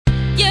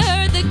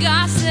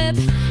gossip,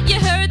 you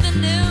heard the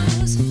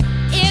news.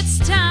 It's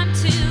time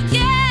to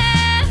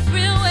get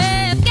real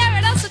with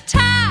Garrett, Elsa,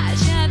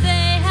 Taj. Yeah,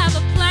 they have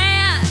a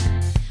plan.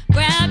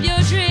 Grab your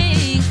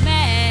drink,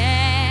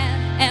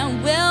 man,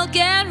 and we'll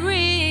get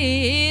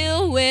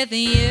real with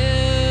you.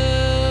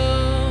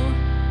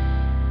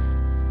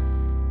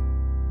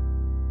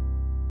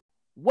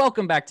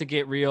 Welcome back to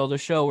Get Real, the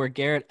show where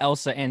Garrett,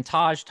 Elsa, and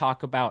Taj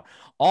talk about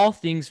all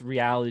things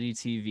reality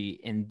TV.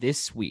 And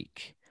this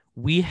week,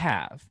 we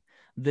have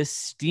the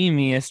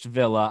steamiest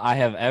villa I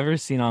have ever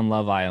seen on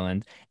Love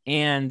Island.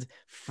 And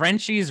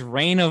Frenchie's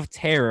reign of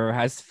terror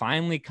has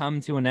finally come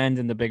to an end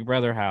in the Big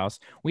Brother house.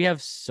 We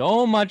have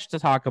so much to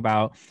talk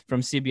about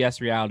from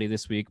CBS reality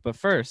this week. But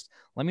first,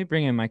 let me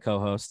bring in my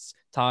co-hosts.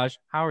 Taj,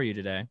 how are you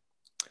today?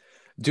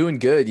 Doing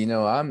good. You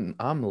know, I'm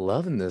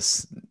loving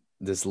this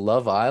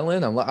Love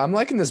Island. I'm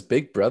liking this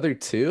Big Brother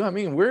too. I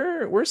mean,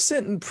 we're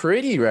sitting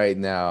pretty right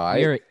now.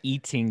 We are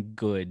eating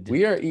good.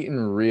 We are eating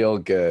real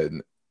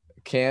good.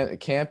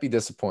 Can't be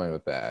disappointed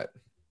with that.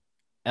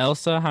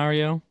 Elsa, how are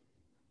you?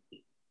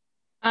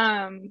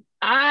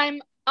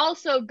 I'm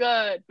also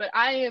good, but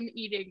I am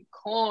eating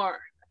corn.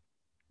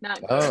 Not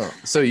good. Oh,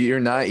 so you're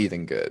not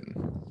eating good.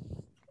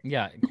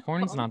 Yeah,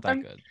 corn's not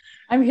that good.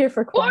 I'm here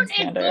for corn Corn is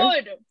standard.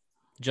 good.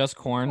 Just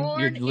corn?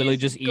 Corn You're literally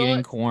is just eating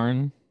good.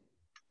 corn?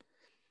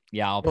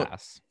 Yeah, I'll Well,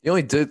 pass. The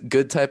only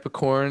good type of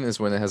corn is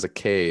when it has a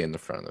K in the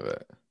front of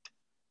it.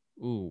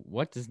 Ooh,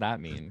 what does that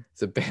mean?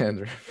 It's a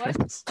band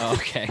reference. Oh,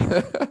 okay.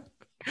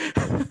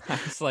 I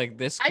was like,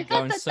 this I could go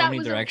thought in that so that many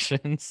was a-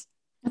 directions.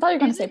 I thought you were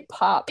going to say Isn't-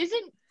 pop.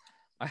 Isn't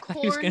I thought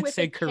he was corn going to with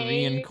say a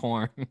Korean K?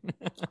 corn.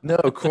 No,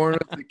 corn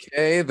with the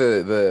K,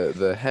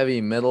 the heavy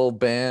metal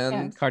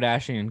band.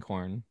 Kardashian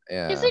corn.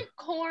 Yeah. isn't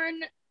corn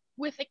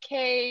with a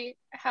K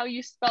how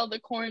you spell the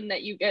corn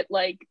that you get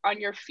like on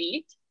your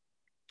feet?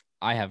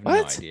 I have no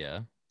What?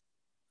 idea.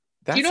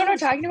 That Do you know what I'm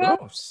sounds talking about?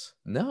 gross.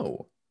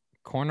 No.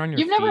 Corn on your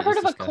You've never feet heard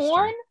is of a disgusting.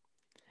 corn?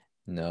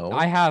 No.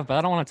 I have, but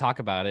I don't want to talk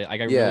about it.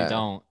 Like, I Yeah. really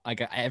don't.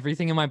 Like,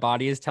 everything in my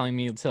body is telling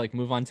me to like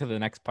move on to the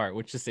next part,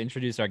 which is to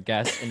introduce our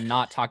guest and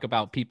not talk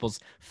about people's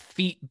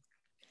feet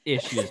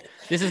issues.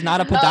 This is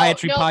not a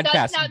podiatry no, podcast,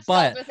 that's not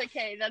but spelled with a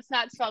K. That's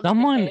not spelled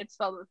someone- with a K. It's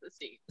spelled with a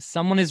C.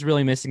 someone is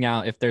really missing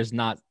out if there's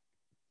not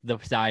the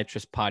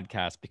podiatrist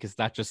podcast, because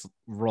that just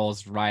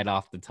rolls right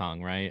off the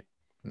tongue, right?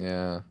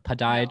 Yeah.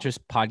 Podiatrist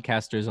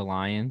Podcasters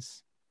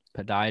Alliance.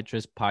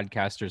 Podiatrist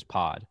Podcasters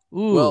Pod.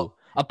 Ooh, Well,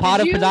 a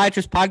pod of did you-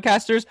 podiatrist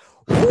podcasters.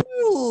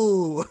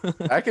 Ooh.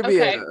 That could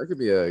Okay.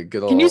 be a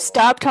good old. Can you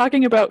stop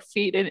talking about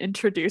feet and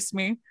introduce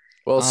me?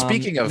 Well,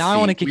 speaking of now I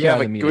wanna feet, kick we you have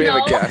out a of the we have a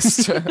meeting.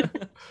 guest.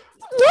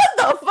 What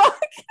the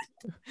fuck?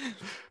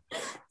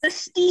 The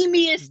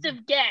steamiest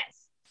of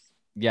guests.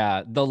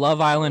 Yeah, the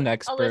Love Island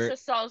expert.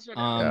 Alissa Salzwedel.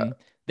 Yeah.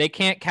 They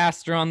can't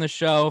cast her on the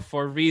show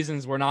for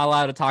reasons we're not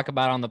allowed to talk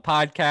about on the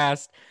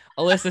podcast.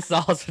 Alyssa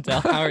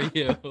Salzwedel, how are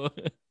you?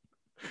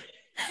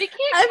 They I'm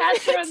can't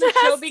catch her on the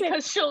show fantastic.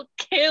 because she'll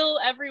kill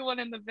everyone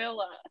in the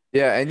villa.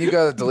 Yeah, and you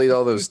gotta delete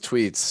all those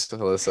tweets,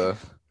 Alyssa.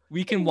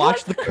 We can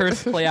watch the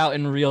curse play out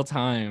in real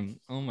time.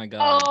 Oh my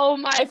god. Oh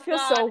my god. I feel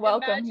so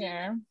welcome imagine-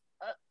 here.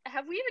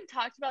 Have we even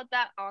talked about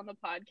that on the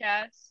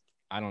podcast?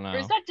 I don't Or know.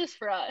 is that just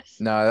for us?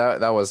 No,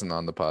 that wasn't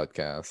on the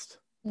podcast.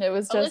 It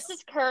was just,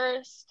 Alyssa's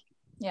cursed.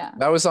 yeah.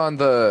 That was on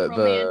the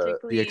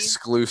Romantically.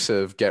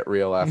 exclusive Get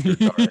Real After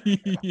Dark.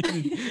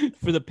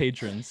 For the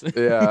patrons.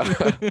 Yeah.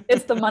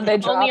 It's the Monday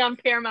drop. Only on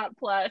Paramount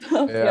Plus.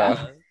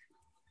 Yeah.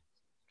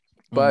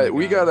 But Oh my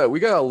we God.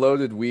 got a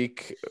loaded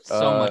week.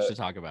 so much to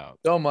talk about.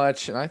 So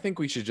much, and I think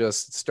we should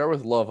just start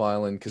with Love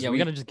Island because Yeah, we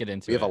gotta just get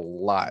into we have it. a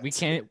lot. We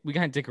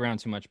can't dick around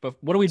too much. But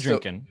what are we So-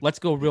 drinking? Let's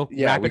go real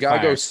Yeah, rapid we gotta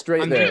fire. go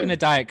straight I'm there. drinking a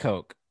Diet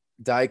Coke.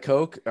 Diet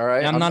Coke. All right.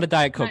 And I'm not a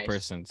Diet Coke Nice.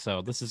 person,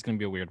 so this is gonna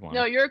be a weird one.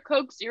 No, you're a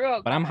Coke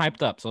Zero. But I'm guy.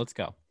 hyped up, so let's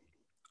go.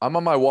 I'm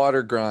on my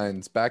water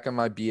grinds. Back on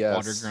my BS.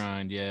 Water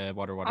grind, yeah,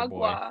 water boy.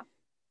 Agua.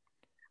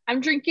 I'm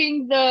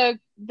drinking the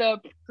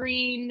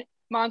green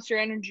Monster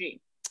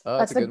Energy. Oh,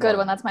 That's a good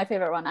one. That's my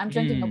favorite one. I'm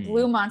drinking a Mm.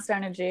 blue Monster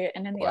Energy,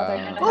 and in the other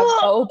hand, I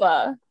Wow. have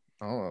boba.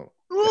 Oh.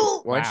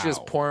 Ooh. Why don't you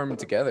just Wow. pour them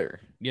together?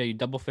 Yeah, you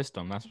double fist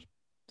them.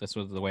 That's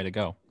was the way to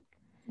go.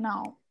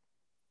 No,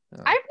 I've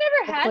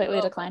never had completely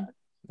boba. decline.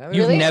 Now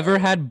You've that- never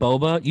had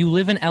boba? You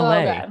live in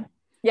LA. So good.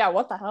 Yeah,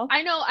 what the hell?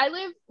 I know. I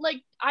live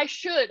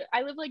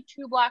like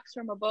 2 blocks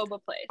from a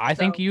boba place. I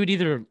think so- you would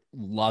either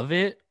love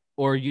it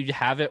or you'd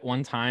have it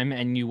one time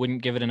and you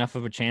wouldn't give it enough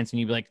of a chance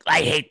and you'd be like,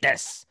 I hate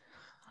this.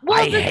 Well,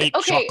 I the- hate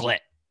okay,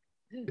 chocolate.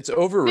 It's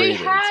overrated,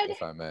 had-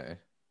 if I may.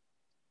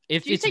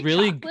 If Do you it's say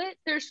really chocolate?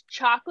 There's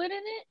chocolate in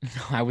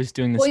it? I was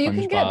doing the Well, you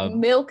can get SpongeBob.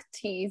 milk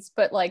teas,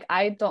 but like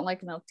I don't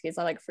like milk teas.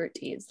 I like fruit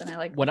teas, and I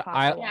like What the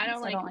I- chocolate Yeah, I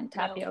ones. don't like milk.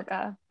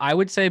 tapioca. I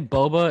would say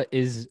boba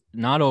is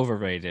not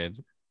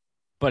overrated,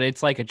 but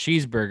it's like a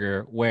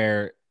cheeseburger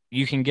where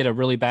you can get a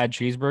really bad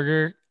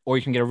cheeseburger or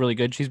you can get a really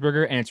good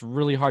cheeseburger, and it's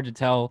really hard to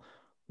tell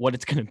what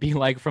it's going to be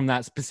like from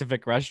that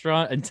specific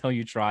restaurant until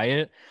you try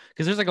it.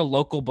 Because there's like a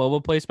local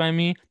boba place by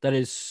me that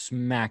is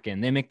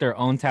smacking. They make their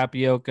own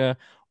tapioca.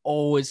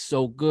 oh, it's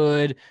so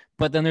good.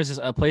 But then there's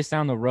a place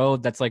down the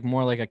road that's like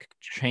more like a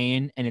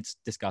chain, and it's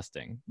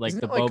disgusting. Like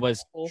Isn't the it, like, boba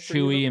is awful for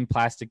you? chewy and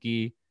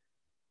plasticky.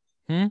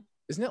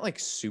 Isn't it like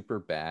super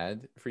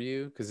bad for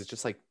you? Because it's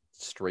just like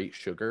straight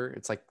sugar.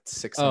 It's like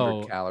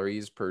 600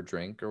 calories per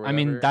drink or I whatever.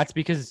 mean, that's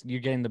because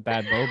you're getting the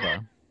bad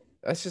boba.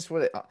 That's just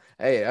what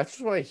hey, that's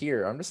just what I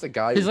hear. I'm just a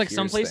guy Because who like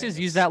some hears places things.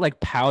 use that like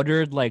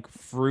powdered like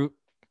fruit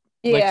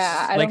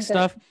Yeah, I like don't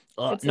stuff.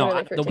 It's No,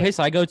 really the fruity. place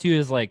I go to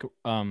is like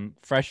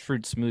fresh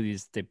fruit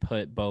smoothies they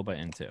put boba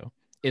into.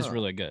 It's Huh.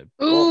 really good.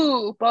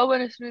 Ooh, boba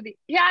in a smoothie.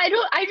 Yeah,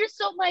 I just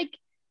don't like.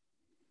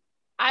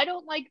 I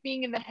don't like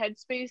being in the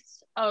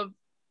headspace of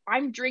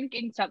I'm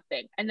drinking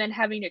something and then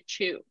having to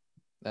chew.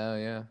 Oh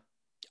yeah.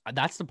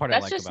 That's the part I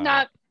That's like just about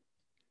not. it.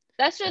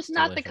 That's just It's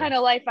not the delicious. kind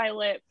of life I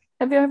live.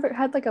 Have you ever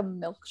had like a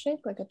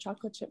milkshake, like a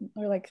chocolate chip,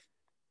 or like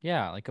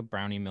Yeah, like a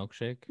brownie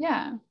milkshake.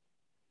 yeah?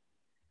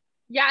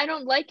 Yeah, I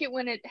don't like it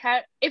when it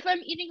had. If I'm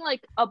eating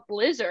like a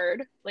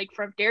Blizzard, like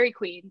from Dairy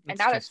Queen, and It's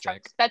now too it's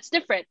chunks, thick. that's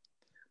different.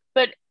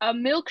 But a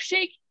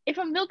milkshake, if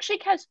a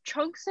milkshake has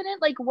chunks in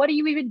it, like what are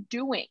you even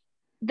doing?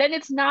 Then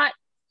it's not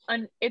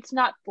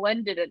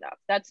blended enough.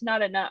 That's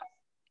not enough.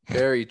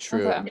 Very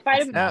true. Okay. If I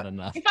It's had not Now-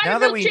 enough. if I Now had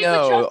a that we milkshake with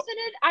know- chunks in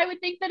it, I would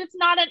think that it's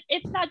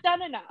not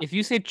done enough. If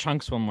you say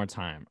chunks one more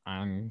time,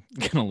 I'm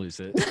gonna lose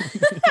it.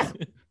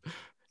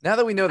 Now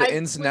that we know the I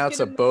ins and was outs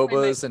gonna of move my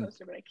mic bobas and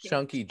closer, but I can't.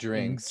 chunky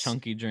drinks,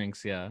 Chunky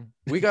drinks, yeah.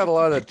 we got a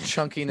lot of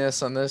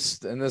chunkiness on this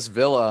in this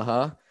villa,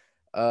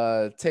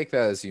 huh? Take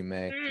that as you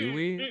may. Do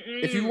we?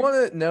 If you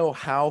want to know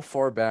how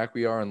far back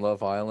we are in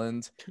Love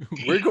Island,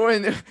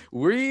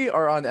 we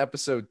are on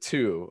episode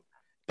 2.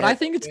 But I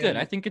think it's good.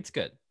 I And- think it's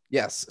good.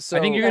 yes. So I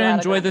think you're Got a gonna lot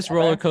of enjoy them this together.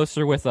 roller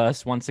coaster with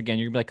us once again.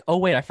 You're gonna be like, oh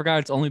wait, I forgot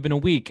it's only been a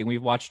week and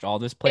we've watched all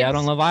this play out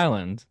on It's- Love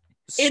Island.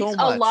 so It's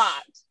much, a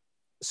lot.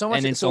 so much,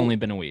 And it's so only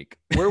been a week.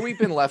 where we've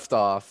been left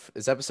off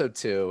is episode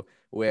 2,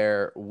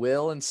 where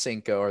Will and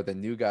Cinco are the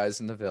new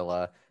guys in the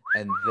villa,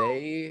 and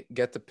they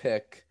get to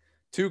pick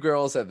 2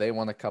 girls that they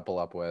want to couple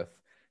up with.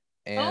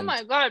 And Oh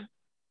my god,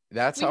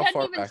 that's we how hadn't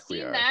far even back we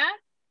seen are. that.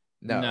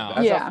 No, No. that's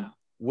how Yeah.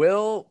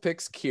 Will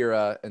picks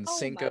Kira and Oh my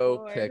Cinco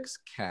Lord. picks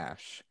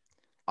Cash.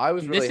 I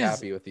was This really is-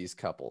 happy with these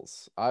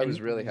couples. I was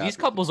And really happy. These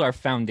couples are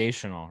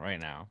foundational right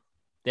now.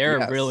 They're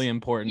Yes. really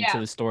important to Yeah.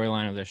 the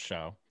storyline of this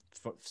show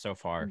so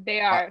far.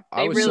 They are.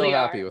 I They was really so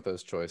happy are. with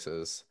those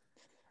choices.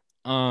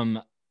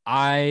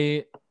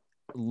 I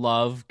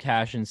love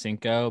Cash and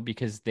Cinco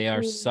because they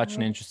are such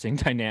an Yeah. interesting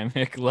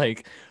dynamic.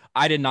 Like,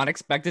 I did not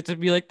expect it to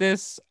be like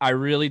this. I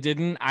really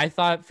didn't. I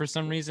thought for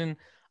some reason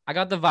I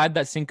got the vibe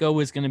that Cinco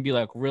was gonna be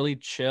like really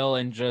chill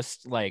and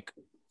just like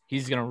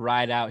he's gonna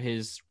ride out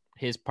his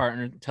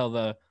partner till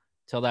that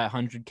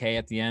 100K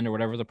at the end or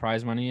whatever the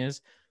prize money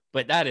is.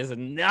 But that is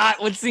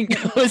not what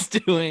Cinco is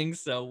doing.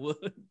 So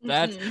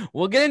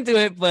we'll get into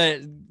it.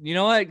 But you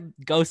know what?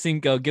 Go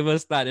Cinco. Give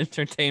us that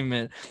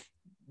entertainment.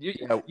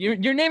 Yeah.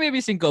 Your name may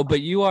be Cinco,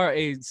 but you are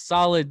a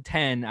solid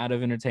 10 out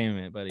of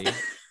entertainment, buddy.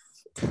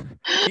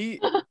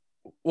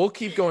 We'll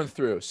keep going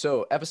through.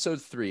 So episode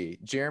 3,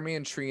 Jeremy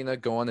and Trina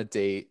go on a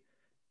date.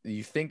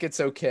 You think it's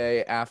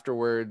okay.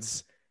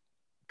 Afterwards,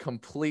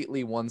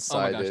 completely Oh my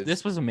one-sided. gosh,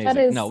 this was amazing.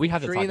 is- No, we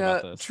have to talk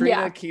about this. Trina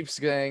Yeah. keeps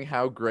saying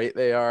how great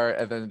they are,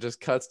 and then it just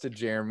cuts to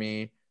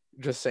Jeremy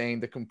just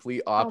saying the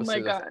complete opposite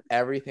of God.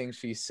 everything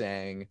she's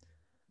saying.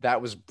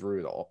 That was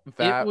brutal.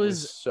 That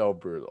was was- so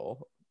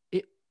brutal.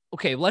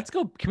 Okay, let's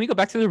go. Can we go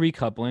back to the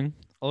recoupling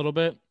a little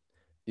bit?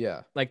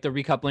 Yeah. Like the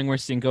recoupling where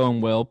Cinco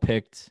and Will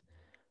picked.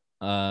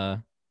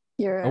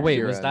 You're Oh wait,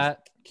 Kira was and-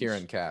 that?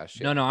 Kieran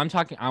Cash. No,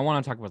 I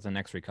want to talk about the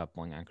next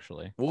recoupling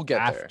actually. We'll get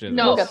there. After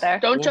No, We'll get there.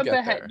 don't We'll jump get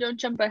ahead. there. Don't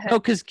jump ahead. No,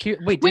 because wait,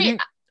 Wait,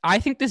 didn't I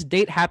think this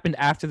date happened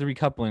after the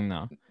recoupling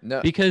though?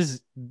 No,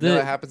 Because no,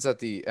 it happens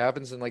it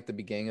happens in like the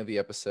beginning of the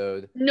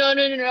episode.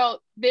 No.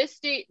 This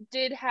date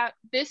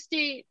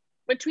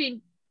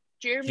between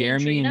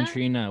Jeremy and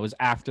Trina was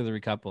after the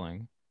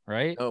recoupling,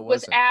 right? No, it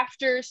was wasn't.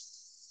 after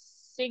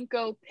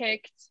Cinco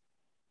picked.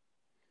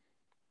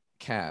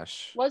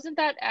 Cash. Wasn't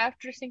that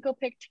after Cinco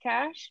picked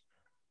Cash?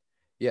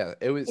 Yeah,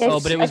 it was. Yes, Oh,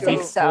 but it was I think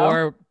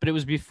before. so. But it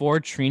was before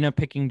Trina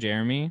picking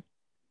Jeremy.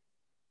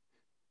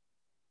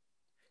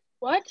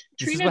 What?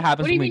 This is Trina, what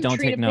happens do you when we mean don't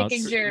Trina take notes.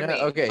 picking Jeremy? No,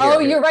 okay. Oh,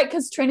 here. you're right,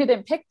 because Trina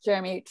didn't pick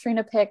Jeremy.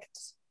 Trina picked.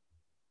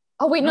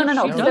 Oh wait, no, No,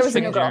 no, she because does there was a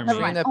pick new girl. Jeremy. Never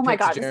mind. Trina Oh my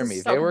picks god, Jeremy. this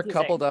is so They were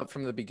confusing. coupled up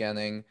from the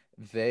beginning.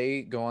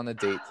 They go on a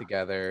date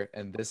together,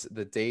 and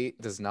the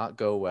date does not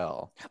go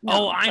well. Oh,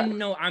 No, I sorry.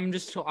 know. I'm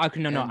just. No.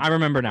 And- I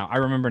remember now.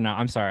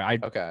 I'm sorry. I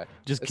Okay,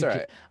 just. it's all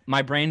right.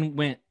 My brain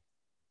went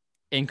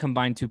and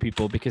combined 2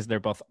 people because they're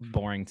both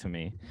boring to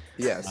me.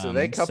 Yeah, so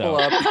they couple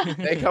so- up.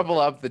 They couple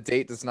up. The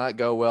date does not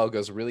go well.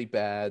 Goes really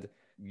bad,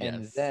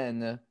 and Yes.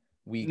 then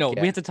we No,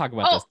 get... we have to talk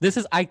about this. This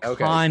is Okay, go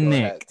iconic.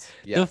 ahead.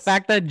 The Yes.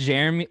 fact that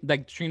Jeremy,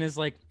 like Trina's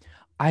like,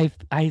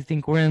 I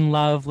think we're in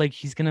love. Like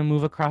he's gonna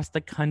move across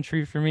the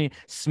country for me.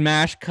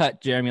 Smash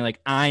cut, Jeremy. Like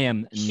I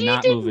am She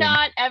not did moving.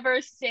 not ever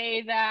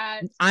say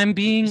that. I'm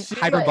being She-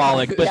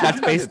 hyperbolic, but Yeah.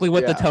 that's basically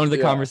what the Yeah, tone of the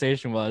yeah.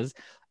 conversation was.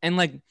 And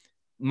like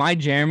my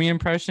Jeremy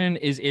impression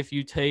is if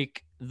you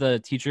take the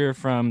teacher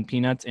from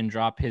Peanuts and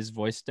drop his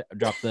voice,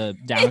 drop the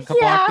down a couple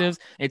Yeah. octaves.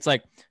 It's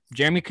like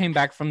Jeremy came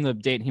back from the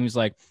date and he was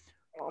like,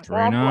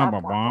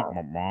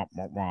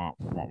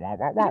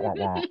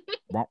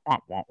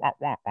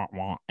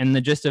 and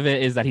the gist of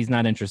it is that he's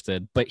not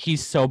interested, but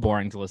he's so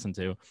boring to listen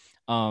to.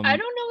 I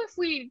don't know if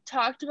we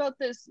talked about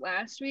this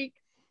last week,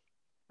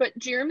 but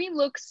Jeremy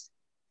looks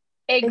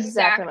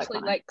exactly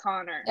like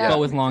Connor. Yeah. but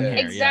with long hair.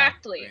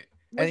 Exactly. And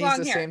With he's long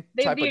the hair. same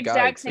They have type the of guy,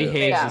 exact too. He same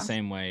behaves face. Yeah. the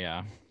same way.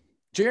 Yeah.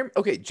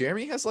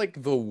 Jeremy has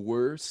like the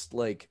worst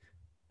like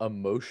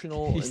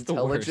emotional He's the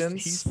worst.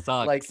 intelligence. He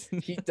sucks.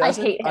 Like he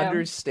doesn't hate him.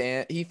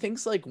 understand. He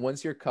thinks like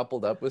once you're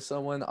coupled up with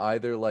someone,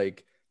 either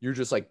like you're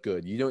just like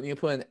good. You don't need to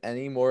put in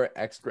any more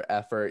extra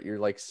effort. You're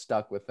like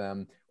stuck with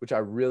them, which I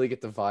really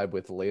get the vibe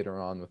with later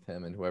on with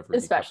him and whoever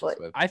Especially. he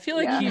couples with. I feel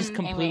like Yeah. he's Mhm.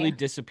 completely Amy.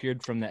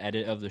 disappeared from the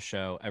edit of the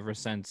show ever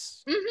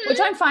since. Mhm. Which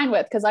I'm fine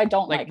with because I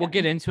don't Like like we'll him.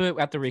 get into it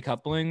at the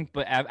recoupling,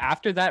 but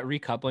after that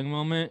recoupling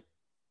moment,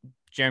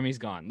 Jeremy's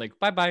gone. Like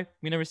bye bye,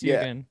 we never see you Yeah.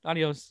 again.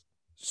 Adios.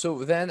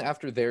 So then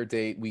after their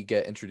date, we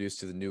get introduced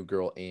to the new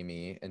girl,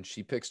 Amy, and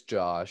she picks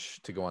Josh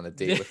to go on a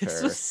date with This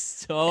her. was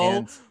so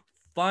And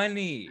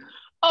funny.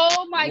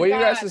 Oh my god. what are your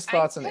guys'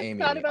 thoughts on just Amy?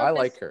 thought about I this.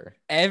 like her.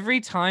 Every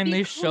time The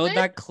they showed clip-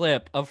 that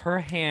clip of her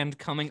hand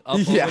coming up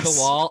over the Yes.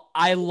 wall,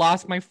 I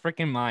lost my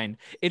freaking mind.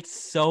 It's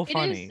so It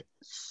funny.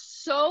 is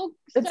so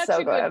It's such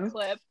so a good good.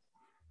 clip.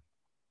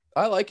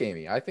 I like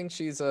Amy. I think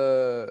she's I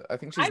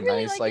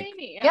really nice. like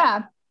Amy.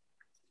 Yeah.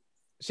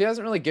 She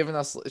hasn't really given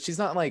us. She's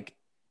not like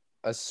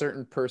a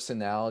certain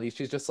personality.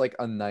 She's just like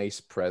a nice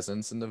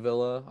presence in the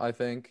villa, I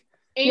think.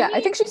 Yeah. I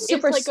Amy think she's is,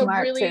 super like, a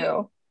smart really-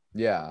 too.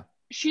 Yeah.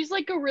 She's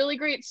like a really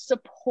great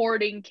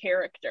supporting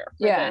character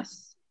for Yeah.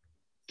 this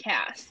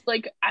cast.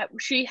 Like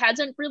she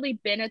hasn't really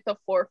been at the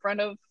forefront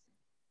of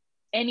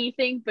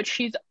anything, but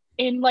she's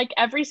in like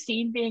every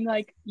scene being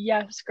like,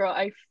 yes, girl,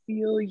 I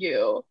feel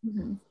you.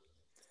 Mhm.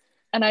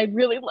 And I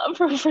really love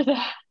her for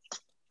that.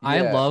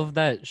 I Yeah. love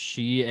that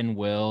she and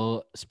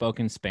Will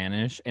spoke in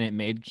Spanish and it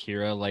made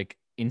Kira like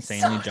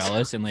insanely So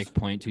jealous in like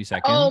 0.2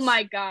 seconds. Oh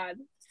my god.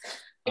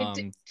 That was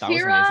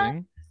Kira-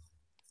 amazing.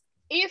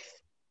 If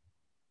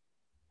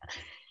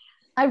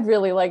I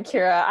really like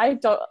Kira. I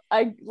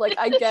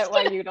get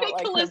why you don't Make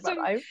like her, Alyssa- but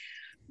I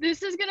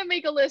this is gonna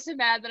make Alyssa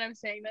mad that I'm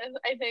saying this,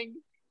 I think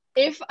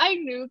if I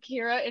knew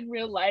Kira in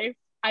real life,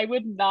 I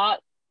would not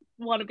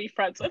want to be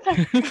friends with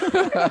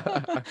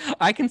her.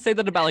 I can say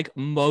that about like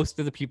most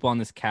of the people on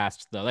this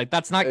cast though. Like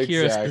that's not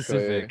Kira Exactly.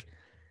 specific.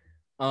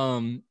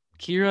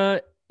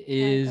 Kira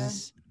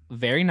is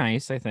very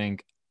nice, I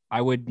think.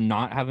 I would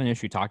not have an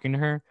issue talking to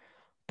her,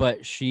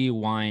 but she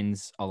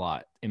whines a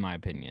lot, in my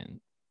opinion.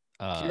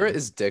 Kira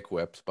is dick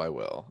whipped by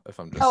Will. If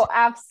I'm just. Oh,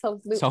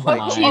 absolutely. So am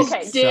Like, I. She's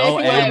okay, So dick can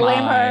whipped. you am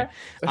blame I. her?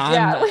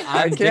 I'm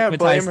I can't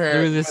blame dickmatized her,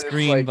 through the but it's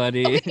screen, like-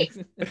 buddy. Okay,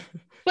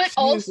 but She's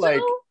also like,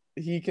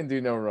 he can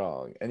do no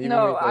wrong, and even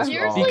No, when he does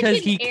Here's, wrong, like, Because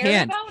an he air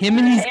can't. about Him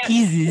and his her.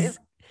 keezes.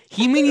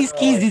 Him and his Oh,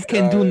 keezes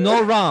can do God.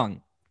 no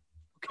wrong.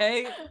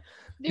 Okay?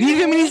 Leave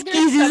him and his there's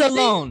keezes something-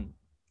 alone.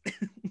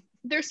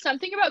 There's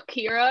something about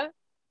Kira,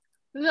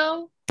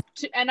 though,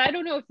 and I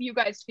don't know if you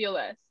guys feel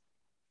this.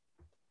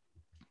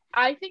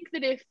 I think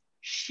that if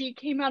she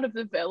came out of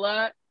the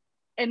villa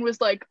and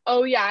was like,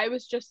 oh yeah, I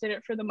was just in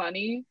it for the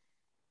money,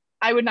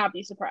 I would not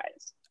be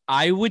surprised.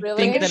 I would Really?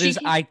 think If that she is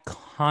can-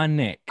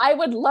 iconic. I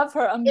would love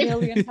her a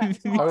million times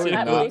I more. would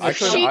at not- least. I If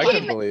couldn't. she I can-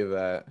 couldn't believe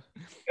that.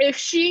 If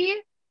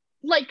she,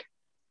 like,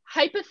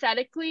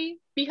 hypothetically,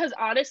 because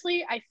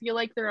honestly, I feel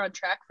like they're on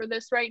track for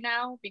this right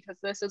now, because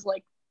this is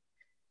like,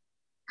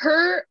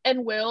 her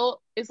and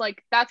Will is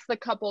like, that's the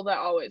couple that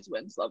always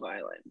wins Love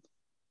Island.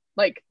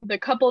 Like, the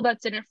couple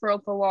that's in it for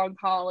the long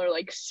haul are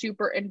like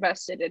super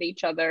invested in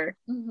each other.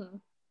 Mhm.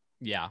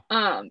 Yeah.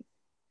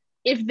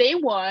 If they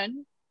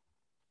won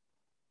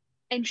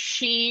and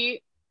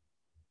she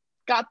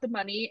got the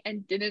money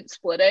and didn't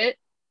split it,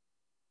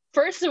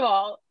 first of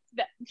all,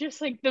 that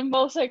just like the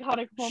most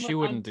iconic moment She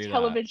wouldn't on do that.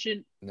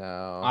 television.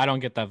 No. I don't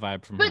get that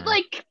vibe from But her.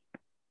 like,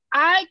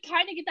 I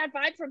kind of get that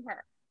vibe from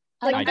her.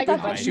 I don't I get do that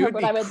not. vibe She from her, would but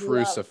be I would love.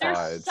 crucified.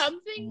 There's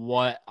something.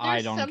 What? I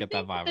there's don't get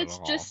that something vibe that's at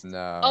all. just a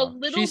No.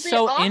 little She's bit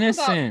so off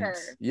innocent. about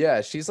her.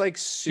 Yeah, she's like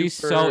super. She's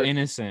so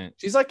innocent.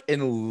 She's like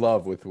in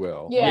love with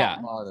Will. Yeah.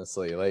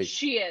 Honestly, like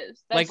She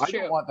is. Like, That's I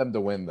true. don't want them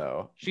to win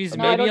though. She's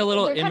No, I maybe a don't-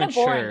 little they're kind of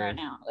boring immature. right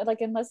now.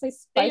 Like unless they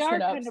They spice are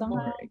it up kind of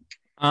somehow. boring.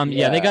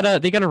 Yeah, Yeah.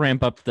 they gotta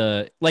ramp up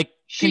the like.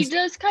 She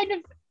does kind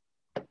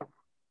of.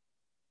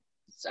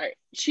 Sorry,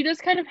 she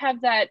does kind of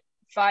have that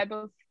vibe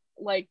of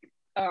like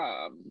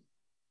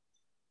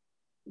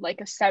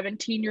a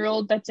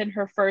 17-year-old that's in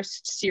her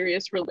first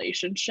serious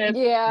relationship,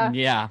 Yeah.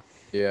 Yeah.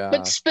 Yeah.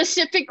 but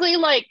specifically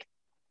like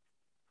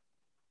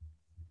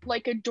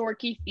a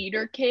dorky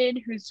theater kid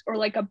or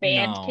like a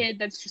band No. kid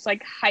that's just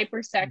like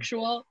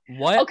hypersexual.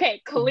 What?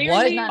 Okay, clearly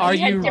What we are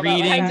have you different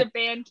reading? kinds of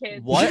band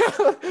kids.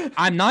 What?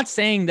 I'm not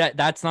saying that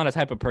that's not a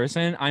type of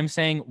person. I'm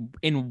saying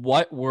in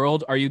what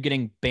world are you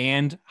getting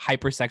banned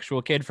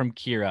hypersexual kid from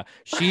Kira?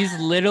 She's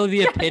literally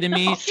the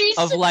epitome She's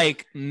of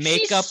like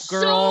makeup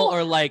girl so-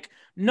 or like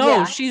No,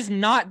 Yeah. she's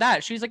not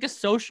that. She's like a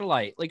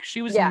socialite. Like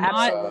she was Yeah,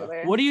 not. absolutely.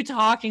 What are you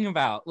talking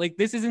about? Like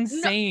this is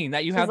insane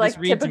that you She's have like this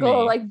read to typical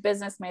me. like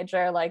business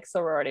major, like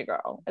sorority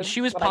girl. is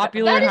She was what I get from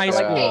popular in her. high That is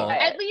school. okay.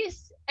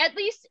 Yeah. At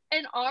least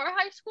in our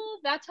high school,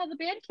 that's how the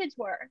band kids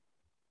were.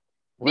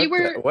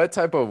 What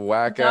type of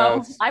whack No,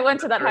 ass? I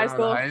went to that high around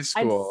school. high I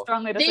school.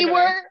 strongly They disagree.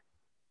 were.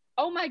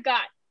 Oh my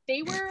god,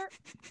 they were.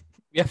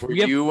 Yeah, Were we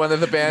have you one of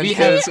the band we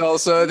have kids,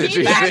 Elsa? Did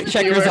you maybe I fact think was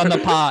you checkers were? on the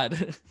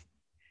pod.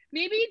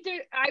 Maybe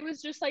I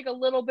was just like a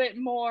little bit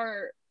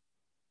more,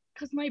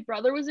 because my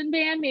brother was in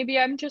band. Maybe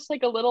I'm just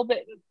like a little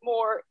bit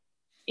more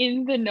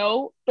in the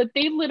know. But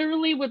they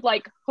literally would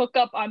like hook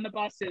up on the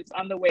buses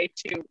on the way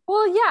to.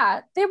 Well,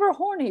 yeah, they were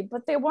horny,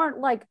 but they weren't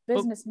like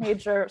business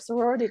major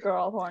sorority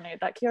girl horny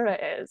that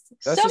Kira is.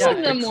 That's Some just of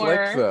like them the clique,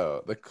 were.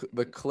 though.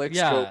 The cliques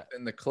Yeah. go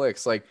in the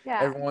cliques. Like Yeah.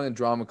 everyone in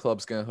drama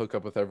club's gonna hook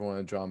up with everyone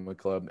in drama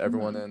club.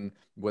 Everyone in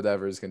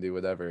whatever is gonna do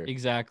whatever.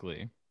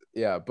 Exactly.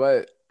 Yeah,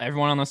 but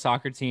Everyone on the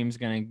soccer team's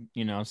gonna,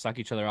 suck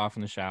each other off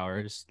in the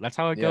showers. That's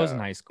how it goes in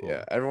high school.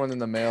 yeah, everyone in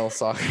the male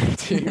soccer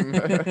team,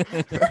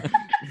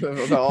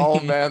 the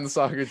all men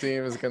soccer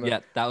team is gonna. Yeah,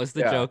 that was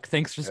the Yeah. joke.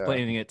 Thanks for Yeah.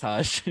 explaining it,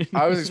 Tosh.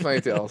 I was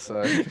explaining to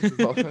Elsa. So got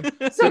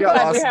glad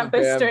lost we in have the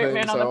this band straight thing,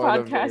 man on so the I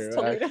wanted to podcast bring to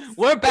it lead back. us.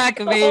 We're back,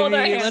 Hold our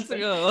baby. hands.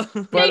 Let's go.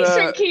 But, Thanks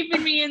for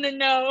keeping me in the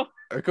know.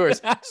 Of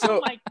course. Oh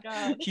So my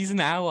god. He's an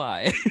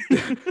ally.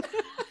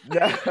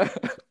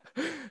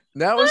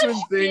 now is when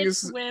It's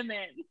things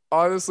women.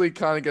 honestly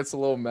kind of gets a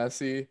little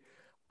messy.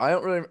 I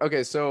don't really.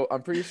 Okay, so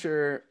I'm pretty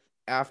sure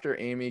after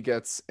Amy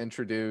gets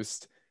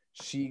introduced,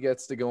 she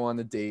gets to go on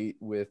a date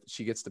with.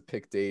 She gets to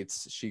pick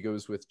dates. She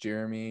goes with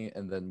Jeremy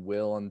and then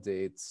Will on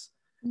dates,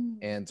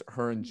 and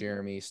her and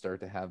Jeremy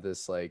start to have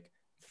this like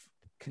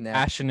connect.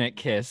 Passionate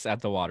kiss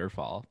at the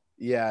waterfall.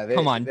 Yeah,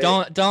 Come on,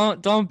 don't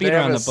beat they have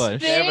around a the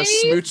bush. They have a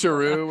They-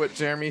 smoocheroo, what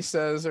Jeremy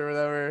says or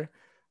whatever,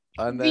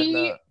 and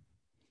then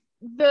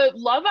The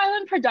Love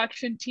Island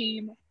production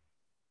team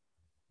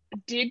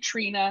did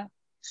Trina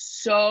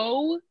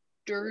so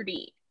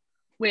dirty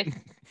with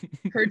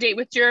her date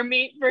with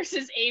Jeremy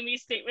versus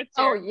Amy's date with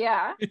Oh Jeremy.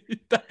 yeah.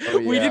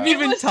 We didn't yeah.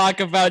 even talk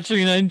about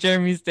Trina and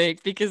Jeremy's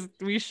date because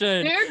we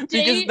should. Their Because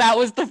date that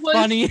was the was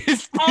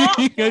funniest thing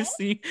awful. I've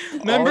seen.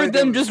 Remember I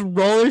them did- just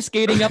roller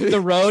skating up the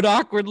road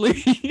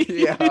awkwardly?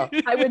 Yeah.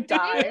 I would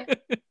die.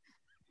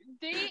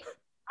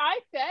 I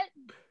bet.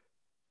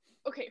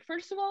 Okay,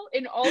 first of all,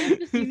 in all of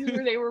the scenes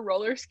where they were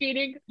roller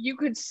skating, you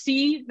could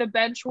see the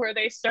bench where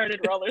they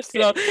started roller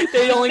So skating.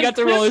 they only got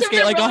to roller Most of skate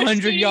them like roller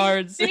 100 skating,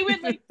 yards. they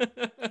went,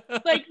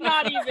 like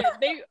not even.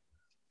 They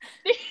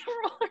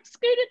roller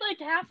skated like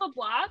half a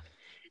block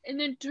and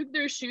then took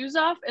their shoes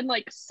off and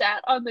like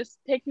sat on this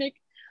picnic.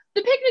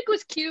 The picnic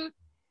was cute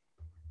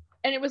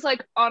and it was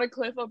like on a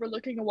cliff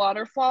overlooking a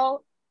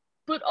waterfall,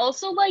 but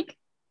also like,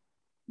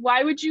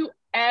 why would you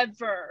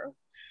ever?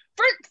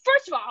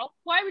 First of all,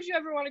 why would you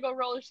ever want to go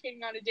roller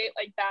skating on a date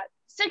like that?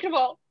 Second of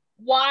all,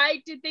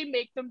 why did they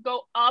make them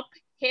go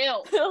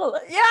uphill?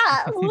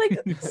 Yeah, like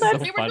It's that's so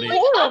They were funny.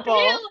 going horrible.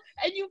 uphill,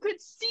 and you could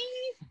see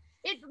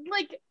it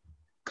like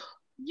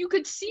you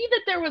could see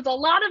that there was a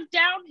lot of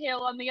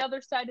downhill on the other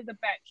side of the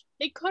bench.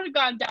 They could have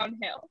gone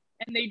downhill,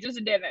 and they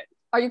just didn't.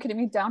 Are you kidding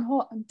me?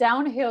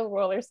 Downhill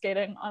roller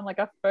skating on like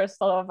a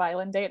first Love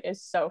Island date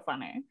is so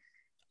funny.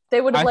 They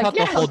would have I like thought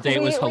the whole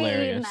date was completely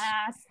hilarious. eaten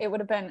ass. It would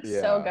have been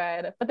so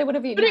good, but they would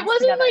have eaten. But it ass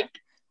wasn't together.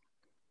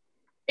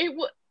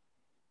 like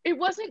it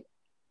wasn't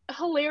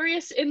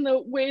hilarious in the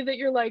way that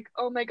you're like,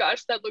 oh my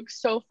gosh, that looks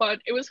so fun.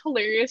 It was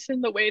hilarious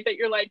in the way that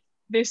you're like,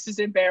 this is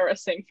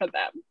embarrassing for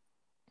them.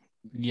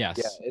 Yes.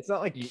 Yeah, it's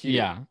not like cute.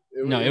 Yeah.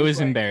 It was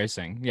like-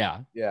 embarrassing. Yeah.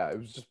 Yeah, it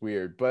was just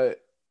weird. But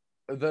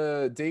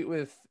the date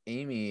with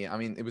Amy, I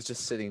mean, it was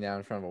just sitting down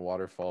in front of a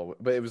waterfall,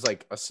 but it was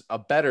like a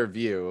better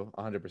view,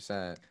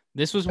 100%.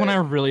 This was when I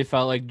really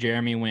felt like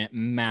Jeremy went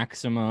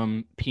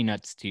maximum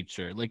Peanuts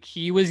teacher. Like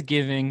he was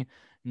giving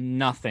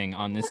nothing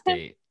on this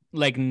date.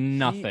 Like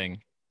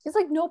nothing. He's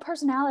like no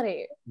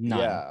personality. None.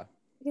 Yeah.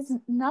 He's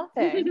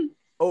nothing.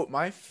 Oh,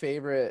 my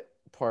favorite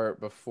part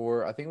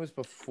I think it was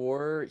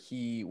before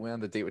he went on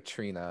the date with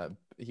Trina,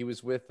 he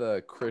was with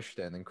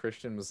Christian, and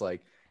Christian was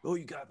like, oh,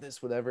 you got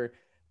this, whatever.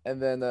 And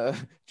then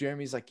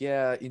Jeremy's like,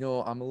 yeah, I'm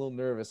a little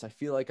nervous. I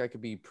feel like I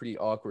could be pretty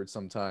awkward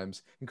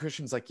sometimes. And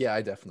Christian's like, yeah,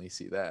 I definitely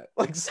see that.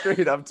 Like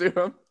straight up to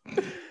him.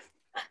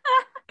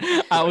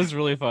 That was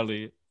really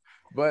funny. I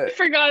But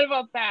forgot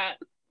about that.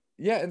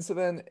 yeah, and so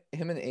then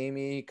him and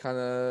Amy kind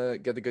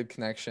of get a good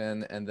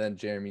connection, and then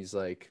Jeremy's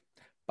like,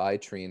 bye,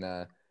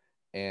 Trina,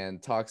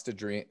 and talks to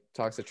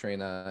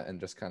Trina and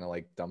just kind of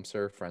like dumps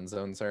her, friend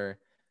zones her,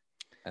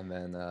 and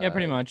then Yeah,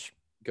 pretty much.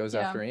 goes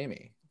Yeah. after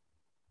Amy.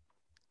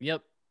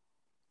 Yep.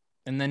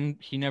 And then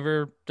he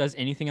never does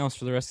anything else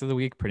for the rest of the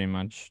week, pretty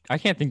much. I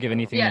can't think of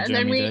anything Yeah, that and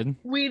then Jeremy did.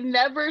 we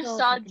never So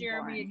saw fucking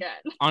Jeremy boring.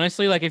 again.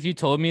 Honestly, like if you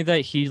told me that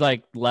he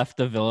like left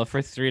the villa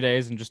for 3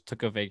 days and just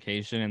took a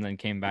vacation and then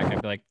came back,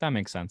 I'd be like, that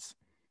makes sense.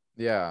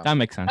 Yeah. That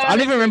makes sense. I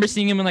don't even remember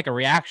seeing him in like a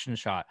reaction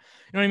shot.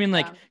 You know what I mean?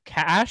 Like Yeah.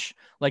 Cash,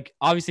 like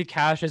obviously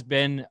Cash has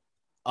been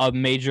a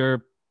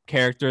major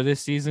character this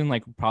season,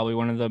 like probably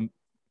one of the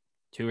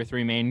 2 or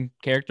 3 main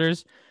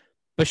characters,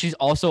 but she's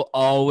also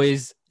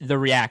always the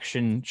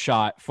reaction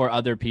shot for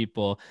other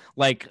people.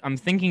 Like I'm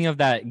thinking of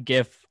that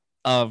gif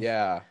of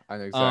Yeah, I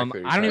know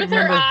exactly. I don't even With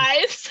her remember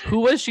eyes.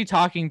 who was she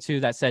talking to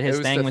that said his It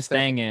was thing the was thing.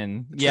 staying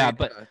in. Yeah,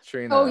 but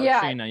Trina. Oh,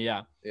 yeah. Trina,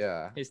 yeah.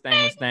 Yeah. His thing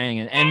was staying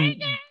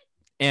in.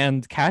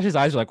 And Cash's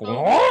eyes are like,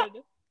 Oh, what?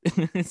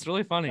 good. It's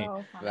really funny.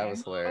 So funny. That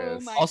was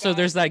hilarious. my Also, God.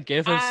 there's that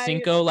gif of I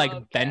Cinco like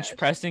love bench Cash.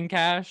 pressing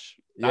Cash.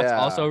 That's Yeah.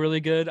 also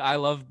really good. I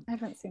love. I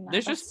haven't seen that.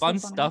 There's That's just so fun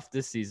funny. stuff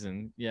this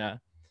season. Yeah,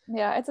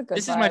 Yeah, it's a good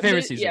this is my vibe.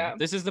 favorite Th- season. yeah.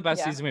 This is the best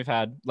Yeah. season we've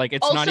had. Like,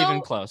 it's not Also-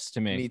 even close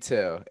to me. Me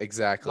too.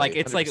 Exactly. Like,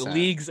 it's like 100%.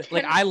 leagues.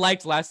 Like, Can- I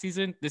liked last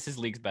season. This is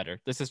leagues better.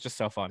 This is just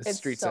so fun. It's It's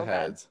streets so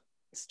ahead. good.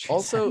 It's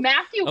Also,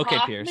 Matthew okay,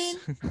 Hoffman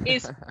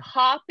Pierce. is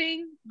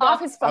popping the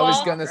Off his I was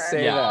fucking gonna rocker.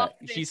 say Yeah. that.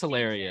 this He's season.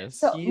 hilarious.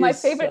 So He my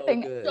is favorite so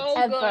thing good. So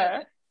ever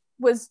good.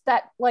 was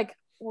that, like,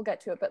 we'll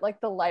get to it, but like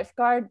the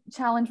lifeguard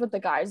challenge with the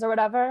guys or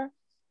whatever.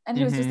 And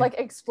he was just Mhm. like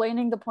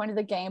explaining the point of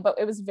the game, but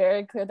it was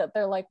very clear that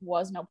there like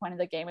was no point of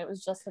the game. It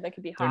was just so they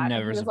could be There hot. And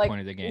never he is was a like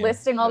point of the game.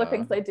 listing all the No.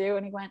 things they do,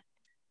 and he went,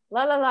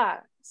 la la la,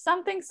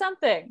 something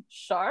something,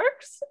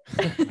 sharks.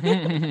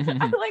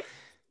 I like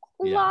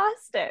Yeah.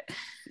 lost it.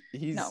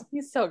 He's No,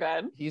 he's so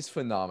good. he's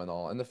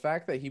phenomenal. And the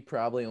fact that he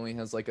probably only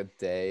has like a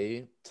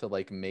day to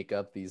like make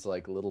up these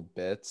like little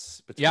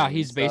bits between Yeah,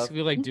 he's stuff,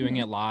 basically like doing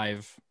Mhm. it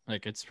live.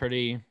 Like, it's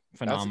pretty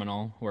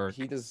phenomenal work.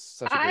 he does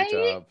such a great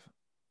job.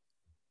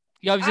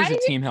 Yeah, obviously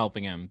there's a I- team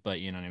helping him, but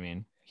you know what I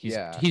mean. He's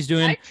Yeah. he's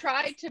doing.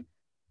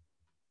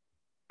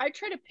 I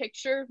try to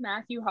picture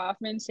Matthew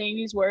Hoffman saying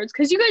these words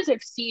because you guys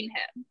have seen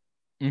him.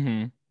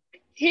 Mhm.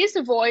 His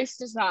voice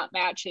does not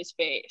match his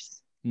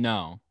face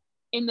No,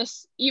 in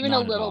this even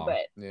Not a at little all.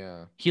 bit.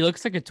 Yeah. he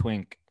looks like a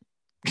twink.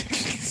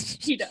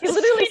 He does. He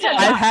literally He said,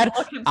 does. I've "Not had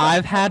looking for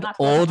I've it, had not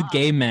turn old on."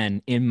 gay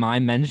men in my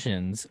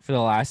mentions for the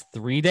last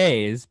 3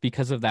 days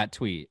because of that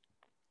tweet.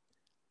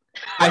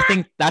 I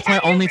think that's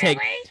my only take.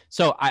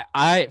 So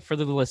I for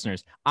the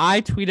listeners, I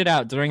tweeted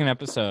out during an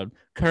episode,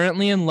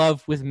 currently in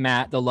love with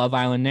Matt, the Love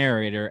Island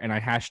narrator, and I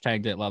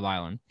hashtagged it Love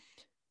Island.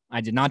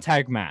 I did not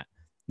tag Matt.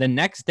 The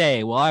next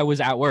day, while I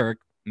was at work,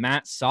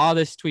 Matt saw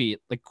this tweet,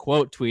 like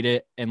quote tweet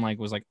it, and like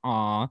was like,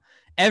 "Aw."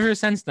 Ever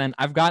since then,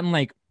 I've gotten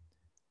like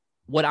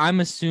what I'm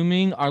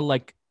assuming are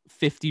like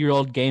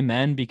 50-year-old gay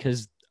men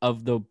because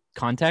of the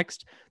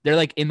context. They're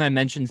like in my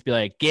mentions, be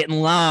like, "Get in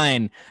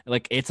line."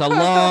 Like, it's a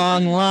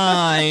long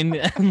line.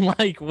 And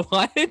like,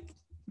 what?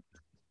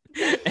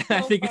 And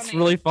I So think it's funny.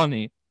 really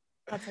funny.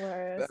 That's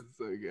hilarious. That's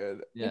so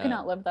good. You can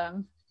outlive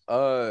them.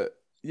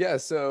 Yeah,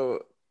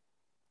 so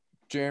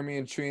Jeremy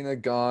and Trina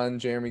gone.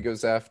 Jeremy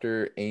goes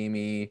after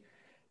Amy.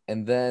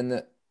 And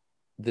then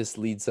this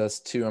leads us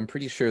to, I'm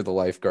pretty sure, the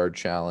lifeguard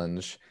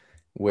challenge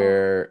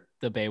where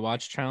The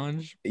Baywatch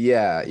challenge.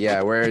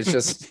 yeah, where it's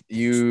just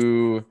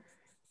you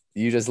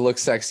just look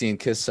sexy and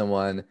kiss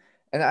someone.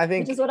 And I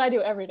think Which is what I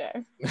do every day.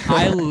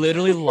 I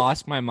literally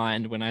lost my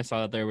mind when I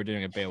saw that they were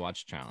doing a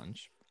Baywatch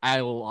challenge.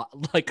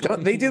 Like,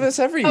 don't they do this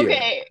every year?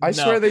 Okay. I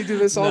swear they do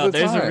this all the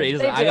there's time. a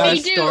reason. They I do. got a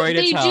They do. story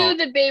to They tell.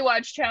 do the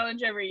Baywatch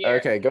challenge every year.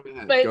 Okay, go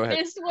ahead. But Go ahead.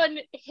 this one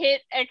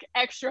hit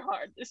extra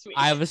hard this week.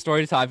 I have a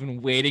story to tell. I've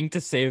been waiting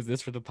to save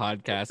this for the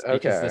podcast because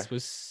Okay. this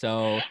was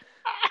so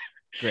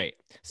great.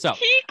 So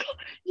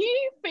he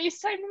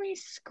FaceTimed me,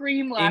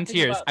 scream laughing. in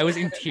tears, about I was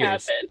this in when it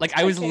tears. happened. Like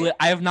I was, Okay.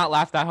 I have not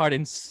laughed that hard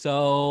in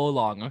so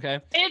long. Okay,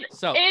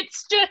 so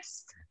It's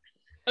just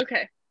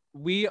okay.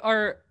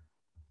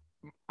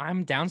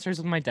 I'm downstairs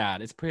with my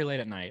dad. It's pretty late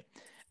at night.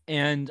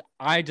 And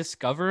I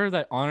discover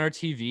that on our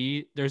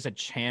TV, there's a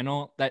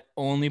channel that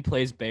only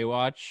plays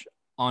Baywatch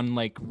on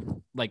like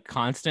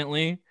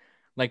constantly,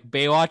 like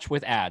Baywatch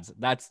with ads.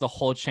 That's the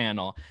whole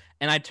channel.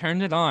 And I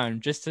turned it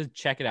on just to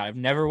check it out. I've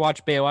never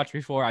watched Baywatch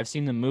before. I've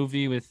seen the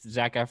movie with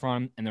Zac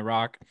Efron and The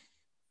Rock,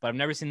 but I've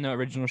never seen the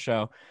original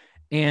show.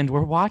 And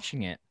we're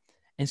watching it.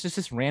 And it's just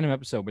this random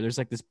episode where there's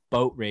like this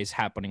boat race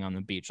happening on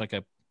the beach, like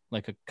a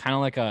kind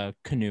of like a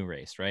canoe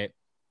race, right?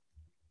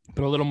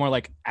 But a little more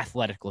like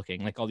athletic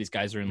looking. Like all these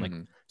guys are in like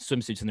Mhm.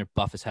 swimsuits and they're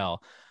buff as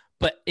hell.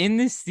 But in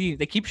this scene,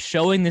 they keep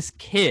showing this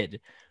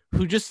kid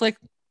who just like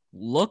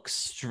looks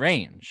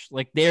strange.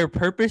 Like they're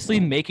purposely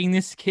making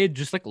this kid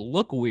just like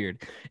look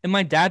weird. And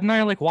my dad and I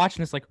are like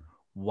watching this, like,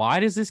 why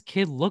does this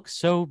kid look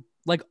so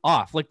like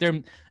off? Like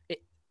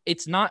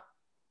it's not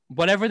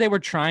whatever they were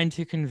trying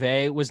to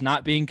convey was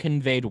not being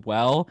conveyed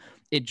well.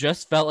 It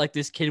just felt like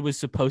this kid was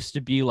supposed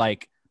to be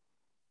like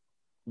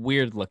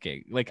weird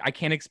looking. Like I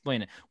can't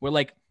explain it. We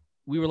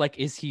were like,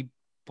 is he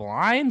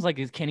blind?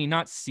 Like, can he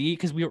not see?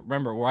 Because we're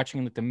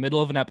watching like the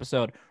middle of an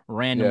episode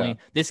randomly. Yeah.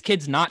 This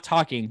kid's not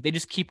talking. They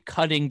just keep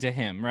cutting to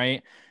him,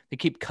 right? They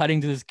keep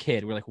cutting to this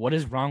kid. We're like, what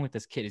is wrong with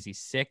this kid? Is he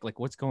sick? Like,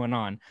 what's going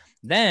on?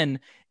 Then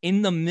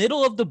in the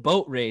middle of the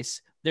boat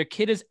race, their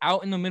kid is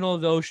out in the middle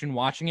of the ocean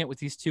watching it with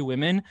these two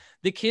women.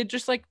 The kid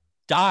just like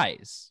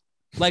dies,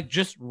 like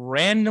just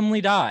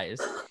randomly dies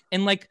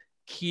and like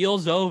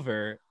keels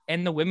over.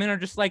 And the women are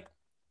just like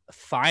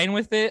fine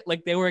with it.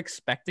 Like they were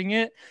expecting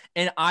it.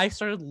 And I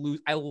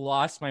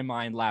lost my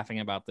mind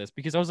laughing about this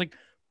because I was like,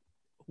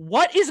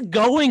 what is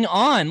going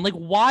on? Like,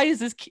 why is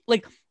this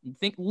like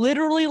think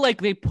literally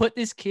like they put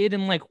this kid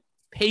in like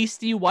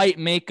pasty white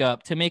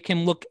makeup to make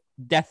him look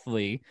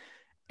deathly,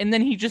 and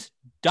then he just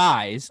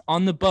dies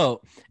on the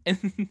boat. And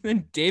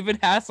then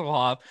David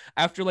Hasselhoff,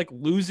 after like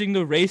losing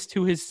the race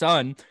to his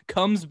son,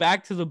 comes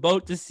back to the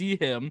boat to see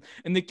him,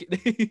 and they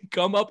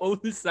come up over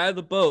the side of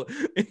the boat,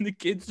 and the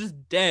kid's just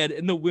dead,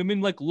 and the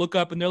women like look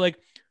up and they're like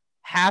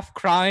half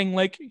crying,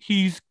 like,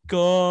 he's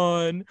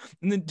gone.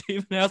 And then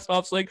David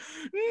Hasselhoff's like,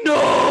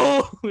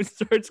 no, and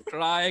starts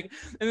crying.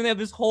 And then they have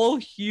this whole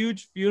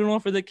huge funeral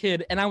for the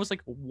kid. And I was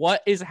like,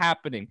 what is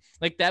happening?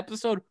 Like, the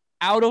episode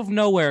out of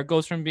nowhere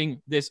goes from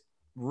being this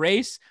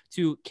race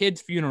to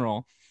kid's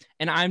funeral.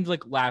 And I'm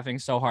like laughing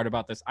so hard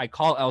about this. I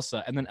call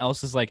Elsa, and then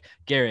Elsa's like,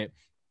 Garrett,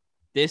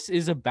 this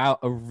is about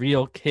a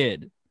real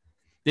kid.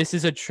 This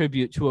is a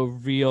tribute to a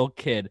real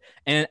kid.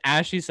 And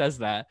as she says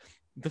that,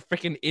 the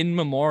freaking in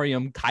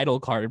memoriam title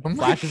card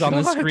flashes on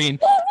the screen,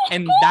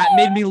 and that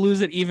made me lose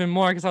it even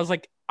more, because I was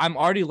like, I'm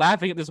already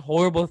laughing at this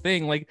horrible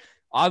thing. Like,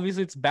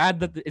 obviously it's bad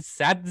that it's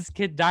sad this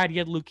kid died. He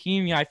had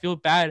leukemia. I feel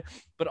bad,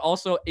 but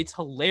also it's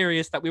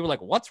hilarious that we were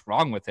like, what's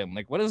wrong with him?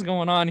 Like, what is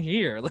going on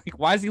here? Like,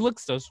 why does he look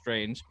so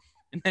strange?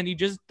 And then he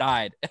just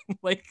died.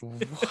 Like,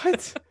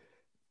 what?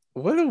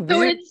 What a So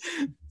weird.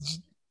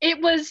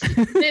 it was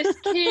this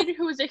kid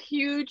who was a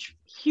huge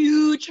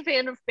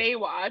fan of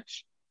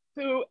Baywatch,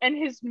 and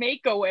his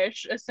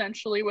make-a-wish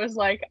essentially was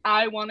like,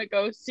 I want to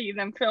go see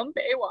them film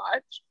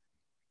Baywatch.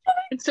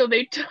 And so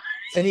they took.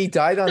 And he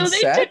died on So they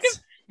set.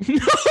 took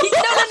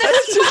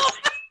No.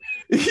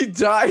 He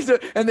died,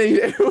 and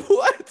they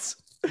what?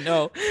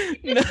 no.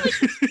 David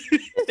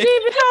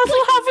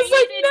Hasselhoff is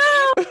like,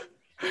 no.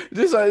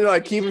 Just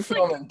like keep it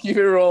filming, keep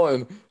it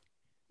rolling.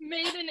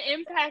 Made an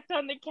impact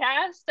on the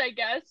cast, I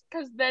guess,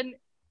 because then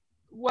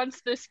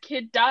once this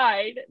kid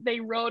died, they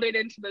wrote it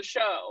into the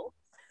show.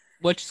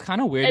 Which is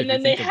kind of weird. And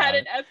then they had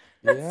an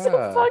That's so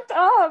fucked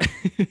up.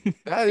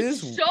 That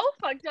It's is so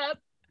fucked up.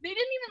 They didn't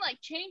even like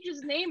change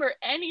his name or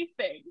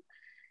anything.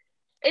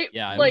 It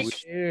Yeah, it like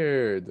was-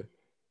 weird.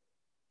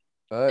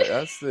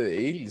 That's the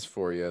 80s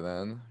for you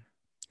then.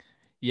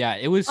 Yeah,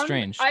 it was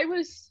strange. I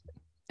was,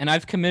 And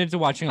I've committed to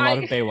watching a lot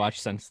of I- Baywatch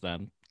since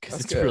then, because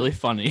That's it's good. really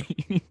funny.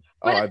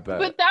 Oh, I bet.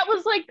 but that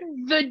was like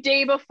the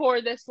day before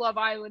this Love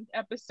Island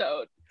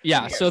episode.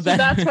 Yeah, premiered. so then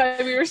that's why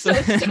we were so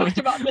then stoked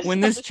about this.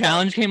 when this episode.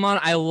 challenge came on,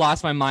 I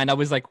lost my mind. I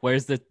was like,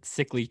 "Where's the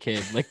sickly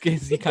kid? Like,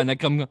 is he kind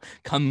of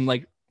come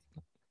like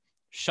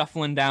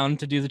shuffling down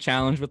to do the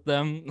challenge with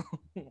them?"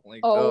 Like,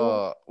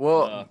 Oh.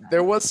 Well,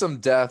 there was some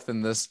death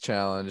in this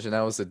challenge, and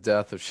that was the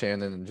death of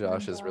Shannon and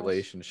Josh's gosh.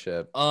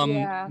 relationship.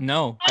 Yeah.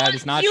 no, that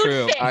is not You'd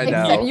true. think. I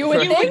know. You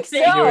would You would think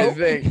think. so. You would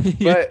think,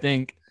 You but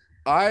think?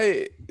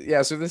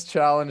 so this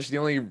challenge, the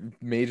only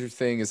major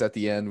thing is at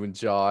the end when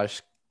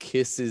Josh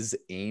kisses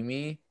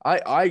Amy. I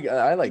like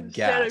Instead of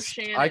gasped.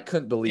 Shannon. I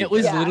couldn't believe It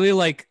was Yeah. literally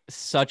like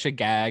such a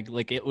gag.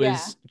 Like, it was Yeah.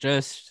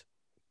 just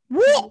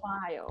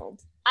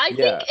Wild. I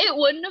Yeah. think it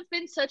wouldn't have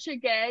been such a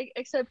gag,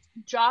 except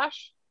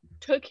Josh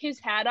took his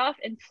hat off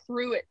and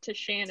threw it to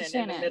Shannon, in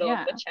Shannon, the middle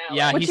yeah. of the challenge.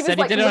 Yeah, Which he was said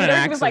he like, did it on an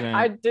literally, he was like, accident.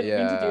 I didn't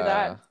mean to do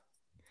that.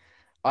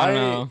 I don't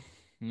know.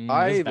 It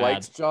I was bad.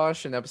 liked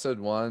Josh in episode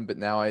 1, but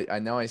now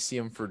I see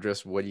him for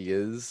just what he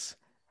is,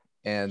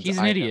 and He's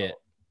an I idiot. know-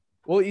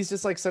 Well, he's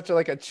just like such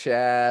a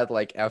Chad,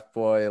 like F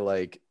boy,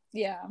 like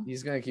Yeah.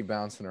 he's gonna keep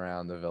bouncing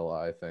around the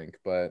villa, I think.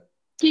 But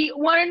He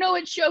want to know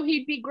what show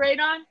he'd be great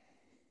on?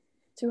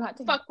 Too hot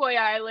to Fuckboy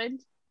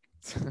Island.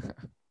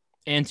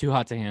 And too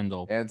hot to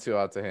handle. and too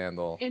hot to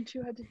handle. And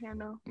Too Hot to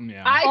Handle.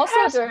 Yeah. I Also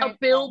passed during- a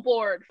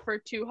billboard for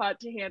Too Hot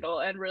to Handle,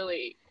 and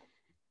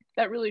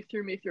that really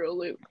threw me through a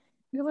loop.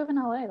 You live in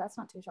LA. That's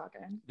not too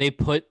shocking. They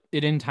put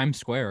it in Times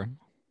Square.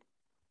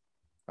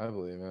 I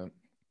believe it.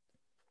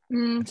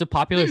 It's a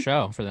popular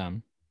show for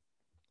them.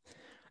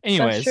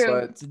 Anyways,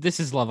 true. But this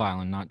is Love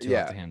Island, not Too Hot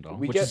Yeah, to Handle.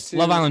 we which get is to-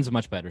 Love Island's a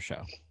much better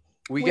show.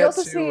 we We get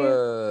also to see-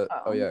 oh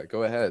oh. yeah,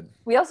 go ahead.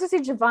 We also see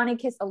Giovanni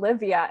kiss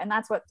Olivia, and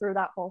that's what threw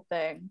that whole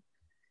thing.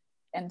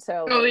 And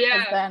so Oh,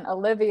 yeah. then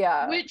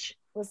Olivia Which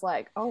was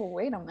like, oh,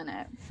 wait a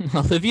minute.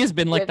 Olivia's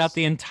been like that Which-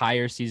 the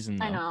entire season.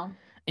 Though. I know.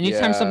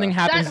 Anytime Yeah. something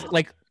happens, That-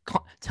 like,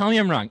 tell me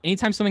I'm wrong.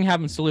 Anytime something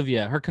happens to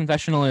Olivia, her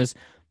confessional is,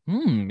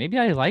 maybe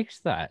I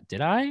liked that.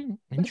 Did I?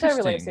 Which I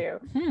relate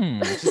Interesting.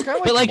 to. She's kind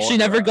of But like, she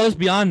never Moira. goes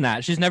beyond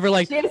that. She's never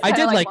like, She is I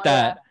kinda did like Moira.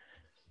 that.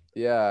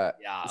 Yeah.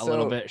 Yeah, a So-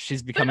 little bit.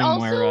 She's becoming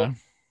also- Moira.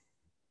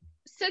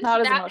 since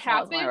Not as that emotional as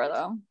happened, Moira,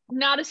 though.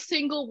 not a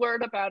single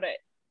word about it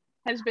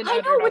has been I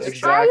uttered know, on which the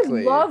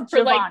Exactly. I love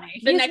for like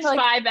Giovanni. the He's, next like,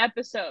 5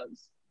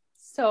 episodes.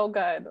 so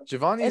good.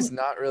 Giovanni's And-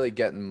 not really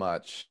getting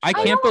much. I I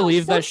can't know,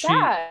 believe so that she.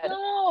 sad.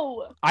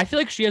 No. I feel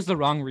like she has the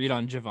wrong read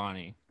on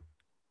Giovanni.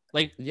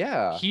 Like,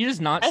 Yeah. he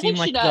does not I seem think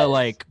like she the does.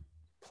 like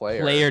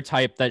Player.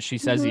 type that she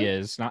says he Mhm.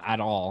 is. Not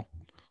at all.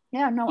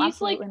 Yeah, no, He's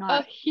like absolutely a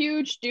not.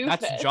 huge doofus.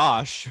 That's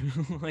Josh.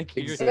 Like,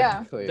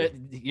 Exactly.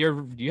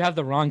 you have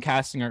the wrong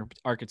casting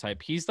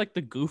archetype. He's like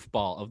the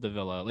goofball of the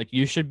villa. Like,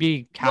 you should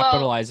be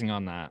capitalizing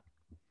on that.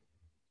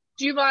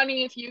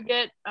 Giovanni, if you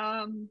get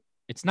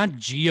It's not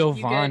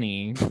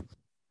Giovanni.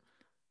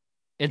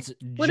 It's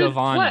What did-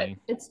 Giovanni.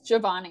 It's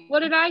Giovanni. What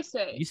did I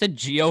say? You said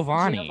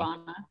Giovanni,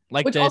 Giovanna.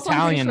 like Which the also, I'm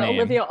pretty Italian sure name.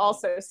 Olivia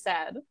also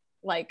said,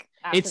 like,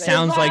 after It they-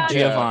 sounds like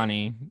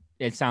Giovanni. Giovanni.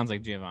 It sounds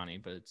like Giovanni,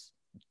 but it's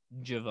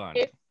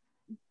Giovanni. If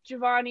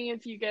Giovanni,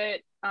 if you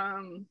get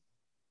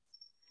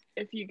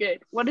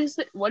what is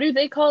it? What do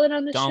they call it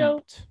on the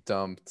show?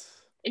 Dumped.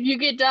 If you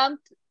get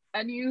dumped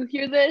and you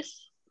hear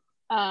this,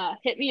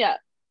 hit me up.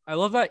 I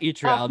love that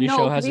each reality no,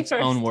 show has me its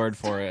first. own word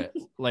for it,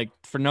 like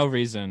for no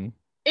reason.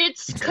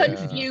 It's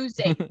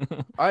confusing.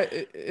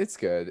 It's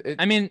good.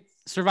 I mean,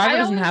 Survivor I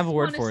doesn't have a always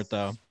word wanna for it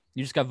though.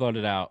 You just got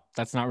voted out.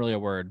 That's not really a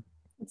word.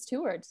 It's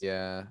 2 words.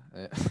 Yeah.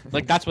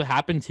 Like that's what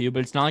happened to you, but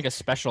it's not like a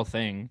special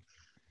thing.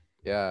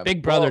 Yeah.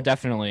 Big Brother Well,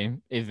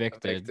 definited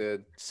evicted.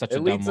 evicted. Such It a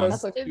dumb leads one.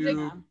 us That's okay.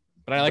 to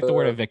But I like the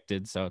word the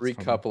evicted, so it's funny.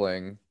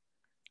 recoupling.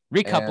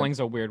 Recoupling is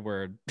a weird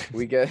word.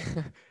 We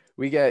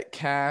get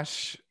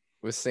Cash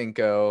with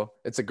Cinco.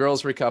 It's a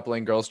girls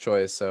recoupling, girls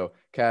choice. So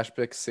Cash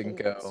picks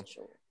Cinco.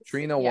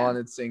 Trina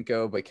wanted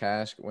Cinco, but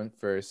Cash went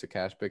first, so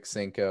Cash picked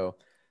Cinco.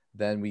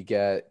 Then we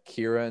get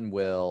Kira and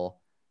Will.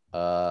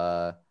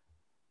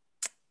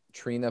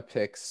 Trina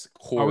picks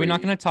Corey. Are we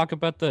not going to talk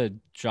about the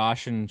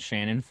Josh and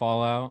Shannon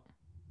fallout?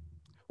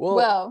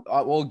 Well,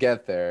 we'll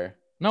get there.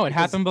 No, it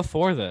Because- happened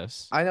before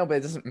this. I know, but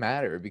it doesn't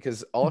matter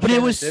because all. But it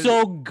Shannon was did-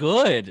 so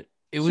good.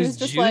 It was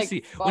just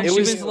juicy. Like, when It she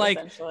was- was like,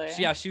 essentially.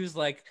 yeah, she was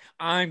like,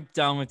 "I'm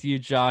done with you,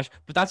 Josh."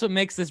 But that's what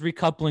makes this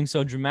recoupling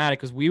so dramatic.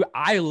 Because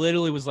I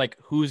literally was like,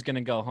 "Who's gonna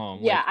go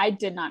home?" Yeah, Like, I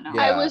did not know.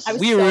 Yeah. I was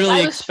we so really mad.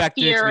 I was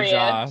expected it to be furious.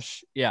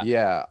 Josh. Yeah,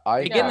 Yeah,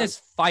 They get in this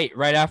fight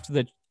right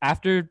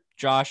after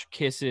Josh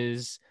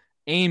kisses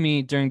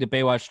Amy during the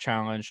Baywatch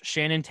challenge.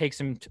 Shannon takes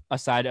him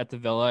aside at the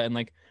villa and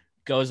like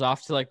goes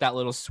off to like that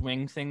little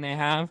swing thing they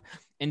have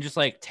and just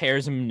like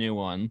tears him a new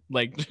one,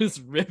 like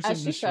just rips As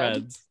him to she should.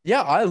 shreds.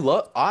 Yeah, I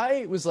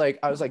was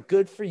like,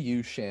 good for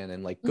you,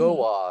 Shannon. Like, go Mhm.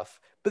 off.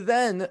 But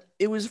then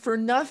it was for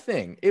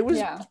nothing. It was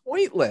Yeah.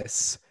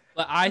 pointless.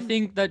 But I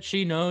think that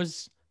she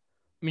knows.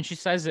 I mean, she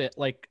says it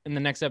like in the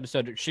next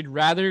episode. She'd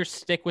rather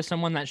stick with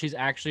someone that she's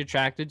actually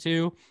attracted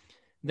to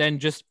than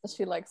just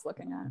She likes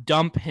looking at.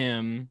 dump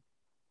him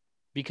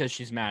because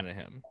she's mad at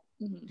him.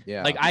 Mhm.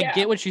 Yeah. Like, I Yeah.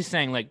 get what she's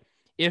saying. Like,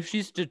 if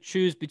she's to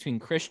choose between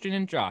Christian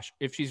and Josh,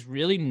 if she's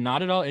really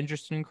not at all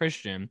interested in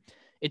Christian,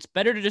 it's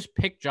better to just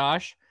pick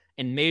Josh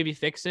and maybe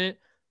fix it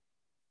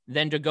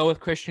than to go with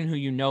Christian, who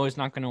you know is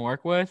not going to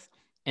work with.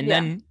 And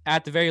Yeah. then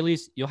at the very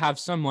least, you'll have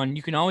someone.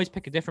 You can always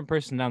pick a different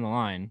person down the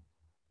line.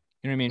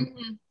 You know what I mean?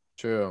 Mhm.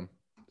 True.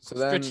 So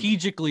then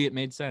Strategically, it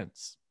made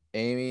sense.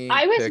 Amy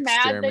I was picks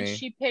mad Jeremy. that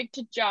she picked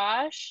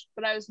Josh,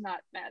 but I was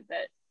not mad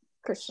that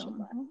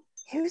Christian.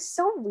 He was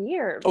so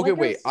weird. Okay, Like, it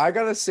wait. was- I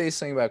gotta say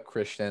something about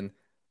Christian.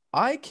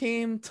 I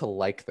came to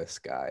like this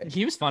guy.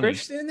 He was funny.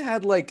 Christian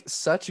had like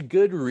such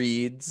good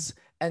reads,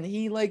 and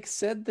he like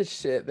said the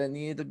shit that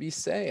needed to be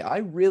said.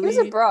 He was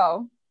a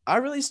bro. I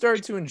really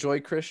started to enjoy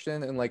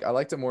Christian, and like I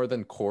liked it more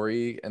than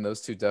Corey, and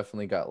those two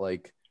definitely got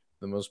like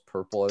the most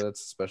purple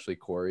edits, especially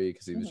Corey,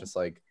 because he was Mhm. just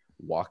like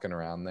walking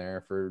around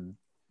there for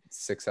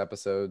 6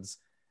 episodes.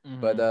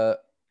 Mhm. But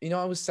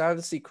I was sad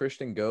to see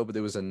Christian go, but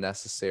it was a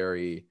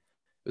necessary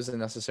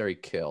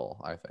kill,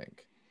 I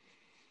think.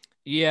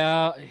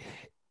 Yeah,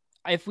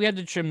 if we had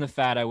to trim the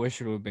fat, I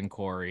wish it would have been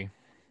Corey,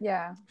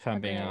 Yeah. if I'm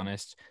being agreed.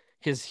 honest,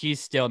 because he's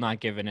still not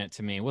giving it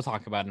to me. We'll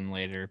talk about him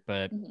later,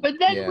 but Mhm. But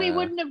then we Yeah.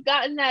 wouldn't have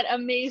gotten that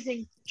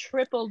amazing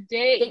triple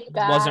date. Big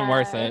wasn't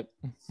worth bad.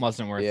 it.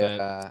 Wasn't worth it.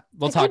 Yeah,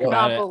 We'll I talk could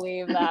about not it.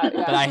 believe that.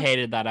 Yeah. But I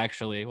hated that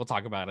actually. We'll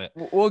talk about it.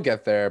 we'll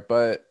get there.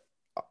 But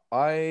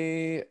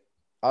I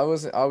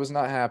was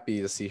not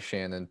happy to see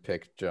Shannon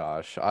pick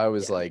Josh. I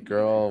was Yeah. like,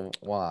 girl,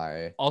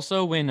 why?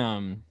 Also,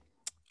 when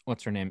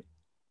what's her name?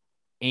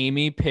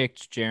 Amy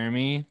picked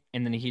Jeremy,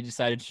 and then he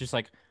decided to just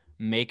like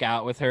make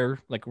out with her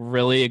like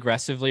really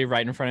aggressively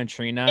right in front of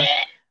Trina.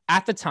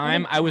 At the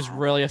time, I was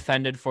really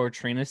offended for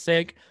Trina's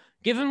sake.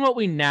 Given what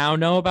we now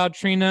know about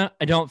Trina,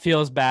 I don't feel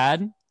as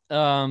bad.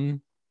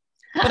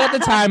 But at the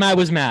time, I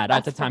was mad.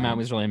 At the That's time, I fine.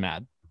 was really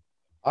mad.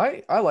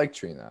 I like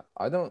Trina.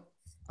 I don't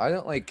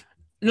like.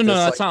 No, Just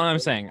that's like- not what I'm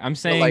saying. I'm but,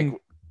 saying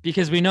like,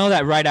 because we know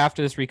that right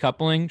after this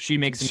recoupling, she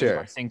makes him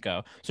Sure.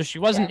 Cinco. So she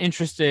wasn't Yeah.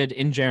 interested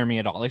in Jeremy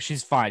at all. Like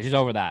she's fine. She's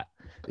over that.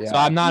 yeah. So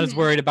I'm not as Mhm.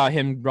 worried about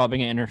him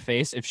rubbing it in her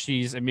face if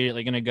she's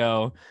immediately gonna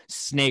go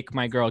snake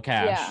my girl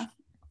Cash. Yeah.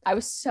 I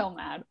was so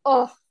mad.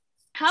 Oh,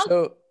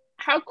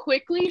 How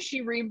quickly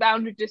she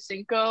rebounded to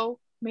Cinco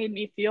made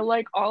me feel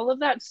like all of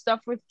that stuff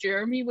with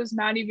Jeremy was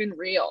not even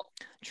real.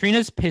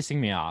 Trina's pissing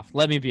me off.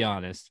 Let me be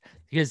honest,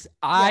 because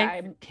I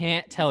I'm-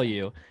 can't tell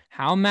you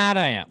how mad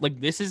I am. Like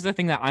this is the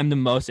thing that I'm the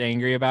most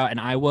angry about, and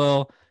I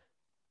will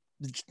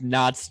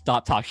not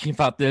stop talking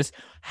about this.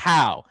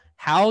 How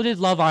did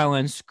Love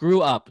Island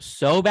screw up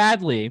so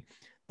badly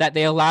that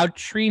they allowed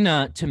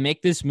Trina to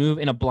make this move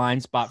in a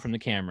blind spot from the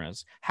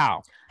cameras?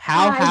 How?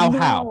 I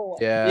know.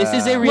 yeah. This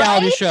is a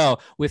reality Right? show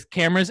with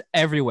cameras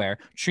everywhere.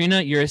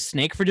 Trina, you're a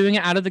snake for doing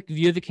it out of the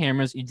view of the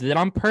cameras. You did it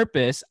on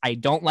purpose. I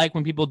don't like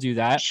when people do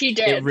that. She It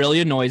did. really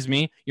annoys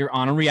me. You're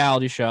on a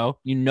reality show.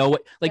 You know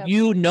what, like Yep.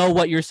 you know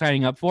what you're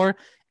signing up for.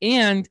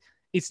 And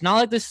it's not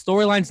like this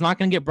storyline's not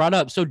going to get brought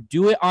up. So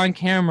do it on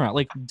camera.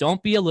 Like,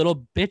 don't be a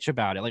little bitch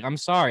about it. Like, I'm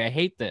sorry. I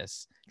hate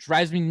this. It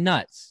drives me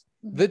nuts.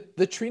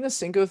 The Trina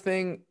Cinco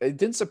thing, it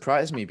didn't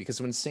surprise me because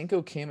when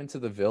Cinco came into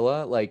the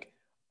villa, like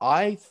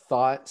I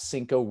thought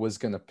Cinco was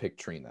gonna pick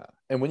Trina.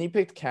 And when he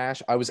picked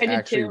Cash, I was I did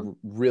actually too.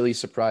 really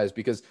surprised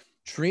because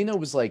Trina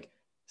was like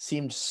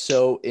seemed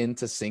so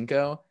into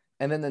Cinco.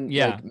 And then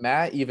Yeah. like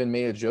Matt even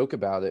made a joke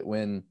about it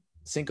when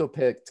Cinco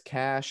picked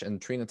Cash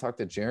and Trina talked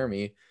to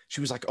Jeremy. She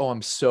was like, "Oh,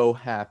 I'm so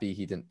happy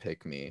he didn't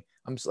pick me.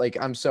 I'm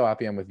so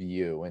happy I'm with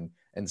you."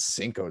 And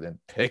Cinco didn't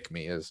pick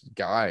me. This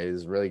guy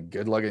is really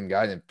good looking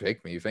guy didn't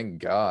pick me. Thank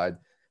God.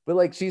 But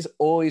like she's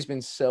always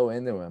been so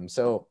into him.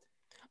 So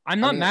I'm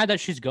not mad that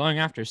she's going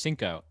after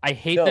Cinco. I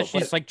hate No, that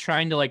she's but- like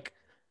trying to like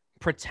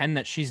pretend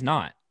that she's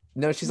not.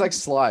 no, she's like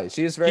sly.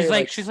 She's very She's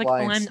like,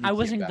 sly oh, and I sneaky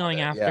wasn't about going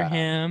it. after Yeah.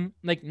 him.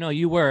 Like, no,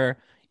 you were.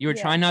 You were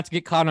Yeah. trying not to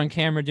get caught on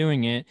camera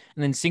doing it,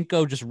 and then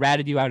Cinco just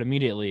ratted you out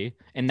immediately,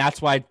 and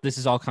that's why this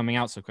is all coming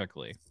out so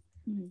quickly.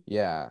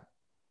 Yeah.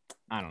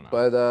 I don't know.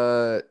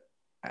 But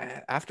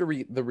after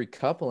the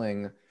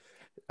recoupling,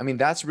 I mean,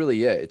 that's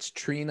really it. It's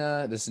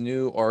Trina, this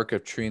new arc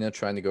of Trina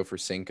trying to go for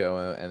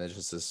Cinco, and it's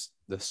just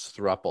this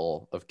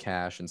throuple of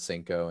Cash and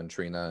Cinco and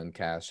Trina and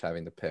Cash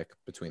having to pick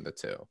between the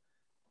two,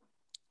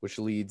 which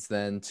leads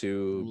then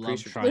to Love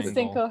Priest With triangle.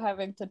 Cinco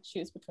having to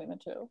choose between the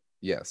two.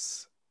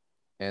 Yes,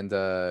 and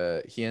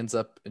he ends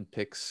up and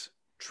picks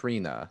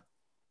Trina.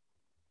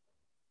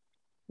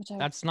 Which I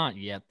That's not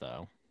yet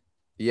though.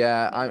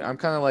 Yeah, I'm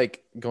kind of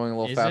like going a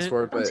little Is fast it?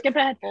 forward, Don't but skip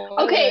ahead.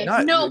 Spoilers. Okay,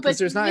 no, because but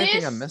there's not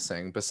anything I'm this-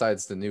 missing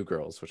besides the new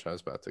girls, which I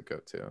was about to go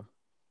to.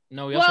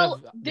 No, we also Well,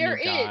 have the there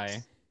new guy.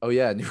 is. Oh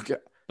yeah, new guy.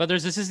 But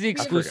this is the We have-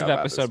 exclusive I forgot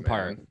about this, episode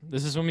part. man.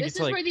 This is when we This get is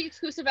to where like the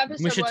exclusive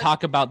episode we should was.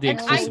 talk about the And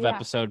exclusive yeah.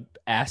 episode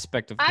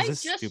aspect of I because this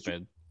is just-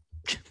 stupid.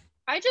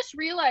 I just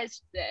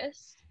realized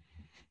this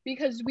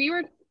because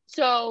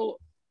so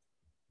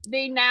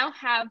they now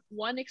have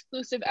one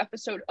exclusive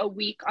episode a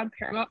week on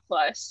Paramount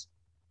Plus,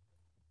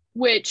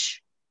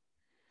 which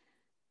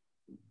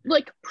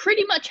like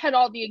pretty much had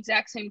all the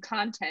exact same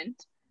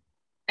content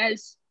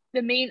as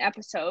the main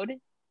episode.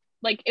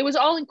 Like it was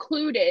all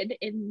included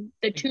in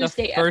the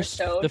Tuesday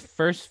episode. The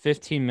first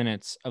 15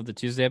 minutes of the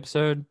Tuesday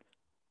episode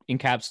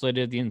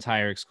encapsulated the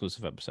entire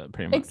exclusive episode,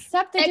 pretty much.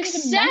 Except they didn't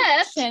even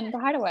Except- mention the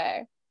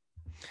hideaway.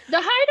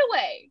 The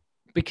Hideaway,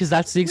 Because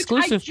that's the which I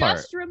exclusive part.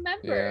 just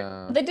remembered.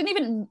 Yeah. They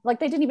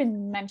didn't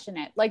even mention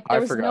it. Like I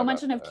there was forgot no about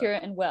mention of that.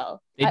 Kira and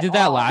Will. They at did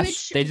that all.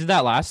 last. They did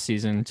that last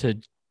season to.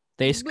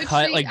 They Which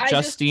cut they- like I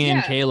just- Justine and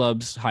yeah.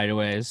 Caleb's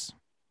hideaways.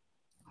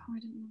 Oh, I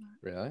didn't know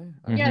that.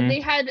 Really? Yeah, Mhm.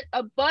 they had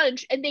a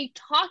bunch, and they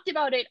talked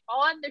about it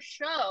on the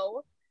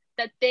show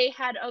that they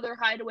had other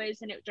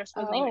hideaways, and it just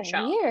wasn't Oh, even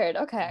shown. weird.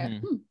 Okay.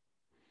 Mhm.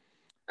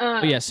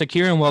 Um, But yeah,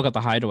 Sakira and Will got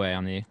the hideaway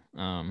on the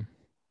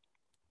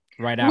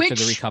right after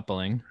the Which-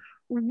 recoupling.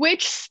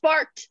 which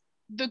sparked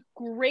the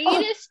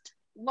greatest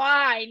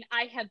line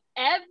I have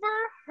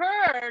ever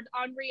heard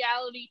on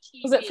reality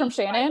TV. Was it from By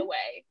Shannon? the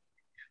way,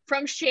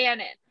 from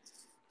Shannon.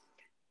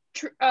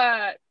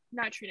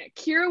 Not Trina.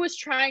 Kira was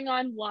trying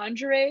on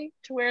lingerie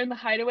to wear in the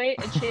hideaway,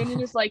 and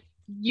Shannon is like,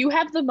 "You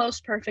have the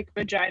most perfect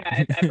vagina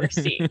I've ever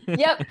seen."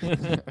 Yep.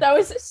 That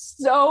was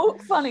so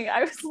funny.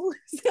 I was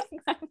losing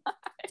my mind.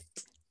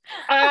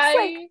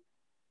 I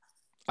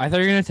I thought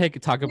you were gonna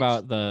talk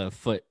about the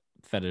foot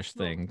fetish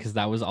thing because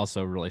that was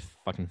also really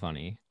fucking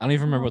funny. I don't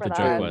even remember what the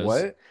Remember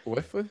joke that.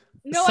 was. What?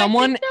 no.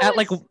 Someone I think that at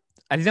like was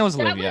I think that was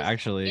that Olivia was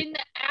actually. in the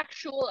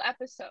actual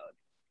episode.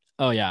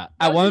 Oh yeah.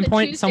 That At was in one the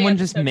point, Tuesday someone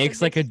just episode, makes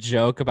 'cause like a it's-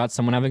 joke about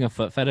someone having a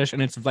foot fetish,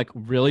 and it's like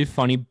really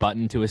funny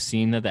button to a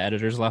scene that the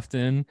editors left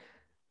in.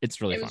 It's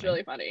really It was funny.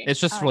 really funny. It's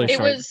just Oh, really it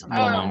short was, little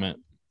um, moment.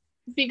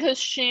 Because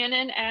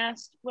Shannon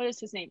asked, what is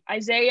his name?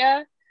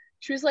 Isaiah.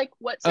 She was like,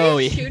 "What size Oh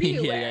yeah, shoe do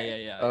you yeah, wear?"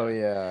 yeah. Oh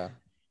yeah.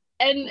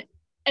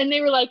 And they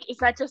were like, "Is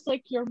that just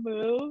like your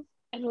move?"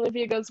 And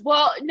Olivia goes,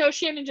 "Well, no,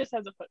 Shannon just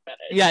has a foot fetish."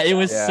 Yeah, it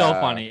was so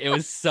Yeah. funny. It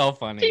was so She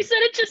funny. said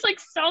it just like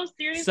so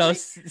seriously.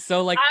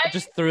 So like I-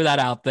 just threw that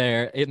out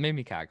there. It made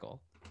me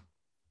cackle.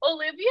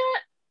 Olivia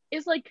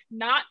is like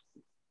not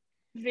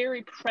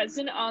very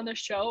present on the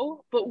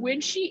show, but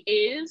when she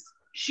is,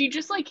 she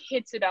just like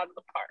hits it out of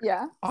the park.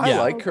 Yeah. I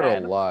Yeah. like her a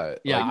Okay. lot.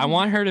 Yeah, Like, I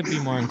want her to be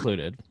more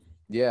included.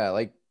 yeah,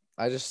 like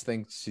I just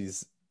think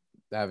she's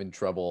having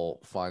trouble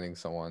finding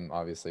someone,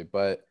 obviously.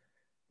 But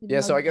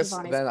yeah, so I guess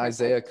then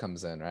Isaiah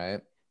comes in,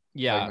 right?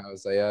 Yeah. Talking about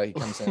Isaiah, he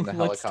comes in the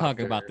Let's helicopter. talk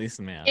about this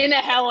man. In a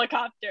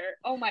helicopter.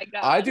 Oh my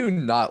god. I do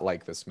not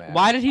like this man.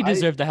 Why did he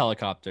deserve the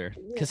helicopter?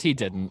 Because he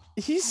didn't.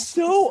 He's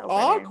so so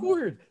funny.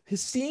 awkward.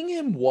 Seeing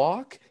him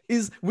walk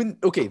is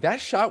that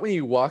shot when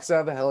he walks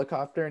out of the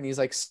helicopter and he's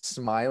like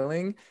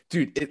smiling,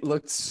 dude, it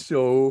looked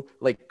so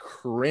like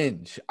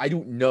cringe. I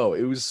don't know.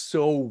 It was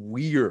so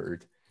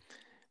weird.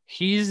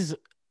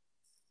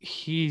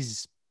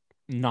 He's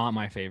not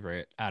my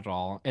favorite at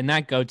all. And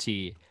that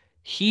goatee,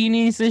 he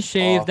needs to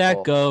shave that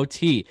Awful.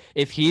 goatee.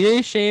 If he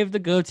didn't shave the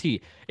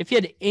goatee, if he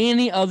had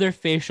any other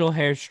facial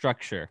hair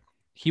structure,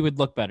 he would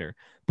look better.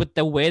 But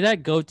the way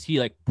that goatee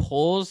like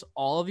pulls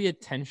all of the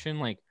attention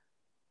like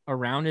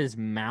around his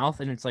mouth,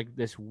 and it's like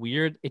this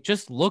weird. It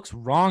just looks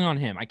wrong on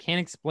him. I can't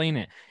explain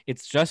it.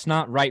 It's just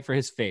not right for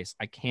his face.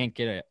 I can't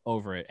get it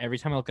over it. Every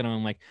time I look at him,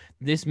 I'm like,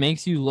 this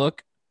makes you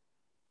look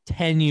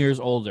 10 years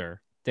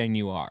older than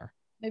you are.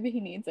 Maybe he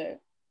needs it.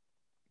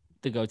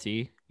 The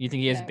goatee. You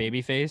think he has Yeah.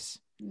 baby face?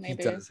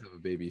 Maybe He does have a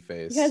baby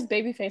face. he has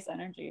baby face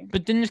energy.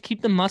 But then just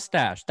keep the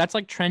mustache. That's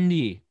like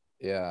trendy.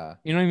 Yeah.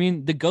 You know what I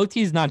mean? The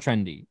goatee is not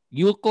trendy.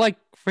 You look like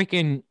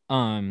freaking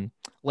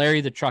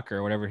Larry the trucker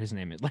or whatever his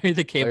name is. Larry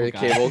the cable Larry guy.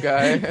 Cable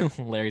Guy.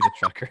 Larry the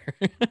trucker.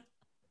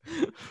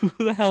 Who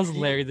the hell's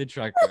Larry the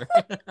trucker?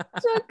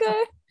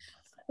 Okay.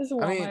 This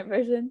Walmart mean,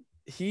 version.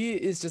 He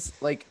is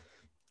just like,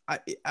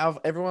 out of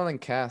everyone in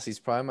cast, he's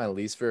probably my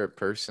least favorite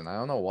person. I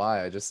don't know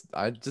why. I just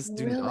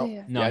do Really?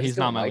 not. No, I he's just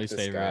not don't my like least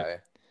this favorite. guy.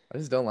 I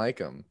just don't like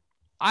him.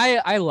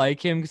 I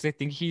like him because I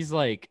think he's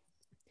like,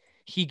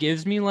 he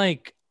gives me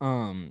like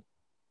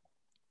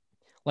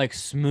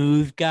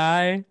smooth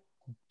guy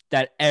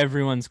that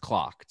everyone's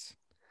clocked.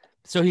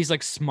 So he's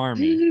like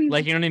smarmy.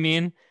 Like, you know what I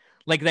mean?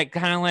 Like that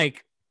kind of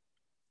like,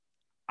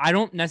 I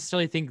don't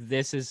necessarily think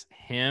this is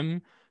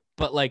him,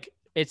 but like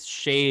it's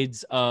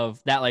shades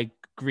of that like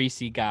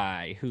greasy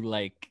guy who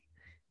like,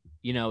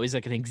 you know, is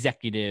like an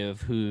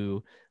executive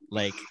who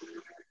like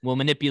will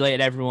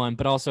manipulate everyone,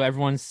 but also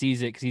everyone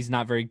sees it because he's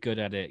not very good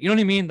at it. You know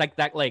what I mean? Like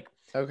that, like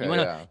Okay.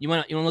 you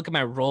wanna look at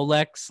my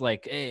Rolex,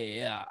 like, hey,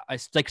 yeah, I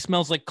like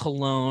smells like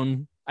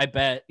cologne. I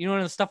bet, you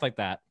know, stuff like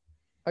that.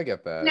 I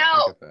get that. Now-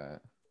 I get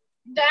that.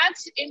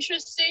 That's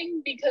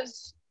interesting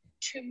because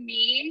to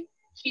me,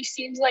 he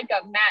seems like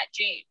a Matt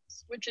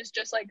James, which is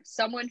just like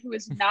someone who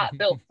is not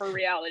built for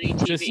reality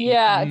TV. Just-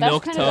 Yeah, that's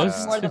Milk kind toast?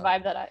 of more the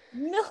vibe that I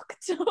milk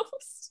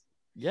toast.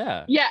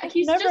 Yeah. Yeah,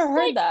 he's Never just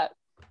heard like, that.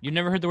 You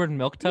never heard the word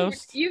milk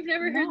toast? You've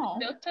never heard No.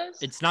 milk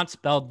toast? It's not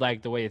spelled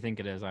like the way you think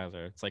it is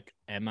either. It's like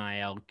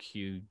Milque.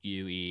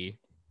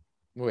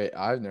 Wait,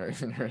 I've never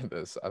even heard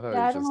this. I thought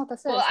Yeah, I it don't know was what this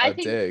is. Well, just I a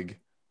think- dig.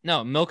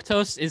 No, milk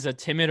toast is a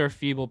timid or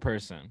feeble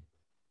person.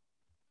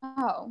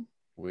 Oh,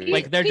 Weird.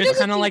 Like they're He just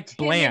doesn't kind of seem like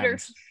timid or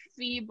bland.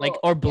 feeble. Like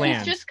or bland.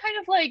 He's just kind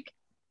of like,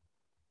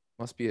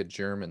 Must be a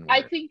German word.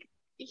 I think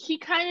he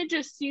kind of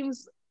just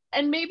seems,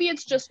 and maybe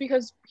it's just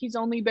because he's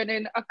only been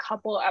in a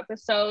couple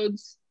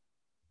episodes,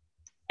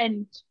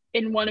 and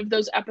in one of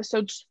those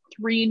episodes,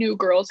 3 new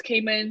girls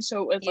came in,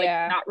 so it was like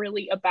Yeah. not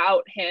really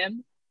about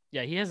him.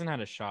 Yeah, he hasn't had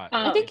a shot.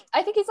 I think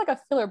he's like a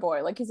filler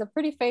boy. Like he's a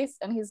pretty face,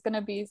 and he's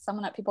gonna be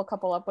someone that people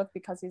couple up with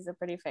because he's a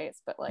pretty face.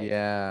 But like,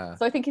 Yeah.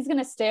 so I think he's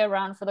gonna stay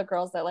around for the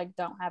girls that like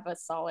don't have a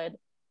solid,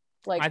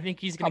 like I think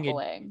he's gonna get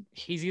coupling.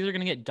 he's either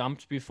gonna get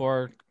dumped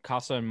before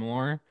Casa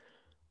Amor,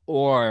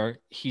 or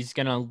he's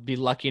gonna be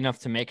lucky enough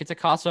to make it to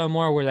Casa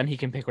Amor, where then he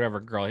can pick whatever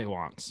girl he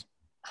wants.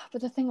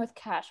 But the thing with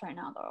Cash right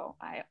now, though,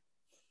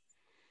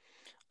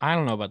 I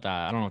don't know about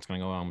that. I don't know what's gonna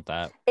go on with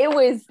that. it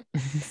was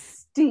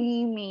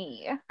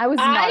steamy. I was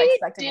not I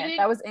expecting it. didn't-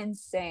 That was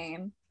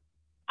insane.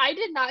 I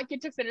did not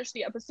get to finish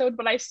the episode,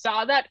 but I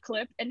saw that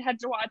clip and had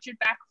to watch it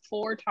back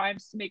 4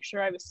 times to make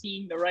sure I was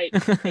seeing the right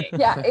thing.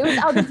 Yeah, it was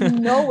out of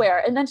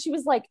nowhere. And then she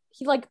was like,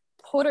 he like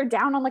put her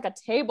down on like a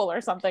table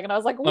or something, and I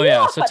was like, Oh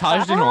yeah, so "What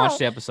Taj the didn't watch hell?"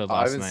 the episode I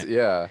last was, night.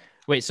 yeah.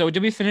 Wait, so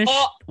did we finish?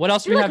 Oh, What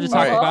else do She, we like, have to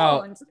talk Alright.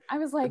 about? moaned. I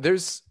was like,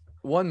 There's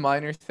one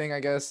minor thing, I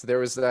guess. There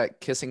was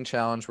that kissing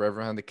challenge where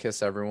everyone had to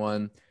kiss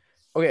everyone.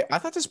 Okay, I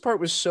thought this part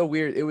was so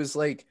weird. It was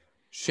like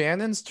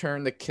Shannon's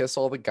turn to kiss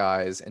all the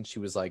guys, and she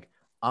was like,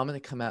 I'm gonna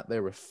come out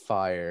there with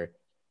fire.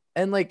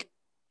 And like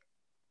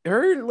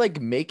her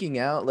like making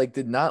out like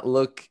did not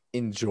look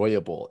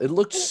enjoyable. It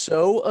looked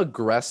so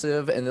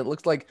aggressive, and it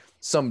looked like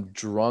some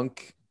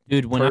drunk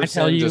Dude, when I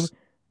tell person you just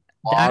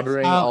that's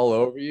slaughtering how all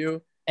over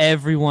you.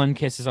 everyone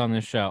kisses on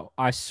this show.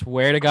 I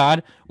swear to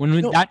God, when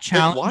we, No, that but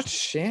challenge, watch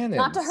Shannon.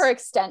 not to her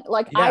extent.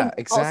 Like Yeah, I also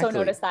exactly.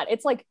 noticed that.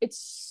 It's like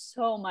it's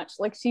so much.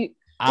 Like she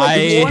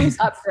I warms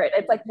up for it.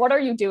 It's like, what are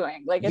you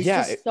doing? Like it's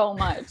Yeah, just so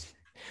much.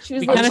 She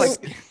was We I kinda was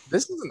literally, like,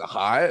 this isn't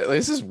hot. Like,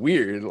 this is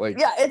weird. Like,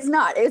 yeah, it's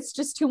not. It's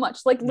just too much.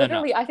 Like No, no.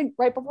 literally, I think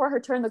right before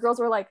her turn, the girls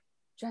were like,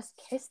 just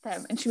kiss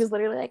them, and she was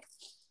literally like,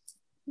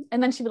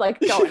 and then she would like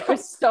go. It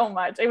was so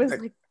much. It was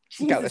Like, like,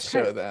 you gotta Jesus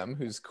show Christ. them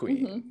who's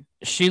queen.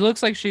 Mhm. she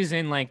looks like she's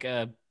in like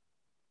a,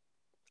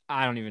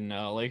 I don't even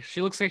know. Like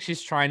she looks like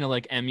she's trying to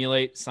like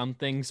emulate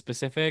something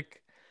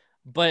specific.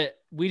 But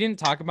we didn't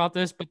talk about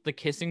this, but the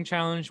kissing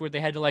challenge where they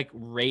had to like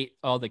rate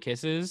all the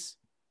kisses,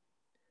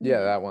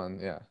 Yeah, that one.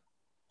 Yeah.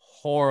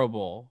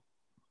 horrible.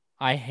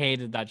 I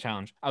hated that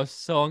challenge. I was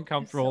so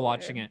uncomfortable so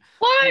watching weird. it.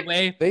 What? The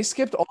way They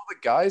skipped all the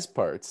guys'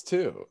 parts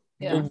too.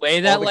 Yeah. the way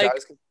All that the like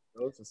guys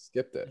just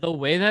skipped it. the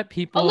way that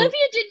people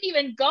Olivia didn't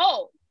even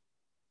go.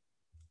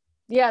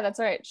 Yeah, that's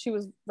right. She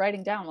was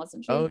writing down,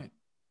 wasn't she? Oh,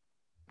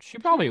 she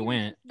probably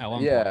went at one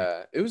point.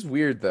 yeah. It was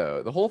weird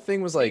though. The whole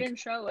thing was They like didn't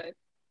show it.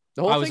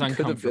 the whole I was thing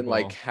could have been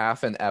like uncomfortable.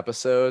 half an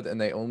episode,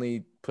 and they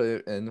only put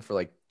it in for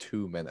like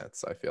 2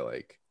 minutes. I feel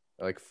like,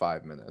 or like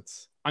 5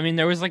 minutes. I mean,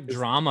 there was like It's-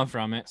 drama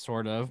from it,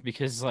 sort of,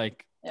 because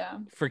like Yeah.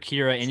 for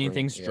Kira,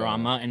 anything's yeah.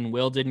 drama, and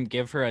Will didn't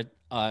give her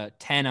a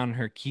 10 on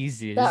her keys.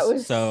 That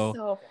was so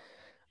so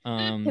His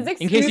In case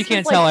you excuse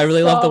can't was, tell, I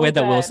really love the so way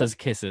that Will good. says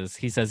kisses.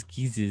 He says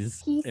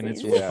kisses, and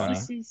it's really Kisses. Yeah.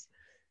 funny.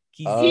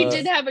 He Kisses.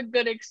 did have a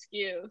good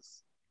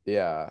excuse.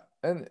 Yeah,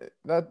 and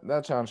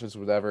that challenge is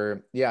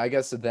whatever. Yeah, I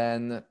guess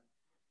then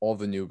all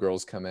the new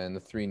girls come in, the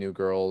 3 new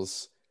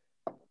girls.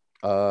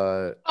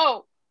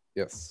 Oh,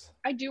 Yes.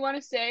 I do want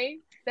to say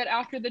that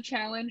after the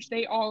challenge,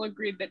 they all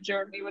agreed that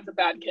Jeremy was a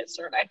bad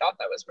kisser, and I thought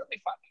that was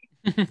really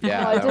funny.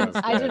 Yeah, Oh, that was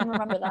I good. didn't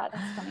remember that.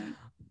 That's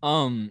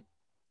funny.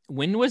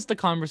 When was the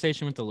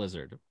conversation with the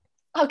lizard?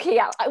 Okay,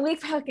 yeah, we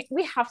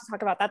have to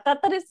talk about that.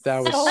 That is That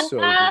was so so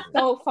good.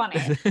 so funny.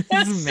 This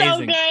That's is so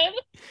amazing. good.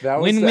 That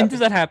was When does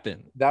that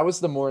happen? That was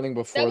the morning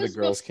before the was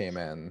girls came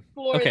in.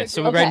 Okay,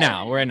 so Okay. right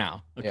now, we're right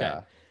now. Okay.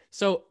 Yeah.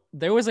 So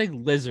there was a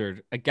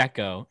lizard, a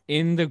gecko,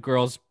 in the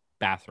girls'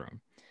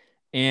 bathroom.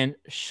 And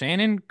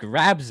Shannon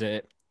grabs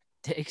it,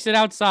 takes it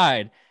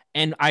outside,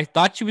 and I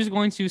thought she was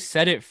going to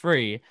set it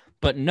free,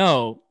 but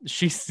no,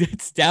 she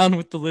sits down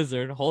with the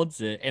lizard,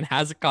 holds it, and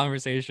has a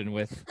conversation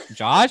with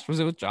Josh.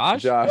 Was it with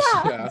Josh? Josh,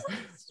 Yeah. yeah.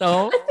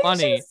 So I think she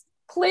funny. was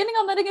planning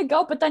on letting it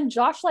go, but then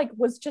Josh like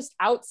was just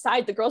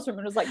outside the girls' room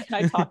and was like,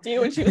 "Can I talk to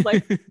you?" And she was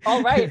like,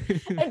 "All right,"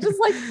 and just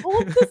like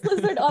pulled this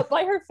lizard up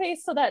by her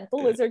face so that the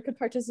lizard could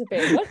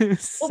participate. What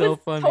So was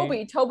funny.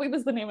 Toby? Toby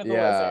was the name of the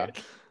Yeah.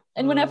 lizard.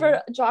 And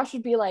whenever Josh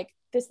would be like,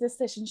 this,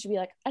 and she'd be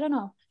like, I don't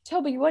know.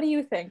 Toby, what do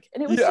you think?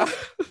 And it was Yeah.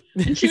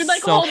 just, And she would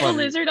like So hold funny.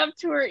 the lizard up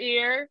to her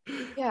ear.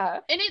 yeah.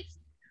 And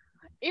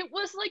it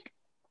was like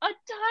a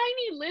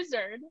tiny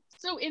lizard.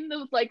 So in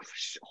the like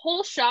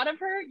whole shot of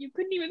her, you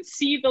couldn't even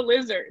see the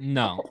lizard.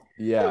 No.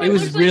 Yeah. It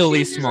was looked like really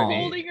she was just small.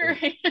 holding her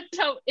hand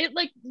out. It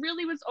like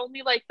really was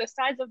only like the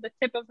size of the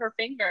tip of her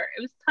finger.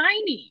 It was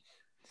tiny.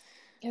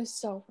 It was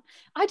so,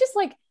 I just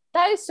like,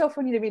 that is so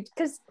funny to me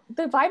because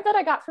the vibe that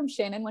I got from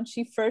Shannon when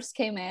she first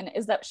came in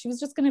is that she was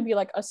just going to be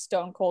like a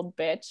stone cold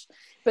bitch,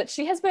 but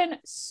she has been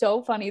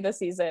so funny this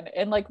season.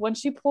 And like when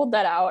she pulled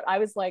that out, I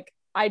was like,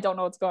 I don't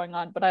know what's going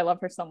on, but I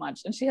love her so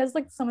much. And she has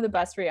like some of the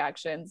best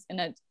reactions and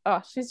it,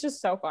 oh, she's just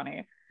so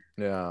funny.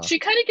 Yeah. She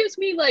kind of gives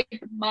me like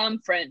mom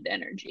friend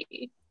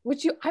energy.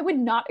 Which I would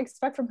not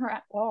expect from her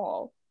at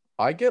all.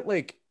 I get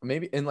like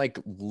maybe in like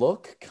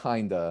look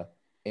kinda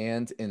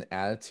and in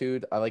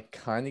attitude, I like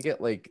kind of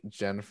get like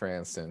Jennifer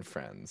Aniston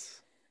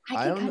Friends.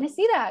 I don't can kind of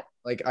see that.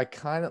 Like I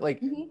kind of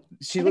like Mhm.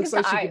 she I think looks it's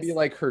like the she could be eyes.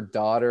 like her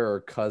daughter or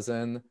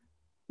cousin,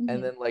 Mhm.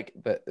 and then like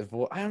but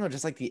I don't know,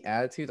 just like the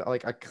attitude,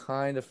 like I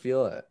kind of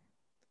feel it.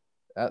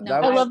 That, No,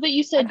 that I was, love that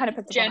you said kind of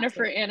picked up on that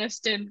Jennifer too.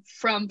 Aniston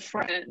from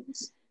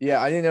Friends.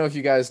 yeah. I didn't know if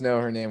you guys know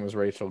her name was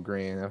Rachel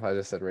Green. If I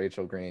just said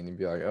Rachel Green, you'd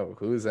be like, oh,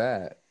 who's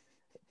that?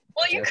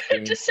 Well, you Jeff could have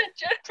Green. just said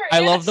Jennifer I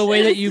love the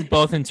way that Aniston. you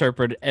both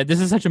interpret. This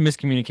is such a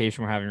miscommunication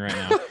we're having right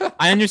now.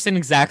 I understand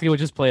exactly what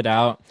just played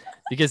out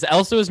because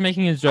Elsa was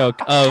making a joke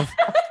of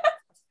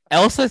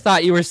Elsa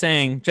thought you were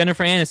saying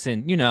Jennifer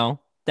Aniston, you know,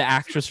 the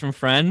actress from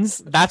Friends.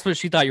 That's what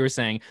she thought you were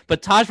saying.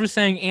 But Taj was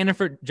saying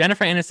Jennifer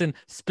Aniston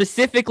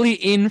specifically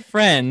in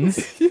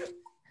Friends.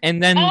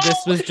 And then this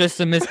was just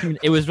a miscommunication.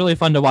 It was really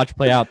fun to watch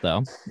play out,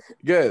 though.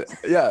 Good.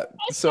 Yeah.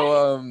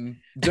 So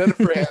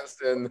Jennifer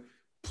Aniston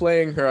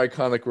playing her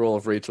iconic role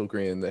of Rachel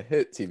Green in the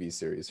hit TV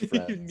series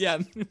Friends. Yeah.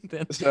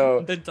 Then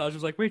Taj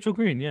was like, Rachel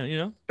Green. Yeah, you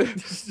know?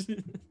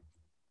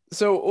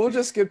 So we'll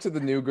just skip to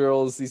the new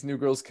girls. These new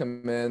girls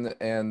come in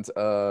and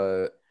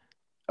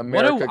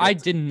I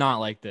did not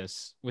like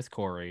this with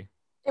Corey.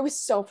 It was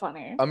so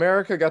funny.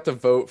 America got to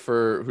vote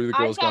for who the I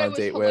girls thought got it on a was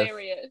date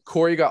hilarious. with.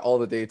 Corey got all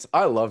the dates.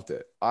 I loved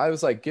it. I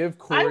was like, give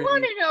Corey. I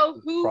want to know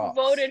who props.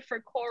 voted for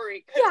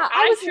Corey. 'Cause Yeah,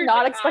 I was sure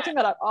not did expecting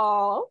that at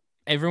all.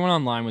 Everyone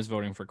online was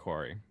voting for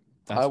Corey.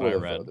 That's I what I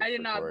would've read. voted. I did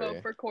for not Corey.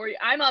 vote for Corey.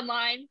 I'm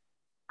online.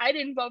 I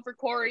didn't vote for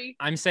Corey.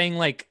 I'm saying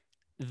like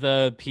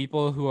the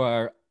people who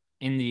are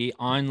in the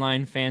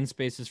online fan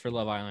spaces for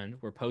Love Island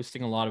were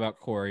posting a lot about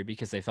Corey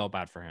because they felt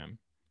bad for him.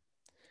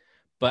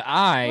 But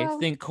I Well-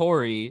 think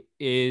Corey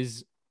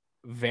is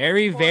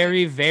very, Boring.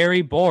 very,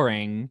 very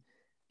boring.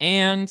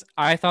 And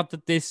I thought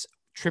that this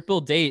triple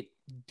date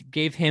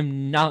gave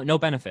him no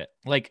benefit.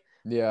 Like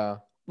Yeah.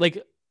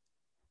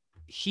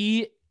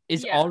 he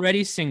is Yeah.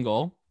 already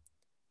single.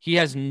 He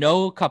has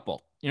no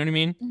couple. You know what I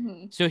mean?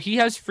 Mhm. So he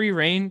has free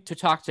reign to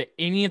talk to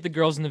any of the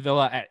girls in the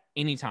villa at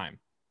any time,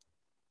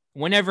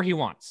 whenever he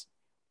wants.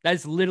 That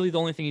is literally the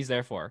only thing he's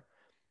there for.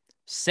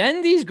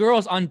 Send these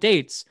girls on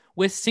dates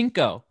with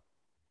Cinco.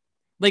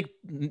 Like,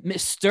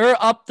 stir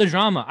up the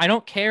drama. I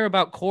don't care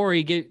about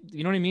Corey.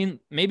 You know what I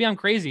mean? Maybe I'm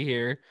crazy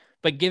here,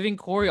 but giving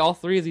Corey all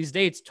 3 of these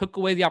dates took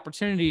away the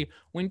opportunity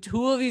when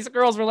 2 of these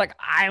girls were like,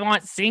 I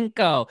want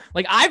Cinco.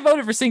 Like, I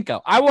voted for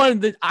Cinco. I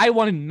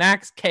wanted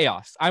max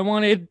chaos. I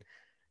wanted,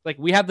 like,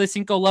 we have the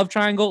Cinco love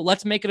triangle.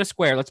 Let's make it a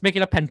square. Let's make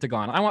it a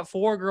pentagon. I want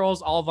 4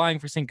 girls all vying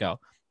for Cinco.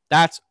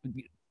 That's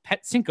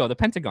Cinco, the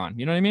pentagon.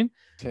 You know what I mean?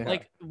 Yeah.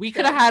 Like, we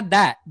could have had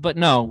that, but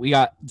no, we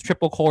got the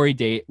triple Corey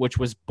date, which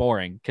was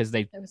boring because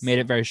they was made so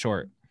it very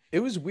short. It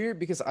was weird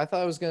because I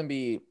thought it was gonna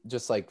be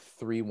just like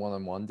 3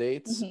 one-on-one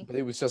dates, Mhm. but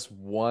it was just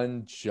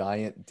one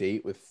giant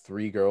date with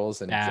 3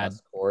 girls and Bad.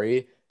 just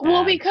Corey.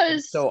 Well, Bad.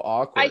 because So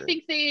awkward. I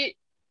think they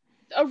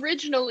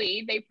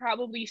originally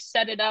probably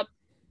set it up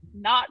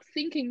not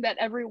thinking that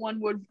everyone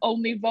would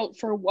only vote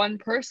for one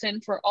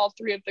person for all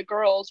three of the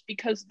girls,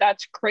 because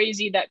that's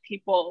crazy that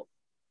people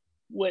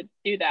would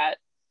do that.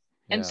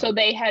 And so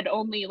they had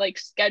only like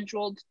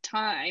scheduled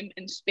time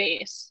and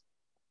space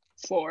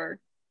for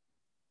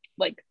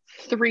like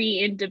 3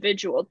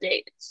 individual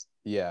dates.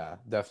 Yeah,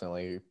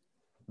 definitely.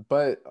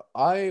 But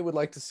I would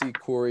like to see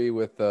Corey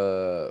with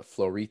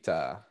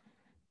Florita.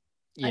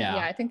 Yeah.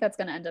 I think that's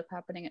gonna end up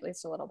happening at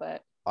least a little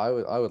bit. I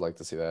would like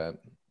to see that.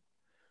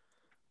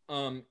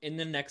 In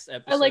the next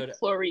episode, I like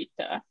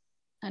Florita.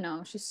 I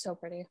know, she's so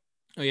pretty.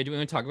 oh yeah, do we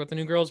want to talk about the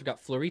new girls? We got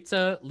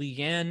Florita,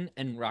 Leanne,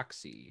 and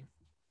Roxy.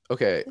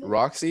 Okay,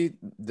 Roxy,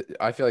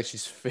 I feel like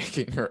she's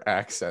faking her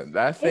accent.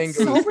 That thing It's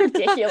so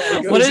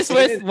ridiculous. What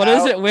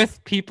is out. it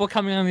with people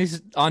coming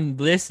on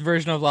this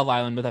version of Love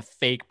Island with a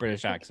fake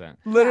British accent?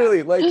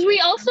 literally like Because we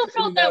also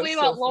felt that That's way so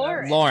about sad.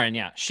 Lauren. Lauren,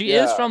 yeah, she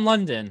Yeah. is from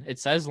London. It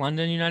says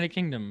London, United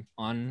Kingdom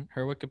on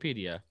her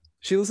Wikipedia.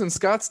 she lives in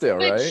Scottsdale,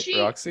 But right? she-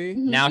 Roxy?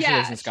 Now she Yeah,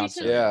 lives in she's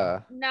Scottsdale. Yeah.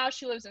 Now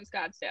she lives in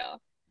Scottsdale.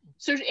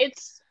 So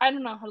it's, I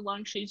don't know how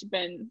long she's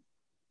been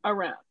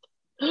around.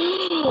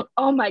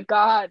 Oh my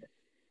God.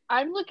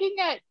 I'm looking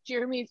at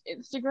Jeremy's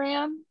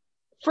Instagram.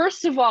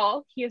 First of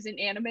all, he has an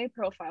anime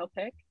profile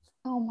pic.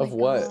 Oh my Of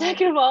what? God.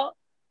 Second of all,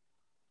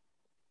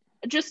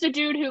 just a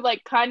dude who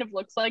like kind of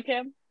looks like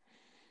him.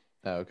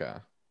 Oh, okay.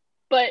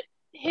 But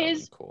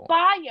his cool.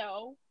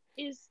 bio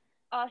is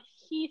a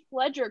Heath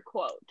Ledger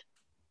quote.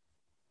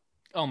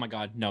 Oh my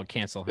God, no,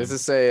 cancel him. Does it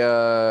say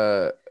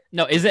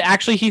No, is it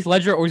actually Heath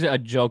Ledger or is it a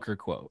Joker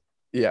quote?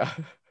 yeah.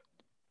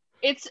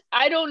 It's,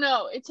 I don't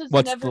know. It says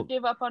What's never the-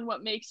 give up on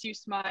what makes you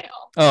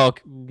smile. Oh,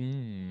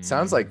 okay.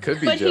 Sounds like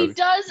could be But he joke.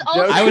 does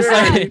also I was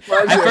have- like,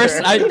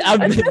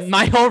 at first,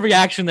 my whole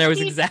reaction there was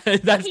He- exactly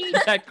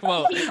that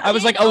quote. he I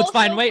was like, did oh, it's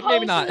fine. also Wait,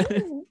 maybe post-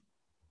 not.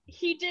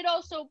 He did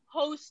also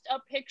post a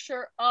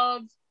picture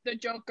of the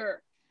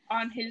Joker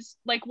on his,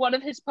 like, one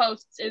of his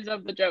posts is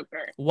of the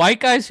Joker.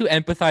 White guys who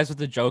empathize with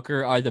the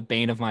Joker are the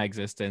bane of my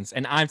existence,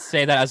 and I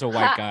say that as a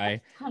white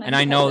guy. And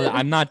I know that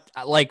I'm not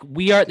like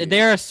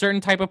they're a certain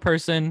type of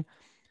person,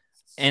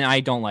 and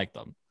I don't like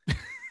them.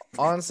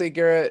 Honestly,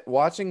 Garrett,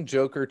 watching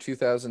Joker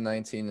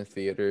 2019 in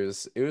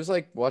theaters, it was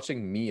like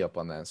watching me up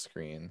on that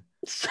screen.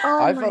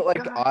 Oh I my felt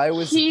like God. I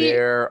was He-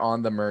 there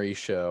on the Murray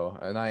show,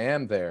 and I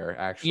am there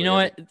actually. You know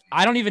what?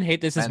 I don't even hate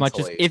this as much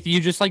as Mentally. if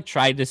you just like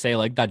tried to say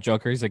like that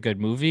Joker is a good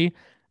movie.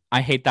 I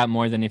hate that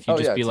more than if you Oh,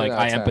 just yeah, be 10 like out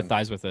I of 10.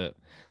 empathize with it.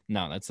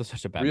 No, that's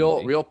such a bad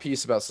movie. Real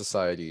piece about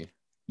society,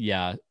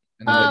 Yeah,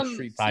 and how it Um,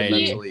 treats the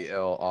Society. mentally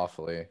ill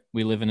awfully.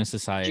 we live in a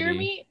society.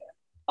 Jeremy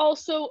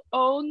also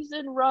owns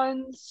and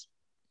runs,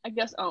 I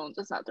guess owns,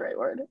 that's not the right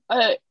word,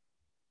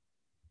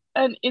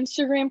 an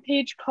Instagram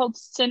page called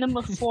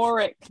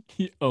Cinemaphoric.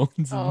 He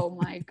owns. them. Oh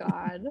my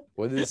God.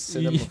 What is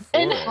cinema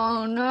And-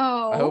 Oh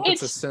no. I hope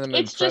it's a It's- cinnamon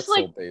it's just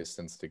pretzel like- based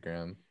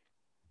Instagram.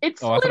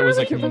 It's Oh, I thought it was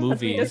like literally- a You're supposed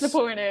to be movies.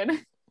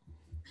 disappointed.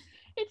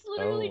 It's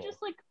literally Oh.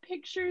 just like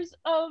pictures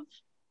of,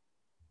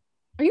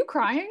 Are you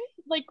crying?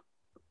 like,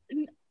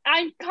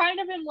 I'm kind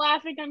of am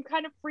laughing, I'm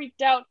kind of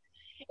freaked out.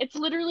 It's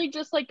literally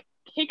just like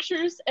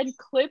pictures and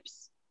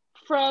clips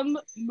from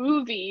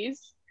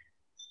movies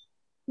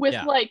with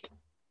Yeah. like,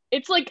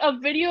 it's like a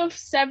video of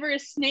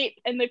Severus Snape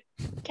and the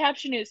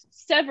caption is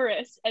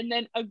Severus and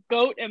then a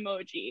goat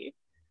emoji.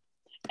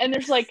 And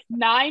there's like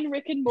 9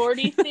 Rick and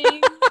Morty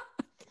things.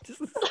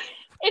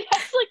 It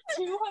has like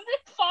 200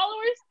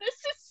 followers. This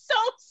is so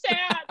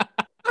sad.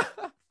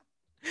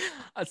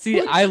 See,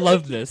 I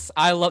love this.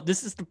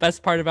 This is the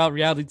best part about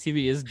reality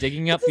TV is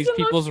digging up This is these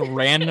the most people's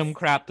random famous.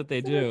 crap that they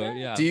So do. bad.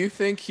 Yeah. Do you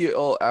think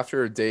he'll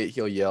after a date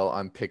he'll yell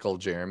 "I'm pickle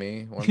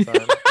Jeremy" one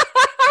time?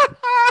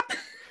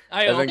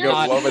 I And hope then go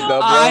not. love a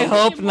double? I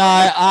hope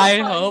not. I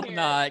Fun hope here.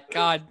 not.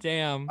 God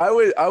damn. I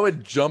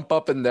would jump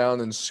up and down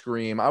and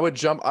scream. I would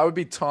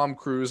be Tom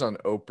Cruise on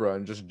Oprah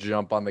and just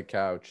jump on the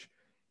couch.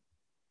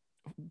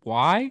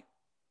 Why?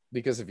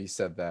 Because if he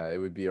said that, it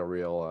would be a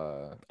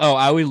real Oh,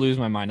 I would lose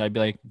my mind. I'd be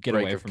like, get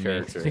Break away of from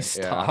character, me. Please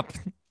yeah. stop.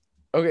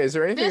 Okay, is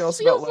there anything This else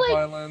about feels Love like-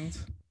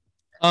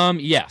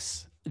 Island?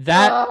 Yes.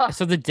 That Ugh.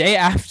 so the day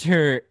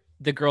after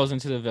the girls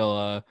into the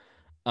villa,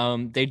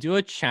 they do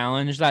a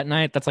challenge that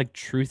night that's like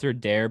truth or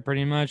dare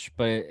pretty much,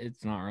 but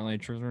it's not really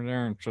truth or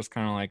dare. It's just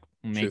kind of like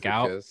make Truth or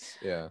out. kiss?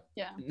 Yeah.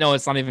 Yeah. No,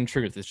 it's not even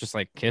truth. It's just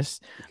like kiss.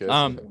 Kiss.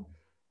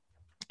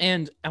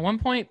 And at one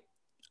point,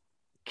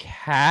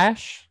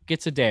 Cash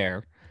gets a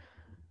dare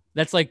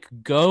that's like,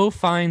 go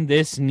find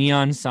this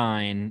neon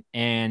sign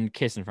and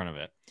kiss in front of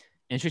it.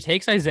 And she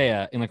takes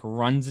Isaiah and like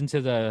runs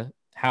into the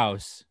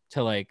house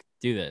to like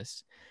do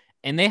this.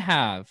 And they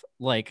have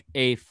like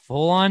a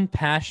full-on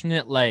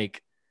passionate,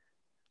 like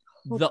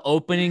the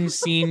opening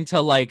scene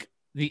to like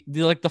the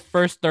like the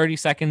first 30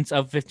 seconds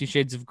of 50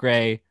 Shades of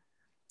Grey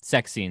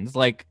sex scenes,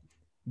 like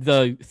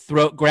the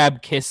throat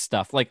grab kiss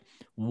stuff. Like,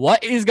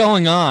 what is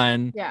going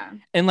on? Yeah.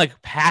 And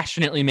like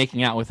passionately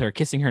making out with her,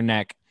 kissing her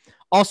neck.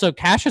 Also,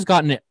 Cash has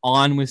gotten it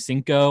on with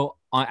Cinco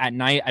at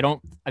night. I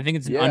think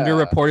it's an Yeah.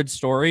 underreported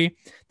story.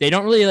 They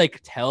don't really like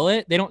tell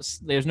it.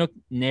 There's no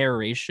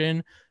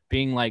narration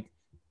being like,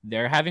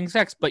 they're having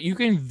sex, but you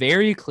can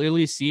very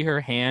clearly see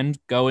her hand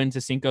go into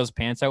Cinco's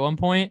pants at one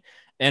point,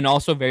 and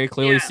also very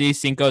clearly see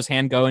Cinco's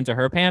hand go into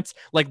her pants.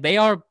 Like they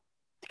are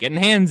getting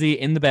handsy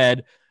in the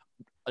bed,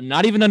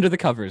 not even under the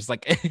covers.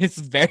 Like it's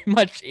very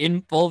much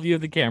in full view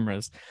of the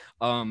cameras.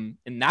 And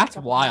that's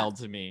wild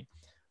to me.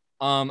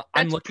 I'm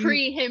That's looking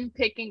pre him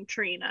picking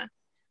Trina.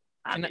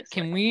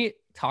 Can we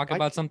talk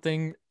about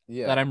something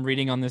Yeah. that I'm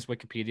reading on this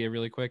Wikipedia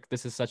really quick?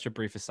 This is such a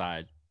brief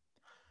aside.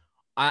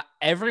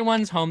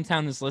 Everyone's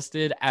hometown is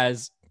listed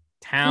as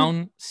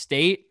town,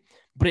 state,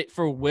 but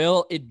for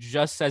Will, it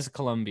just says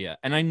Columbia.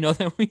 And I know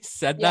that we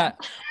said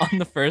that on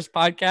the first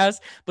podcast,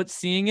 but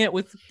seeing it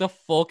with the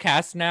full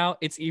cast now,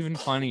 it's even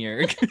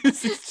funnier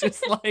because it's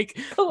just like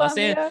Los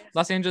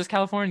Angeles,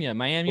 California,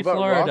 Miami, What about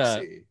Florida.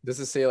 Roxy? Does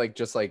it say like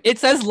just like it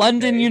says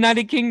London, UK?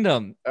 United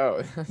Kingdom.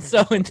 Oh,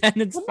 So and then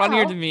it's Well,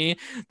 funnier no. to me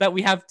that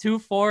we have two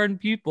foreign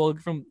people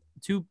from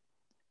two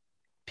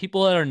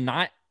people that are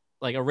not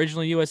like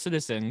original U.S.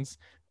 citizens.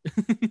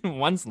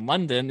 One's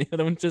London, the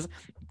other one's just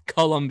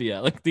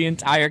Colombia, like the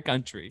entire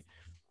country.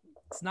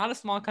 It's not a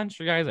small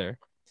country either.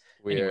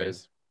 weird.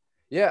 Anyways.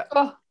 Yeah,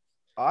 Oh,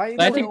 I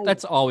But I don't think know.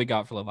 that's all we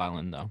got for Love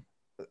Island, though.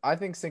 I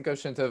think Cinco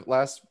shouldn't have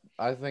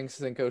I think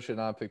Cinco should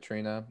not pick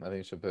Trina. I think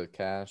he should pick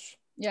Cash.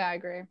 yeah, I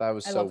agree. That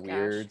was I so love Cash.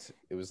 weird.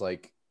 It was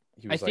like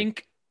he was I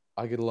think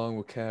I get along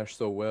with Cash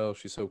so well.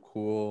 She's so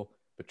cool,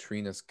 but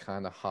Trina's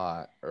kind of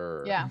hot.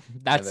 Yeah.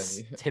 that's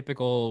then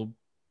typical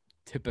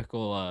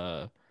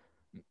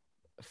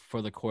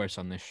for the course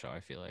on this show. I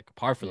feel like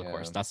par for the Yeah.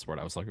 course. That's the word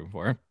I was looking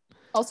for.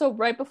 Also,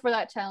 right before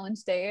that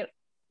challenge date,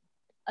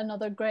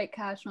 another great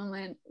Cash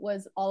moment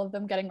was all of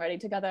them getting ready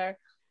together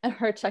and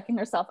her checking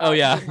herself out. Oh,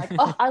 yeah. and being like,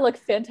 oh, I look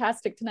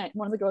fantastic tonight. And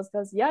one of the girls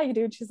goes, yeah, you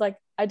do. And she's like,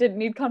 I didn't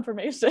need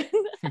confirmation.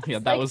 Yeah,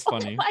 that was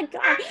funny. Oh my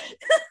God.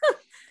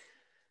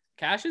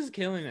 Cash is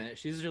killing it.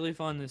 She's really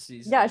fun this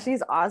season. Yeah,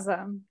 she's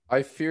awesome.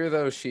 I fear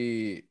though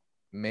she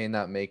may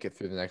not make it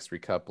through the next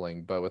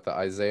recoupling, but with the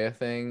Isaiah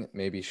thing,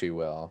 maybe she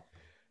will.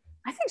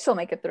 I think she'll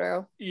make it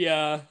through.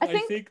 Yeah, I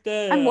think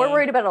that I'm more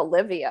worried about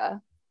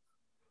Olivia.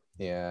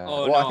 Yeah.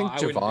 Oh, well, no, I think I wouldn't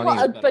Giovanni. worry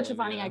Well, about but Olivia.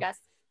 Giovanni, I guess.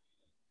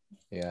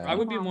 Yeah. I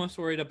would be most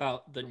worried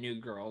about the new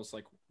girls.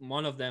 Like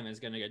one of them is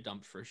gonna get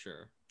dumped for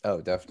sure.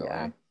 Oh, definitely.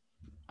 Yeah.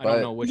 I don't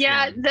But- know which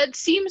Yeah, one. that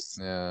seems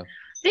Yeah.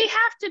 they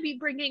have to be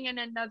bringing in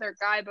another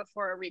guy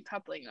before a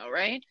recoupling, though,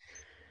 right?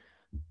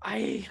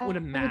 I would would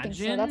think imagine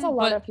so. That's a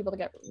lot but- of people to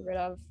get rid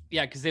of.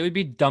 Yeah, because they would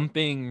be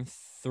dumping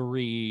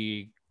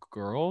 3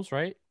 girls,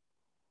 right?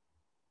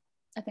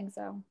 I think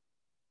so.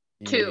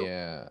 Two.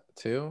 Yeah.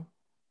 2?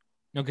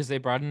 No, because they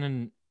brought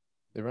in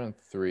They run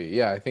 3.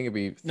 Yeah, I think it'd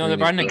be. no, 3 they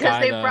brought in a new Because guy.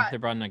 girls. they Though. brought- They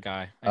brought in a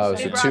guy. Oh,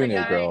 They so brought 2 a new guy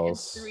and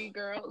girls. 3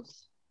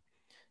 girls.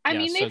 I Yeah,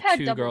 mean, so they've had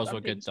 2 double girls will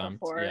get dumpings dumped.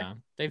 before. Yeah,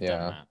 they've Yeah.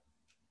 done that.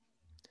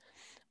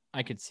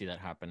 I could see that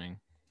happening.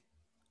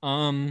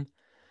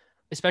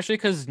 Especially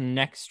because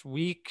next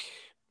week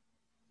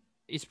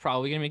it's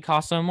probably gonna be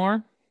Casa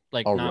More.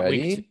 Like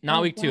Already? not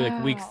Oh, week 2,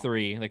 like week wow.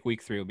 3. Like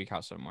week 3 will be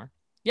Casa More.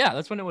 Yeah,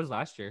 that's when it was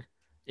last year.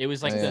 It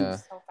was like Yeah.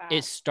 So fast.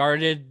 it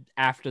started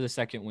after the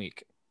second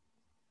week.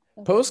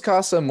 Post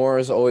Casa More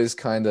is always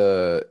kind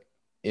of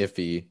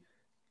iffy.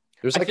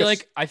 There's I feel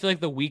a- like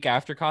the week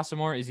after Casa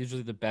More is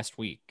usually the best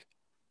week,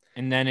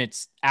 and then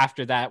it's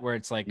after that where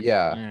it's like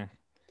Yeah.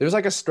 there's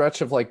like a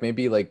stretch of like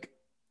maybe like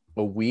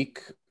a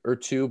week or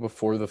 2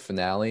 before the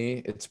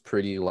finale. It's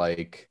pretty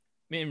like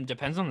I mean, it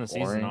depends on the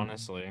season, Boring.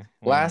 honestly.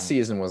 last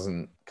season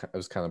it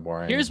was kind of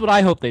boring. Here's what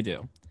I hope they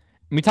do.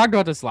 We talked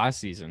about this last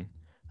season.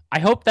 I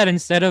hope that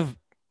instead of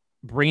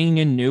bringing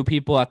in new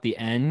people at the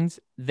end,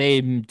 they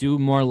do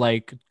more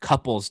like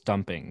couples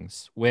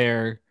dumpings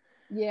where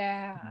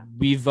Yeah.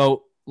 we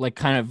vote like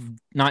kind of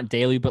not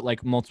daily, but like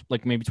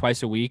like maybe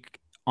twice a week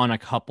on a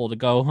couple to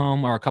go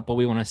home or a couple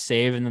we want to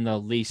save, and then the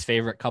least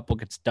favorite couple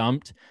gets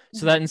dumped.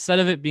 So that instead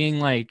of it being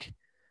like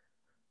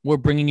we're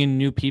bringing in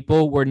new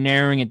people, we're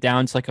narrowing it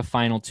down to like a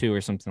final 2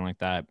 or something like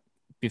that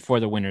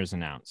before the winner's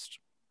announced.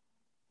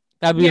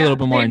 That'd be a little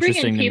bit more they bring in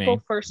interesting to people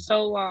me. for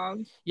so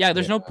long. Yeah,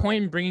 there's no Yeah.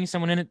 point in bringing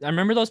someone in. I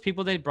remember those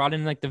people they brought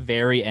in like the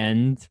very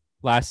end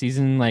last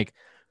season, like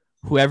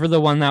whoever the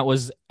one that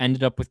was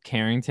ended up with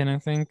Carrington, I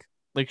think.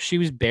 Like she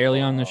was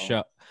barely on the Oh.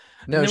 show.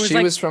 No, there was, she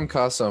like- was from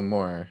Casa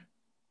More.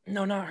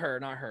 No, not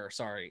her.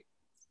 Sorry.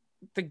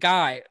 The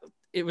guy.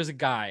 It was a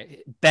guy,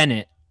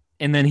 Bennett,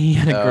 and then he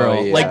had a Oh,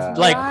 girl. yeah.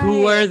 Like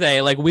who Right. are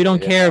they? Like we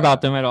don't care Yeah. about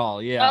them at all.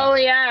 Yeah. Oh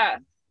yeah.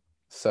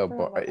 So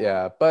Forgot about that.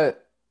 yeah,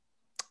 but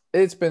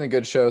it's been a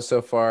good show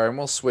so far, and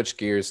we'll switch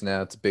gears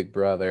now to Big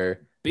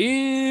Brother.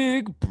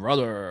 Big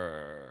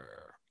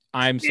Brother.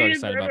 I'm so Big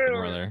excited about Big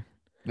Brother. Brother.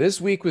 This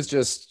week was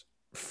just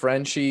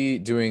Frenchie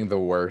doing the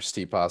worst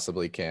he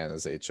possibly can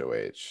as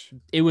HOH.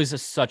 It was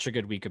such a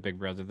good week of Big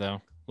Brother,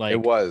 though. Like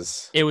It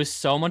was. It was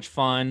so much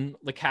fun.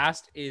 The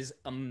cast is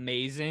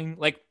amazing.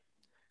 Like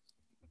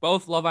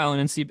both Love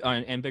Island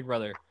and Big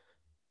Brother,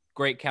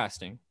 great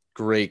casting.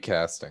 Great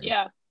casting.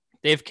 Yeah.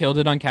 They've killed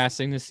it on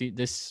casting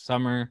this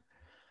summer.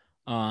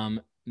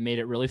 Made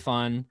it really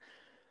fun.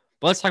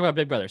 But let's talk about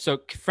Big Brother. So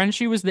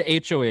Frenchie was the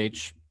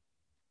HOH,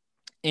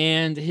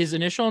 And his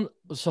initial,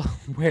 so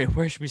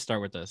where should we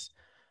start with this?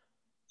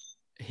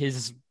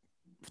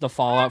 The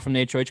fallout from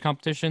the HOH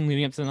competition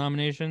leading up to the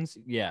nominations.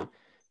 Yeah.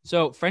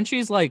 So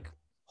Frenchie's like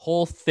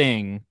whole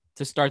thing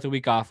to start the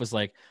week off was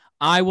like,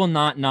 I will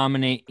not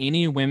nominate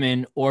any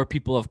women or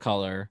people of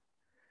color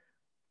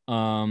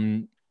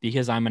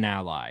because I'm an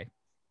ally.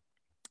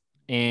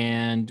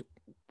 And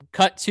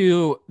cut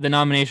to the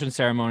nomination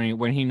ceremony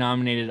when he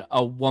nominated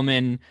a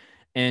woman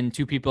and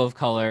 2 people of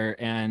color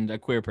and a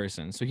queer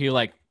person. So he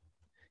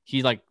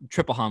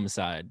triple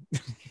homicide.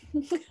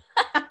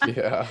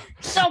 Yeah.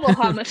 Double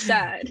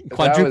homicide.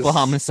 Quadruple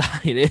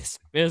homicide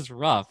is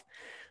rough.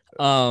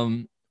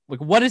 Like,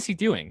 what is he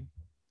doing?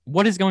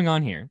 What is going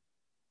on here?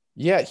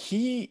 Yeah,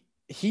 he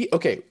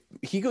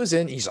goes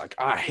in, he's like,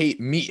 I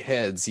hate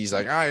meatheads. He's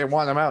like, I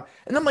want them out.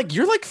 And I'm like,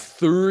 you're like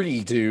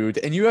 30, dude,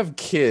 and you have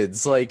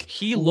kids. Like,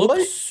 he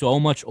looks so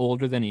much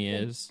older than he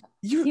is.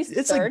 He's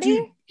it's 30? like,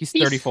 dude, he's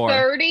 34.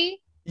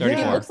 30?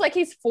 34. He looks like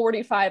he's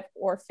 45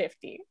 or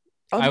 50.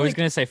 I was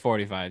gonna say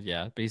 45,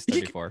 yeah, but he's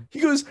 34. He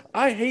goes,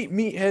 I hate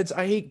meatheads.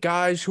 I hate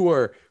guys who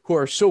are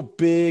so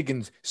big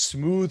and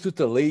smooth with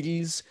the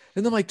ladies.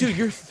 And I'm like, dude,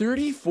 you're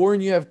 34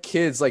 and you have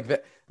kids.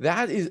 Like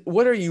that is,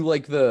 what are you,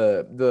 like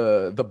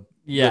the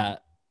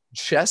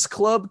chess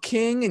club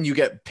king and you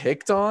get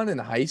picked on in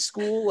high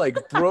school?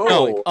 Like, bro,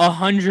 no,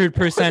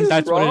 100%.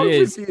 That's what it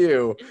is. With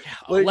you?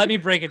 Like, let me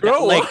break it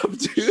down. Like, up,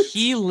 dude.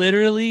 He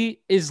literally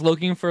is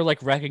looking for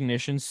like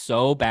recognition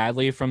so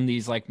badly from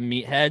these like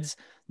meatheads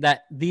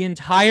that the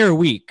entire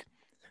week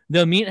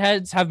the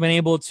meatheads have been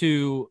able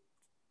to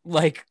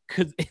like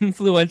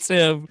influence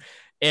him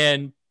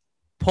and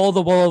pull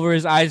the wool over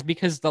his eyes,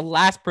 because the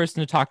last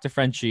person to talk to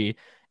Frenchie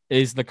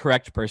is the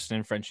correct person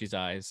in Frenchie's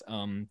eyes.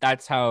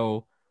 That's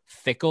how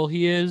fickle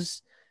he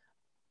is.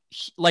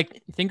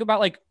 Like, think about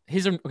like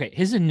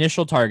his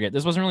initial target.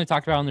 This wasn't really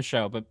talked about on the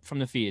show, but from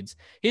the feeds,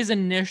 his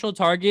initial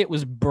target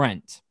was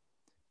Brent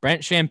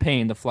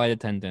Champagne, the flight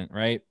attendant,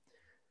 right?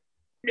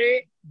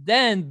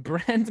 Then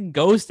Brent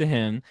goes to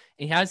him and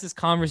he has this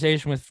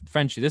conversation with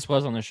Frenchie. This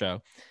was on the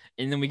show.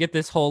 And then we get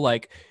this whole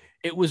like,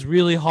 it was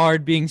really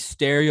hard being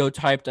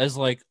stereotyped as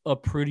like a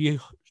pretty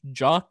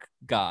jock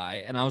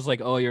guy. And I was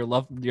like, oh, your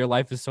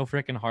life is so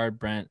freaking hard,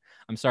 Brent.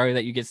 I'm sorry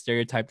that you get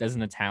stereotyped as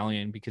an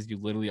Italian, because you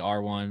literally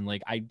are one.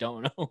 Like, I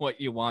don't know what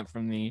you want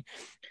from me.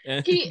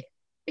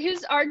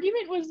 His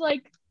argument was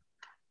like,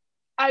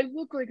 I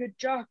look like a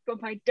jock,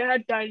 but my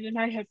dad died and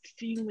I have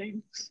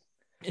feelings.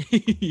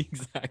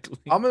 Exactly.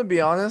 I'm gonna be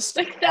honest.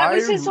 Like, that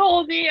was his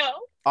whole deal.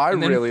 I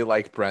really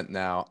like Brent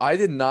now. I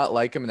did not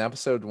like him in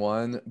episode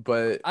 1,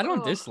 but I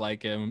don't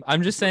dislike him.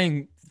 I'm just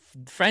saying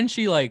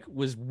Frenchie like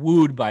was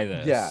wooed by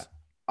this. Yeah.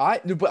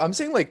 But I'm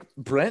saying like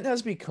Brent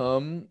has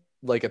become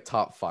like a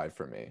top 5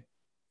 for me.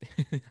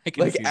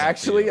 Like,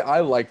 actually, I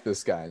like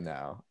this guy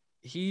now.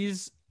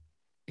 He's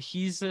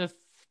a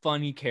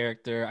funny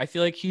character. I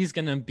feel like he's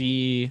gonna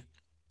be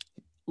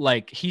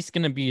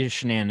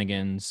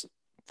shenanigans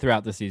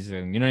throughout the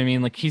season. You know what I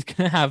mean? Like, he's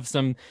gonna have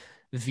some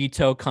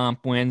veto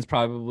comp wins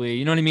probably.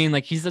 You know what I mean?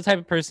 Like, he's the type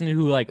of person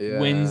who like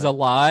wins a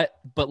lot,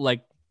 but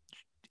like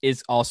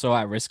is also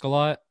at risk a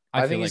lot.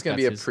 I think he's gonna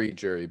be a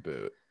pre-jury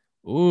boot.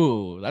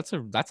 Ooh, that's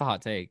a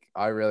hot take.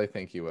 I really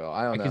think he will.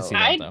 I don't know. Can see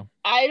that, though.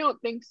 I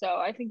don't think so.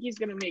 I think he's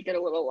gonna make it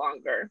a little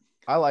longer.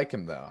 I like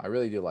him though. I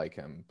really do like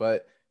him.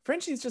 But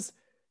Frenchie's just,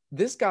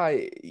 this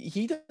guy,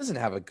 he doesn't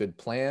have a good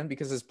plan,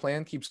 because his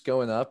plan keeps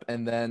going up,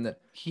 and then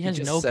he has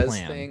no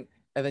plan.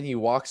 And then he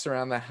walks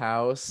around the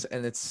house,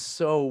 and it's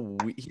so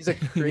he's a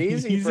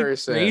crazy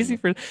person.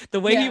 The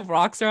way he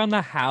walks around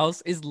the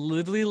house is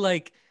literally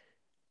like,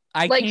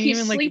 I can't he's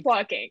even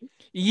sleepwalking.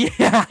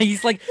 Yeah,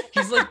 he's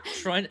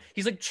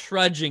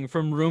trudging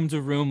from room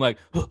to room, like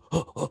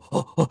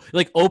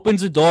like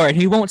opens a door and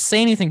he won't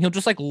say anything. He'll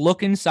just like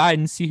look inside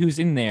and see who's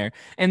in there,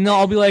 and they'll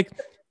all be like,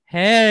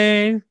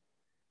 "Hey,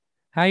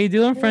 how you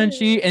doing,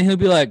 Frenchie?" And he'll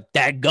be like,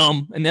 "That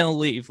gum," and then he'll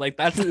leave. Like,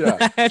 that's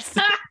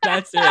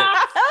that's it.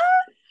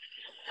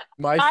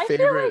 My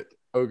favorite.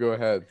 Oh, go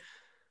ahead.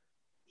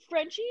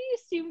 Frenchie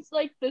seems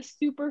like the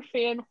super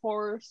fan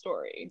horror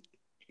story.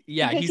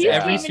 Yeah, he's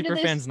every super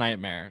fan's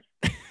nightmare.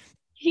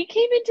 He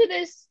came into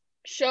this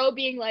show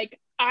being like,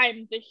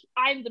 I'm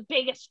the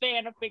biggest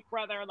fan of Big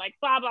Brother, like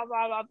blah blah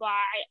blah blah blah.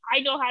 I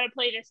know how to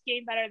play this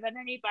game better than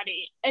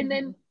anybody. And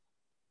then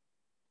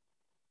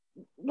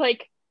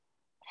like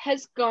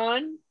has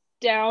gone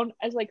down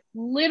as like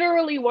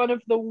literally one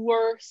of the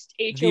worst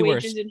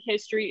HOHs in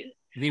history.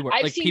 I've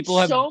like, seen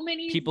so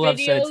many videos have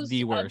said it's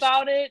the worst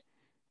about it,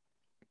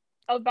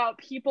 about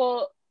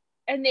people,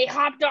 and they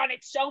hopped on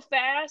it so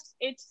fast.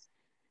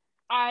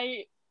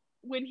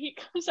 When he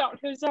comes out,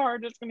 his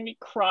heart is gonna be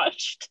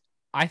crushed.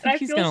 I think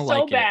he's gonna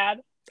like it.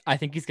 Bad. I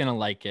think he's gonna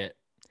like it.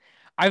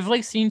 I've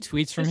like seen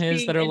tweets from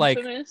his that are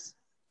infamous.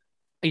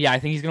 Like, yeah, I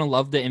think he's gonna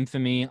love the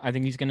infamy. I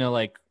think he's gonna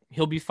like,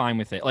 he'll be fine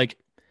with it. Like,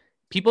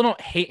 people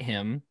don't hate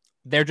him;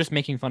 they're just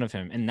making fun of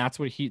him, and that's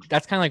kind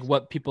of like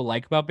what people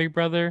like about Big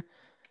Brother.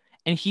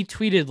 And he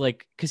tweeted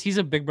like, because he's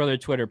a Big Brother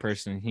Twitter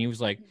person, he was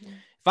like,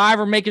 If I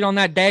ever make it on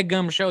that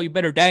dadgum show, you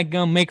better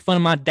dadgum make fun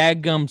of my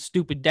dadgum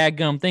stupid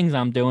dadgum things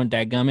I'm doing.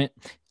 Dadgum it.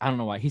 I don't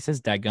know why he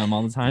says dadgum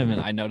all the time, and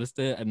I noticed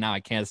it, and now I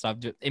can't stop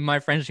doing. In my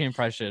Frenchie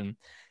impression,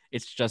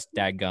 it's just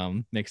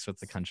dadgum mixed with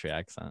the country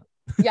accent.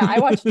 Yeah, I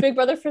watched Big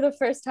Brother for the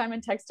first time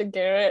and texted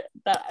Garrett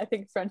that I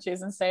think Frenchie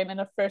is insane. And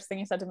the first thing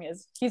he said to me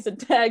is, he's a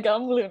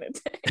daggum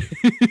lunatic.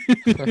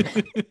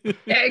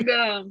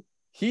 Daggum.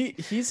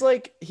 He's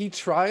like, he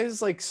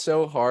tries like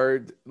so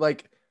hard.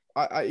 Like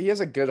he has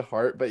a good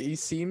heart, but he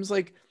seems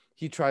like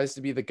he tries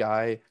to be the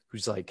guy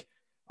who's like,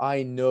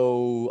 I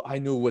know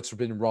what's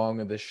been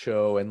wrong in this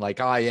show, and like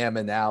I am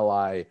an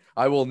ally.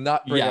 I will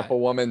not bring up a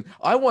woman.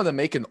 I want to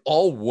make an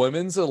all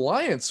women's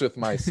alliance with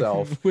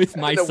myself. With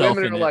and myself. the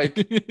women in are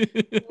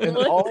it. like an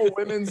all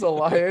women's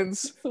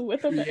alliance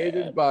With a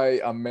created man. by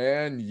a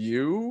man.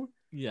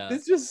 Yeah.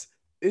 It's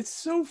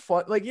so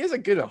fun. Like he has a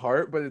good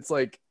heart, but it's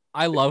like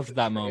I it loved doesn't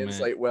that moment.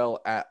 translate well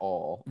at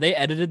all. They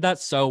edited that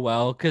so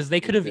well because they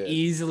could have did.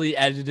 easily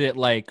edited it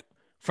like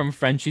from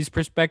Frenchie's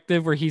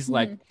perspective, where he's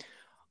like, Mhm.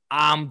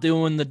 I'm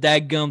doing the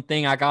dadgum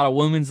thing. I got a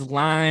women's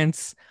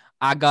alliance.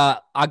 I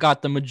got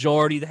the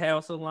majority of the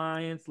House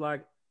Alliance.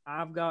 Like,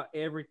 I've got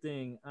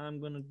everything. I'm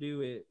gonna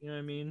do it. You know what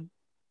I mean?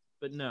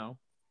 But no,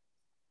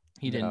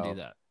 he didn't do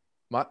that.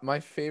 My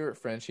favorite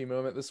Frenchie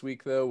moment this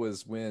week though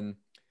was when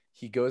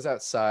he goes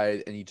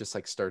outside and he just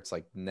like starts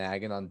like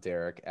nagging on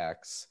Derek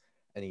X,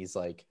 and he's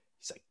like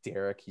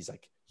Derek, he's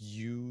like,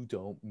 you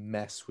don't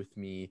mess with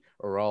me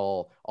or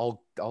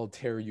I'll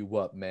tear you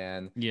up,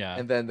 man. Yeah.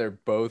 And then they're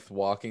both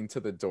walking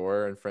to the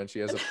door and Frenchie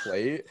has a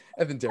plate,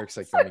 and then Derek's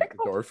like, "Let me get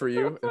the door for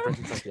you." And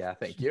Frenchie's like, "Yeah,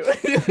 thank you."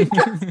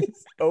 He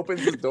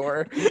opens the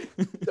door.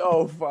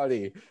 So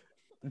funny.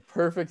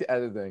 Perfect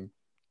editing.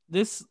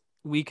 This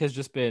week has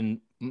just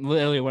been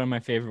literally one of my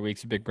favorite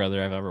weeks of Big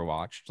Brother I've ever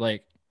watched.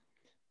 Like,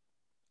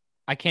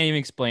 I can't even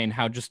explain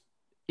how just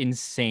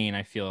insane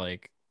I feel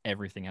like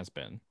everything has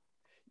been.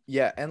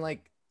 Yeah, and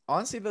like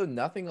honestly though,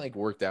 nothing like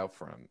worked out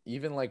for him.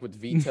 Even like with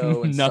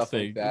veto and stuff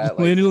like that. Like,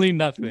 Literally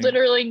nothing.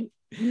 Literally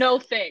no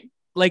thing.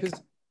 Like,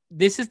 'cause-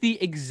 this is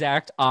the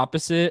exact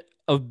opposite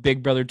of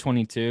Big Brother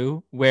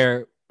 22,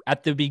 where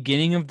at the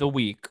beginning of the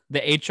week, the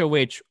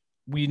HOH,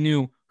 we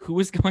knew who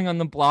was going on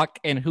the block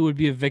and who would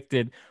be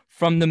evicted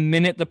from the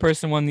minute the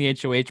person won the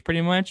HOH,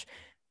 pretty much,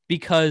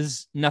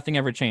 because nothing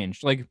ever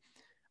changed. Like,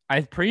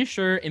 I'm pretty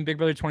sure in Big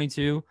Brother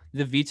 22,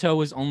 the veto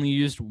was only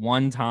used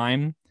one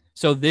time.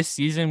 So this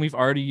season, we've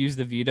already used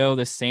the veto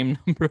the same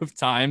number of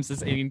times as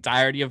the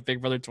entirety of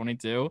Big Brother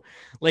 22.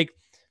 Like,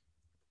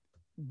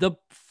 the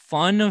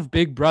fun of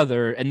Big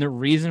Brother and the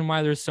reason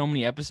why there's so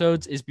many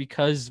episodes is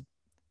because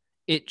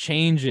it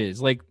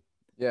changes. Like,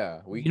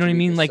 yeah, you know what I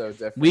mean? Like,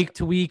 week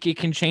to week, it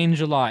can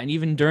change a lot. And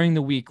even during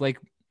the week, like,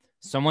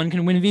 someone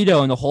can win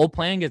veto and the whole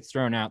plan gets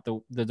thrown out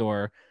the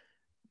door.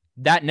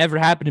 That never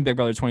happened in Big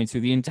Brother 22.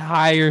 The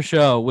entire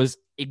show was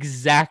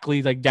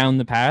exactly like down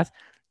the path.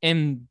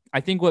 And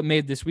I think what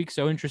made this week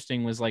so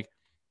interesting was like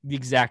the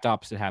exact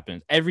opposite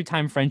happened. Every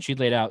time Frenchie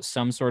laid out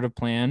some sort of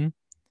plan,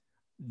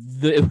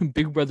 the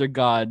Big Brother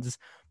gods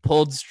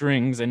pulled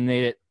strings and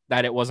made it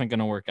that it wasn't going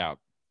to work out.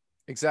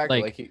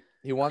 Exactly. Like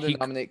he wanted to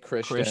nominate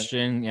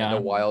Christian yeah, in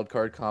a wild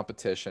card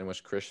competition,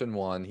 which Christian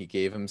won. He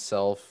gave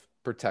himself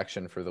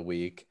protection for the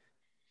week.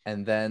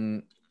 And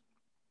then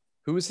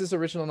who was his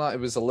original not? It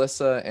was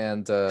Alissa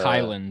and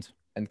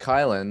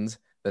Kyland.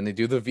 Then they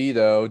do the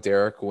veto.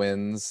 Derek X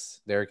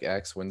wins the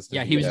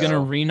veto. He was going to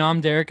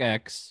renom Derek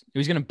X. He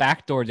was going to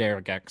backdoor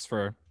Derek X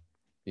for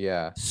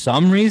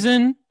some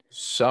reason.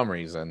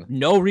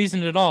 No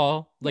reason at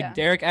all. Like,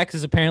 Derek X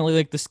is apparently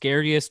like the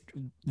scariest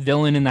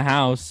villain in the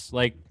house.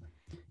 Like,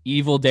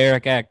 evil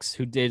Derek X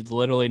who did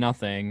literally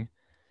nothing.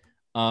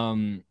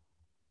 Why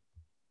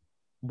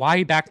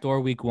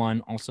backdoor week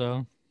 1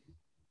 also?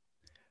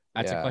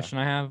 That's a question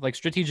I have. Like,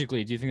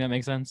 strategically, do you think that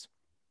makes sense?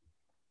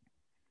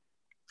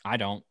 I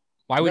don't.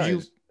 Why would you?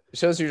 It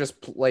shows you're just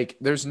like,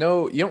 you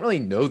don't really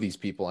know these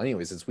people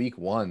anyways. It's week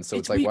 1. So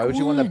it's like, why would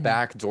you want to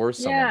backdoor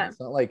someone? Yeah. It's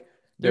not like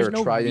there's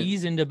no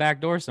reason to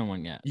backdoor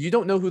someone yet. You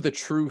don't know who the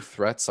true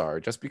threats are.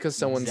 Just because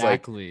someone's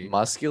like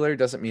muscular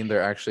doesn't mean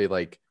they're actually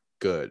like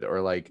good,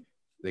 or like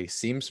they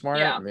seem smart.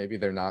 Yeah. Maybe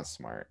they're not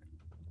smart.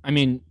 I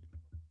mean,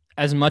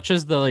 as much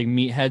as the like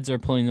meatheads are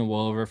pulling the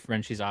wool over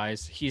Frenchie's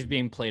eyes, he's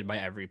being played by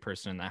every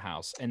person in the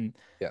house. And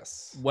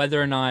yes,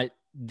 whether or not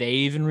they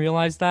even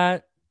realize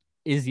that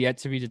is yet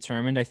to be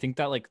determined. I think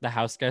that like the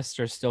house guests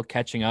are still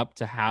catching up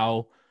to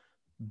how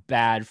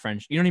bad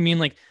French, you know what I mean?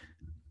 Like,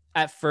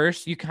 at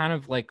first you kind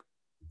of like,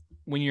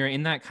 when you're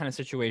in that kind of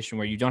situation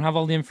where you don't have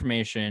all the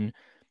information,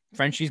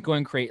 Frenchie's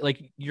going crazy.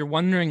 Like, you're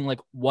wondering like,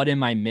 what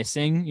am I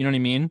missing? You know what I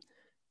mean?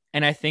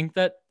 And I think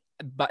that,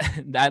 but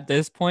at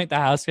this point, the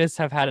house guests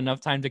have had enough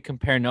time to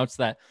compare notes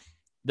that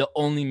the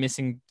only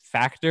missing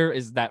factor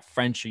is that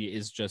Frenchie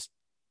is just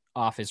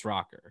off his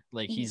rocker.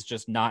 Like, he's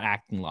just not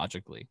acting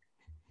logically.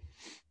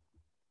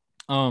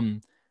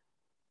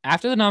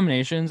 After the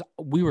nominations,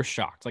 we were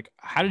shocked. Like,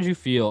 how did you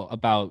feel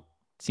about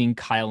seeing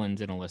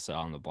Kyland and Alissa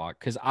on the block?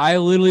 Because I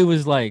literally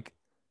was like,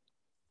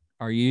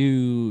 are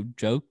you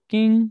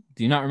joking?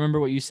 Do you not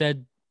remember what you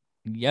said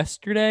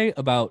yesterday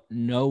about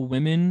no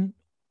women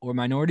or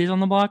minorities on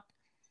the block.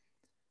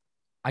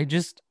 I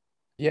just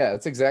Yeah,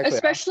 that's exactly how I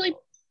Especially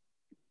felt.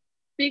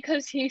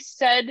 because he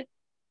said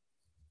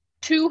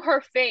to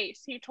her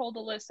face, he told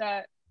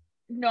Alissa,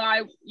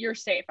 "No, you're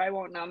safe. I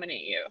won't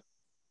nominate you."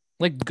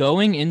 like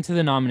going into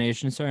the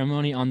nomination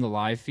ceremony on the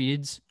live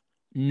feeds.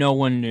 No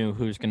one knew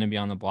who was going to be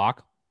on the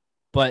block,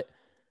 but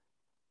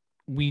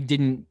we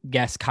didn't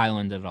guess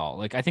Kyland at all.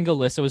 Like I think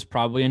Alissa was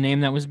probably a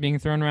name that was being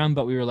thrown around,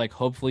 but we were like,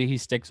 hopefully he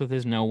sticks with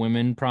his no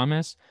women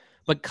promise.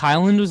 But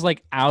Kyland was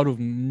like out of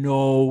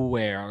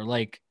nowhere,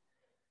 like,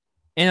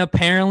 and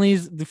apparently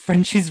the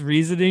Frenchie's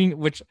reasoning,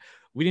 which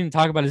we didn't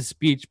talk about his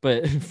speech,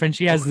 but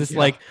Frenchie has this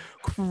like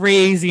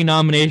crazy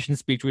nomination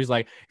speech where he's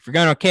like, if you're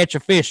gonna catch a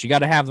fish, you got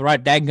to have the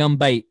right dadgum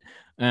bait.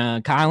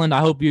 Kyland, I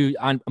hope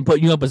I'm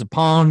putting you up as a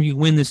pawn. You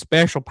win this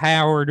special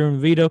power during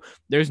the veto.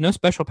 There's no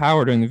special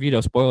power during the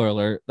veto. Spoiler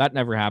alert. That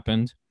never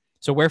happened.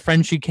 So where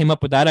Frenchie came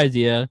up with that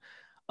idea,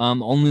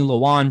 only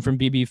Lawan from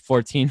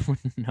BB14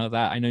 wouldn't know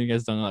that. I know you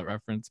guys don't know that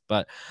reference,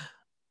 but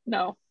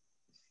No.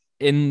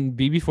 in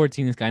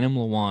BB14, this guy named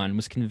Lawan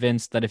was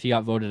convinced that if he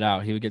got voted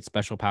out, he would get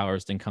special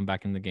powers and come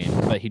back in the game,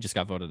 but he just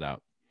got voted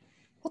out.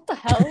 What the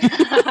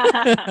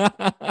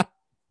hell?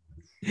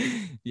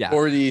 Yeah.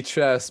 4D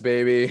chess,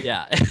 baby.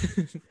 Yeah.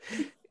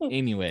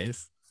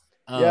 Anyways.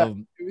 Yeah,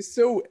 it was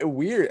so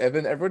weird. And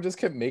then everyone just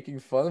kept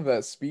making fun of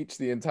that speech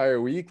the entire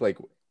week. Like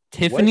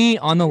Tiffany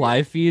on the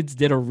live feeds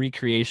did a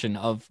recreation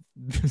of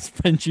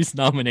Frenchie's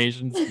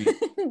nomination speech.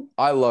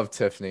 I love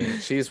Tiffany.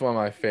 She's one of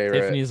my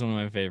favorites. Tiffany is one of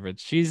my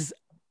favorites. She's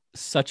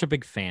such a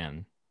big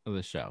fan of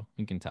the show.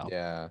 You can tell.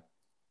 Yeah.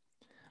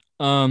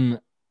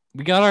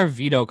 We got our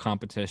veto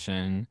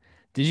competition.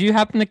 Did you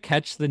happen to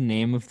catch the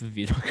name of the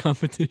veto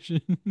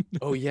competition?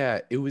 Oh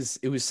yeah, it was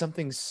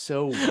something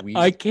so weird.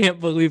 I can't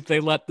believe they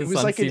let this. It was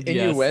on like CBS. an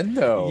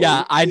innuendo.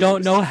 Yeah, I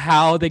don't know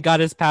how they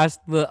got us past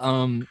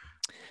the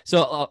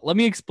So let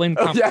me explain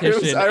the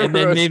competition, and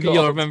then maybe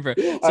you'll remember.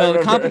 So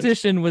the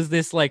competition was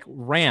this like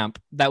ramp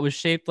that was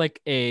shaped like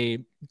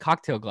a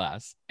cocktail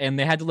glass, and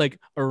they had to like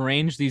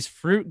arrange these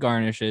fruit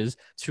garnishes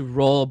to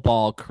roll a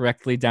ball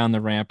correctly down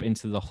the ramp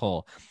into the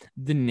hole.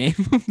 The name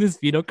of this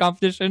veto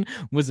competition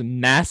was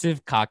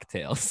Massive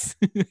Cocktails.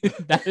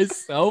 That is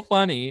so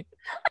funny.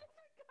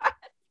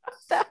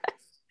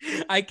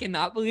 I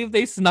cannot believe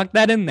they snuck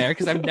that in there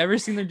because I've never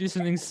seen them do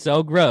something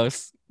so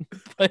gross,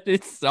 but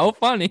it's so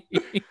funny.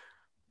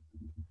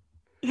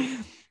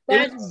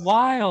 It's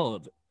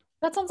wild.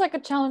 That sounds like a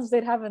challenge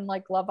they'd have in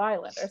like Love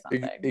Island or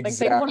something.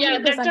 Exactly. Yeah,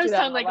 that does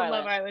sound like a Love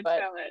Love Island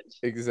challenge.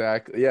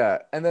 Exactly. Yeah.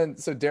 And then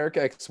so Derek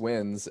X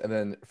wins, and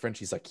then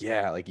Frenchie's like,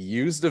 yeah, like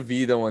use the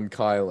veto on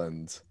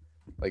Kyland.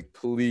 Like,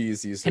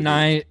 please use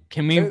the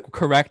Can we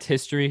correct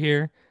history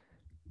here?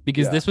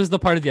 Because Yeah. this was the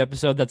part of the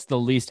episode that's the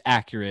least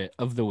accurate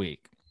of the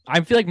week.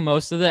 I feel like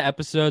most of the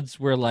episodes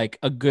were like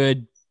a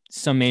good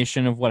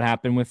summation of what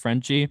happened with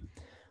Frenchie,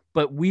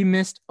 but we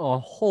missed a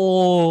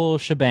whole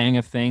shebang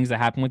of things that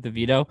happened with the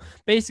veto.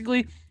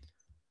 Basically,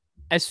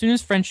 as soon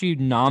as Frenchie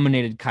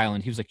nominated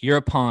Kyland, he was like, you're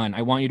a pawn.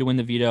 I want you to win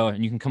the veto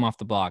and you can come off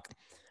the block.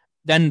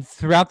 Then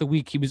throughout the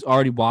week, he was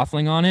already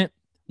waffling on it.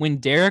 When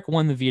Derek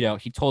won the veto,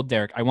 he told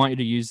Derek, I want you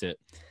to use it.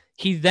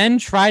 He then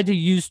tried to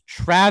use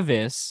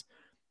Travis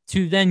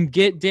to then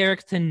get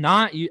Derek to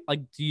not to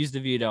use the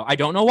veto. I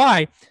don't know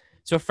why.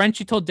 So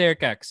Frenchie told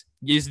Derek X,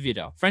 use the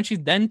veto. Frenchie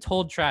then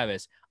told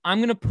Travis, I'm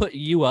going to put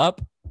you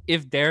up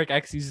if Derek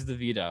X uses the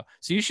veto.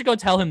 So you should go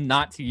tell him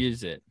not to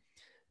use it.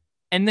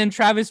 And then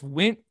Travis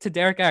went to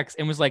Derek X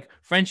and was like,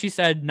 Frenchie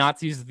said not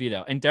to use the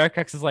veto. And Derek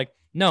X is like,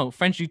 no,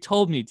 Frenchie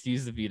told me to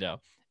use the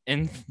veto.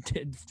 And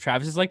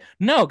Travis is like,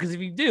 no, because if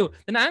you do,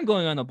 then I'm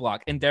going on the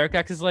block. And Derek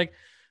X is like,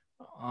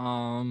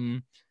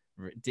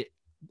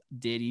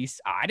 did he?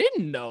 I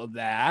didn't know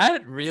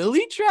that.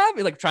 Really,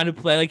 Travis? Like trying to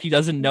play like he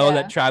doesn't know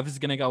that Travis is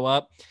going to go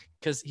up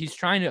because he's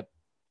trying to.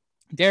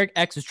 Derek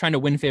X is trying to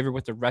win favor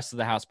with the rest of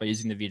the house by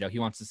using the veto. He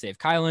wants to save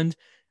Kyland,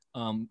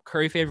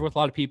 curry favor with a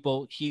lot of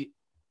people. He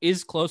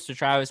is close to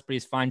Travis, but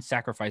he's fine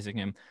sacrificing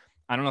him.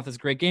 I don't know if that's a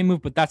great game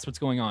move, but that's what's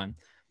going on.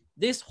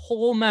 This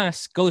whole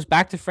mess goes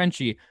back to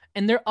Frenchie,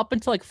 and they're up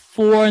until like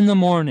 4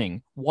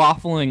 a.m,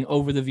 waffling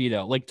over the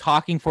veto, like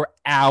talking for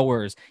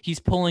hours. He's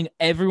pulling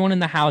everyone in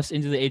the house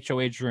into the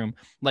HOH room.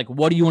 Like,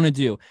 what do you want to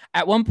do?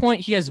 At one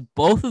point, he has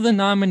both of the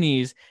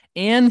nominees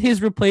and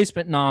his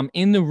replacement nom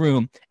in the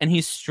room, and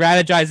he's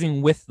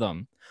strategizing with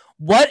them.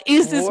 What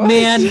is this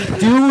man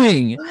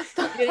doing?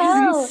 It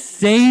is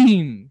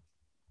insane.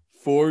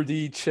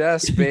 4D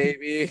chess,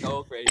 baby.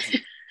 So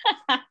crazy.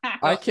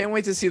 I can't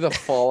wait to see the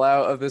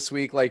fallout of this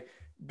week. Like,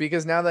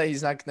 because now that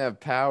he's not gonna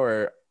have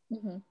power,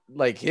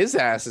 like his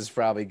ass is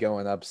probably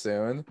going up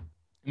soon.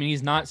 I mean,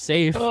 he's not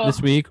safe this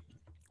week.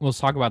 We'll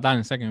talk about that in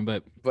a second,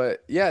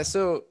 but yeah,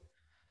 so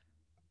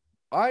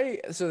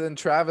then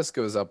Travis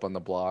goes up on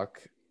the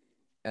block,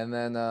 and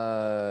then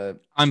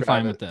I'm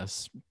fine with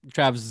this.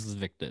 Travis is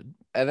evicted,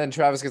 and then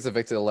Travis gets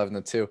evicted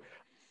 11-2.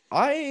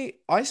 I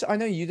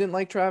know you didn't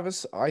like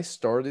Travis. I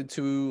started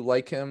to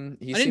like him.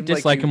 I didn't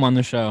dislike him on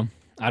the show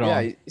at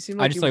all. He seemed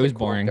like I just thought he was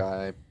boring.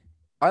 Guy.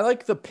 I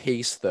like the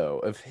pace though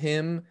of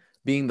him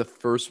being the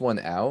first one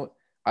out.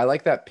 I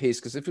like that pace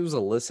because if it was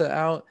Alyssa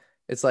out,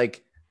 it's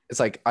like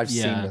I've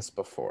seen Yeah. this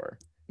before.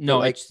 No,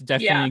 like- it's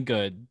definitely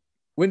good.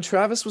 When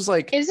Travis was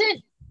like,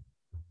 Isn't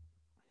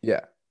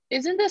yeah,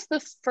 this the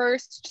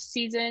first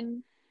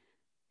season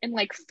in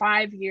like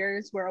 5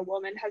 years where a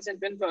woman hasn't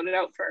been voted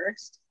out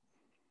first?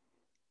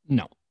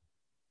 No,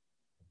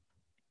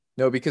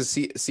 no, because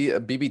see,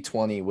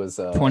 BB20 was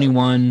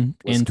 21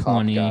 was and Cop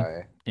 20.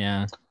 Guy.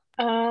 Yeah.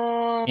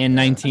 Um, And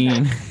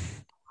 19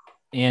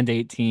 and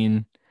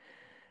 18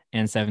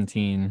 and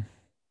 17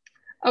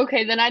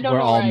 okay, then I don't were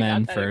know all where I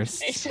men got that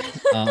first.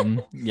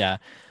 information. Yeah.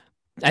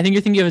 I think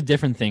you're thinking of a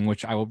different thing,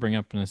 which I will bring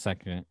up in a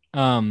second.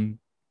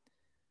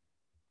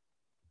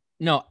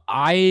 No,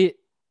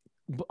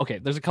 okay,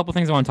 there's a couple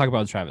things I want to talk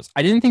about with Travis.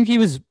 I didn't think he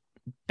was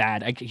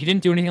bad. He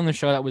didn't do anything on the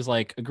show that was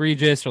like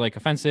egregious or like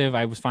offensive.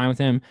 I was fine with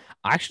him.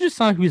 I actually just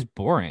thought he was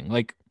boring.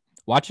 Like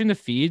watching the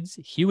feeds,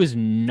 he was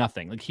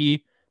nothing. Like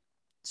he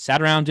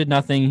sat around, did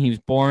nothing. He was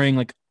boring.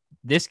 Like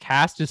this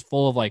cast is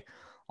full of like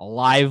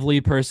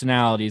lively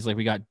personalities. Like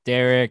we got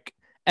Derek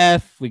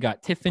F, we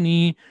got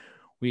Tiffany,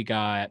 we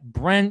got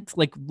Brent.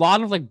 Like a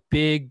lot of like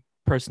big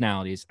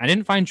personalities. I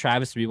didn't find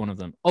Travis to be one of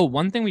them. Oh,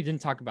 one thing we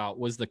didn't talk about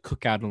was the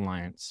Cookout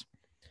Alliance.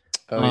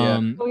 Oh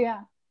yeah. Oh yeah.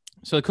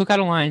 So the Cookout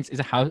Alliance is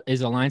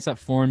an alliance that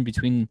formed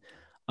between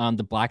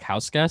the Black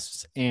House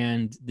guests,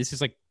 and this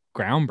is like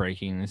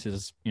groundbreaking. This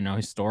is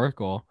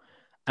historical,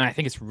 and I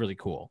think it's really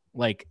cool.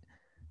 Like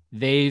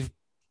they've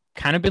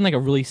kind of been like a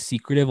really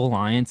secretive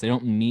alliance. They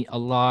don't meet a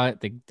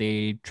lot.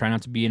 They try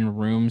not to be in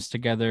rooms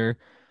together.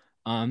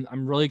 I'm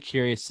really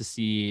curious to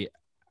see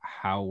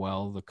how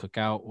well the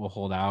Cookout will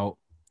hold out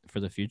for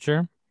the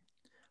future.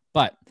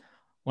 But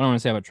what I want to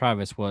say about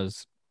Travis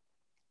was,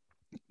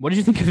 what did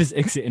you think of his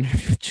exit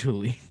interview with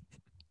Julie?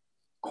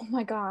 Oh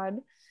my god.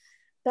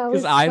 That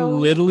was Because I so...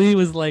 literally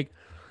was like,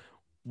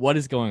 what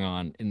is going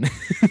on in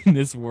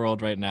this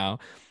world right now?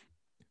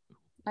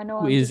 I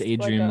know Who I'm is just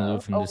Adrian like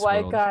Malouf in a this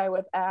white world? guy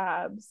with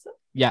abs.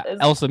 Yeah, Is-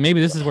 Elsa,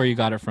 maybe this is where you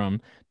got it from.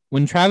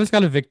 When Travis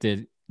got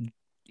evicted,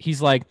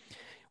 he's like,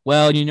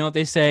 well, you know what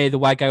they say, the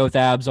white guy with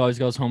abs always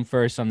goes home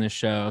first on this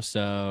show,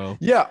 so...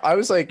 Yeah, I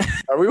was like,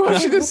 are we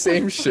watching the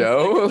same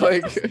show?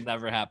 Like, Like, this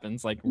never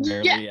happens, like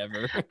rarely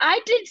ever.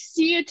 I did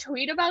see a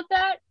tweet about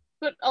that,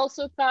 but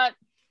also thought,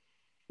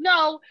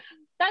 no,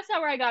 that's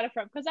not where I got it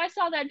from. Because I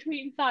saw that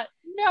tweet and thought,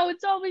 no,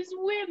 it's always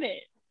women.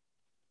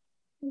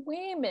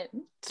 Women.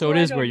 So So it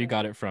I is don't where you know.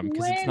 got it from,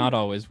 because it's Women. not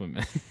always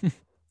women.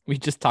 We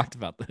just talked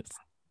about this.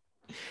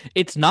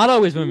 It's not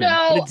always women,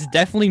 but No. it's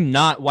definitely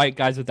not white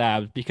guys with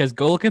abs, because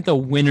go look at the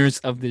winners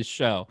of this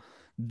show.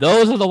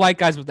 Those are the white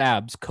guys with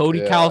abs. Cody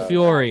Yeah.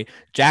 Calafiore,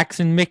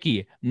 Jackson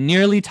Mickey,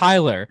 Nearly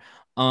Tyler.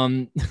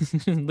 Like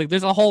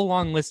there's a whole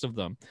long list of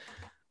them.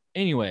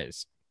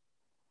 Anyways,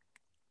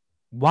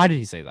 why did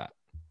he say that?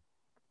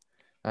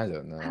 I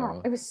don't know. I don't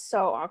know. It was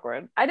so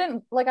awkward. I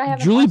didn't like. I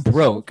haven't. Julie watched the show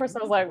broke. before, so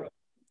I was like,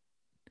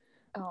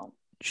 oh.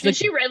 Did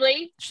she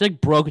really? She like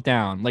broke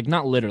down, like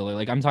not literally.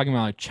 Like I'm talking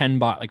about like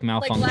Chenbot like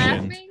Like malfunctioned.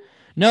 laughing?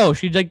 No,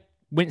 she like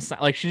went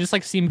like she just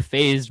like seemed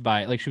phased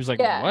by it. Like she was like,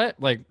 Yeah. what?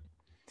 Like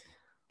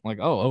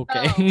oh,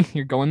 okay. Oh.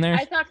 You're going there?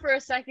 I thought for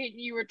a second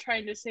you were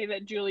trying to say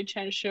that Julie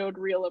Chen showed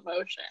real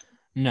emotion.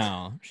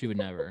 No, she would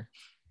never.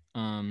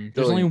 There's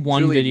Julie- only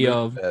one Julie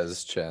video of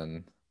Moonves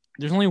Chen.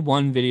 there's only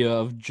one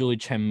video of Julie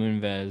Chen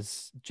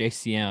Moonves,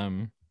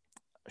 JCM,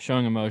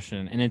 showing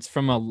emotion, and it's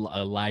from a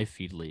live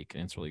feed leak,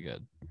 and it's really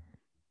good.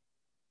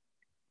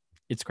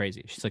 It's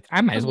crazy. She's like,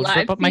 I might as A well just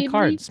live rip up my feed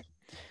cards.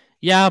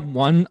 Yeah,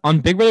 one on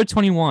Big Brother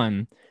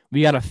 21,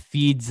 we got a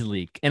feeds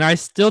leak, and I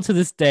still to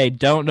this day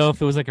don't know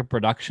if it was like a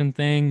production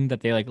thing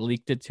that they like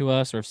leaked it to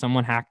us, or if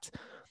someone hacked.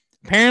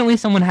 Apparently,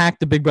 someone hacked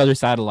the Big Brother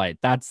satellite.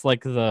 That's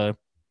like the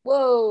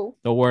Whoa.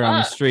 word on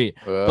the Fuck. street.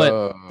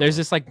 Whoa. There's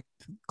this like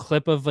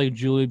clip of like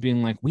Julie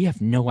being like, we have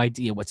no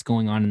idea what's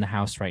going on in the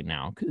house right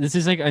now. This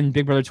is like in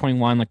Big Brother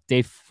 21, like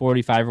day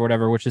 45 or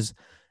whatever, which is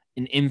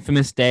an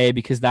infamous day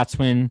because that's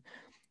when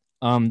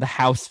the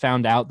house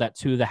found out that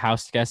two of the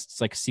house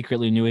guests like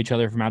secretly knew each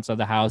other from outside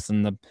the house,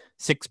 and the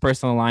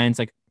 6-person alliance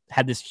like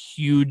had this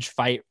huge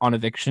fight on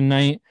eviction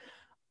night.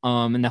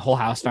 And the whole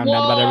house found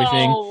out about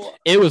everything. Whoa.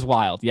 It was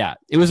wild. Yeah,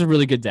 it was a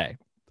really good day.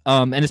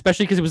 And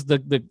especially because it was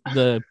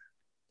the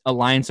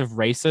alliance of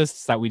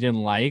racists that we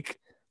didn't like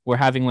were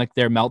having like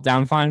their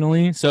meltdown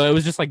finally. So it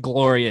was just like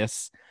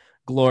glorious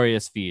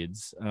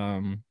feeds. I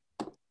don't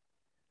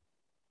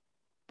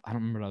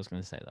remember what I was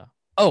gonna say though.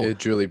 Oh,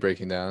 Julie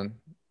breaking down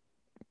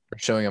or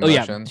showing oh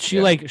yeah. emotion.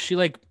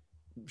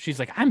 She's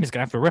like, I'm just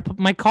gonna have to rip up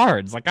my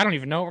cards. Like I don't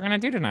even know what we're gonna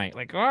do tonight.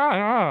 Like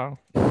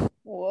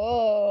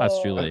Whoa. That's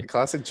Julie.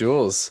 Classic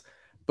Jules.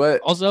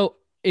 But Also,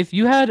 if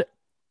you had,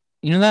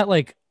 that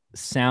like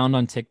sound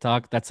on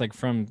TikTok that's like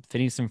from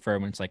Phineas and Ferb,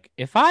 when it's like,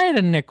 if I had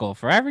a nickel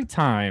for every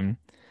time,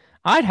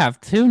 I'd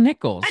have 2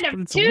 nickels. I'd have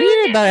But it's 2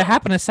 weird that it nickels.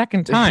 happened a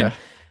second time. Yeah.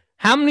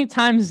 How many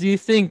times do you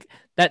think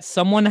that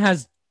someone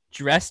has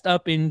dressed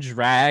up in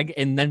drag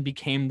and then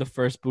became the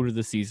first boot of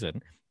the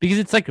season? Because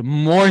it's like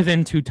more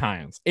than 2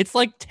 times. It's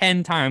like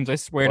 10 times, I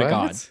swear to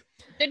God. what?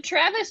 Did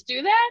Travis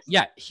do that?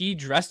 Yeah, he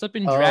dressed up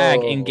in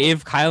drag and Oh.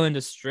 gave Kylan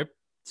a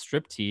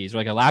strip tease or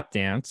like a lap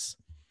dance.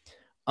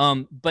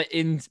 But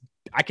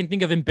I can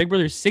think of in Big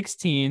Brother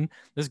 16,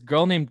 this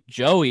girl named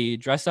Joey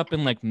dressed up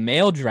in like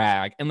male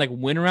drag and like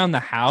went around the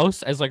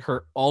house as like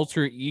her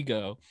alter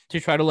ego to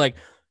try to like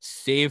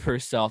save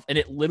herself, and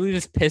it literally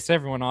just pissed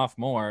everyone off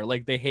more.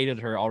 Like they hated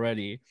her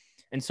already.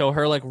 And so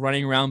her like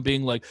running around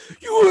being like,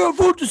 "You have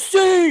vote to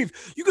save.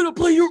 You gotta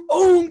play your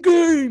own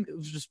game." It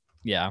was just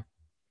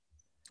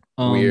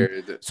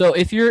Weird. So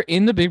if you're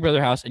in the Big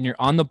Brother house and you're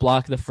on the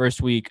block the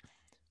first week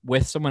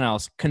with someone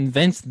else,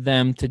 convince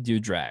them to do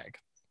drag.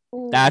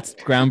 That's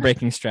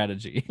groundbreaking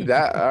strategy.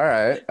 That all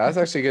right. That's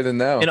actually good to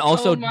know. And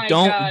also Oh my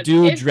don't God.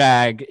 do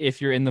drag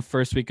if you're in the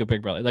first week of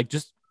Big Brother. Like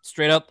just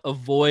straight up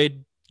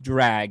avoid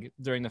drag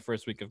during the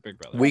first week of Big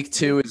Brother. Week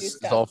 2 Week two is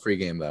stuff. all free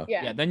game though.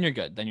 Yeah, then you're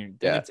good. Then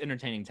Yeah. it's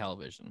entertaining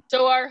television.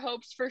 So our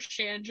hopes for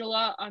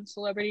Shangela on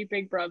Celebrity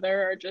Big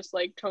Brother are just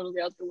like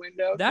totally out the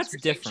window. 'cause That's we're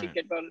saying different. She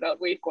get voted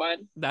out week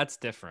 1. That's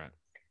different.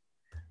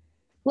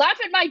 Laugh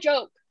at my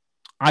joke.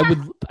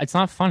 It's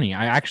not funny.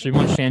 I actually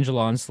want Shangela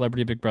on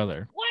Celebrity Big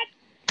Brother. What?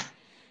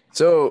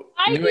 So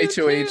I new do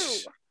HOH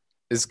too.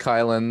 is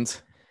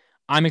Kyland.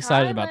 I'm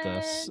excited about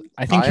this. Kylan.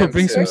 I think I he'll am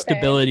bring some too.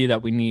 stability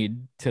that we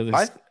need to this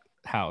I-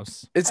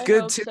 house. It's I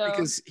good hope too so.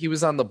 because he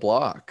was on the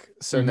block.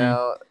 So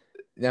Mhm.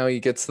 now he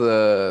gets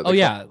the Oh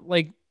yeah,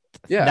 like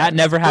yeah. that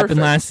never happened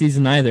perfect. last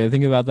season either.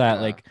 Think about that.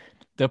 Yeah. Like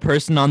the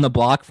person on the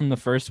block from the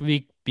first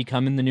week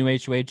becoming the new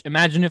HOH.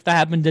 Imagine if that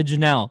happened to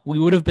Janelle. We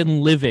would have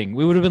been living.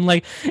 We would have been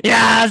like,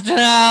 yeah,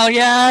 Janelle,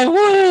 yeah,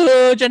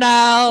 woo,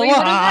 Janelle. We would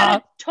have had wah."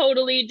 a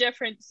totally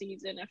different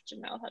season if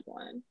Janelle had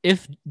won.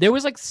 If there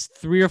was like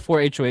 3 or 4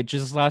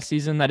 HOHs last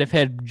season that if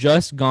had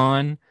just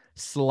gone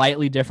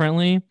slightly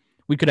differently,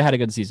 we could have had a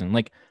good season.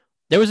 Like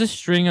there was a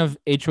string of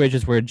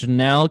HOHs where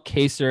Janelle,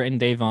 Kaser, and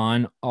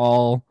Davon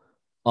all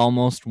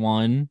almost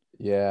won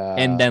Yeah.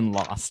 and then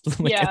lost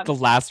like Yeah. at the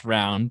last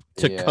round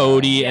to Yeah.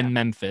 Cody Yeah. and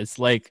Memphis.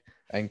 Like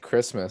and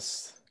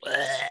Christmas.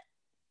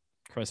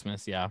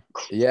 Christmas, yeah.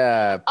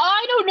 Yeah.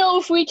 I don't know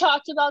if we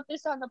talked about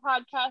this on the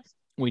podcast,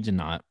 We did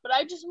not. but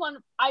I just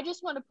want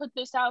to put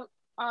this out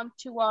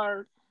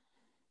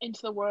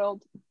into the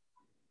world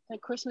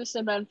that Christmas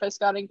and Memphis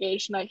got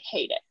engaged, and I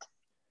hate it.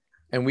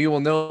 And we will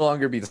no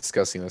longer be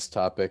discussing this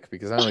topic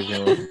because I don't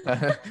even,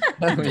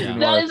 I don't even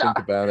That want is- to think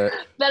about it.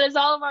 That is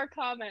all of our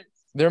comments.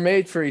 They're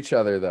made for each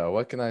other, though.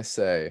 What can I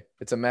say?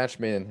 It's a match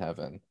made in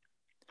heaven.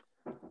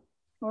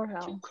 Or Two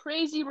hell.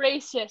 crazy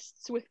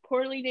racists with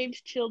poorly named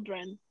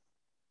children.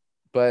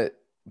 But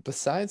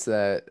besides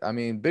that, I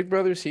mean, Big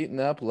Brother's heating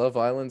up. Love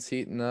Island's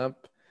heating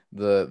up.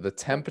 The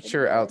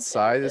temperature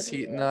outside is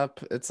heating up.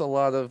 It's a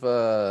lot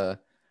of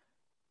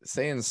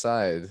stay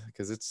inside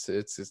because it's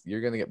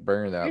you're gonna get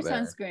burned out Your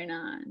there. sunscreen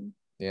on.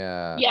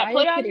 Yeah. Yeah, Buy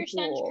put a on your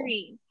kiddie pool.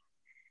 sunscreen.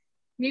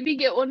 Maybe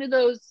get one of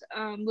those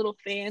little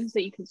fans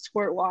that you can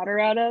squirt water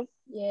out of.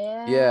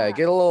 Yeah. Yeah,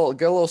 get a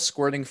little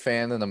squirting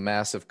fan and a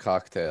massive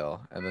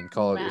cocktail, and then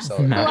call it Massive.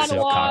 yourself. Massive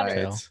a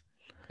cocktail. night.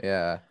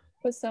 Yeah.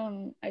 Put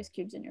some ice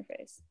cubes in your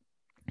face.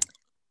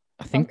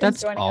 I think Pumpkin's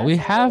that's joining all us we in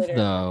the have later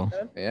though.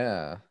 episode.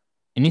 Yeah.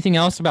 Anything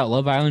else about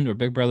Love Island or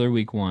Big Brother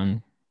week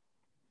 1?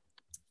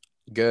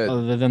 Good.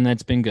 Other than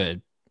that's been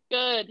good.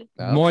 Good.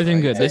 No, More than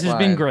I good. can This take has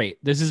been mine.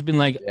 great. This has been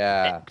like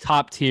Yeah.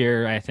 top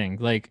tier, I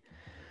think. Like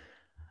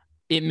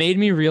it made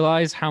me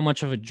realize how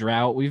much of a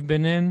drought we've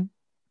been in,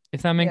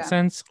 if that makes Yeah.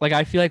 sense. Like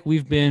I feel like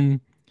we've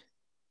been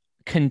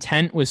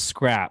content with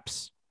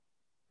scraps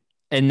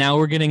and now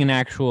we're getting an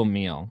actual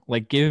meal.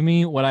 Like give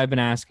me what I've been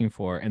asking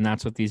for, and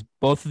that's what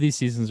both of these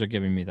seasons are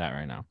giving me that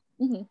right now.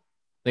 Mhm.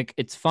 Like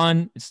it's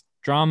fun, it's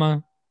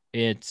drama,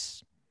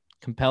 it's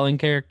compelling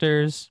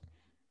characters.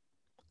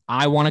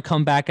 I want to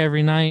come back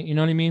every night, you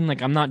know what I mean?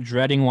 Like I'm not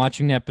dreading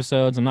watching the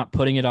episodes, I'm not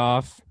putting it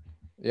off.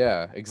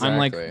 Yeah, exactly. I'm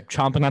like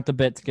chomping at the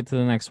bit to get to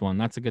the next one.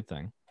 That's a good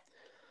thing.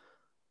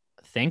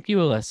 Thank you,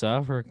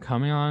 Alissa, for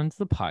coming on to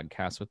the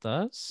podcast with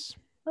us.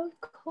 Of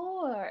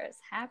course.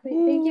 Happy.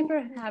 Thank you for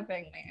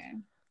having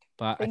me.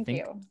 But Thank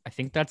you. I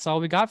think that's all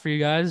we got for you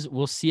guys.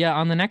 We'll see you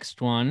on the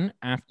next one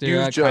after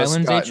You've just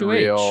Kylan's gotten HOH.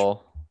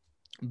 real.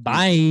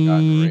 Bye. You've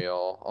gotten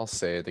real. I'll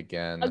say it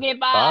again. Okay,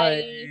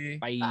 bye.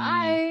 Bye.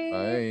 Bye.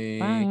 Bye.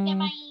 Bye. Yeah,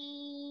 bye.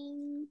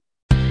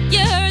 You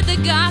heard the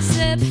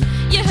gossip,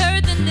 you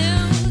heard the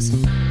news.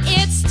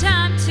 It's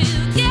time to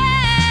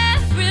get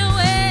real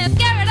with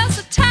Garrett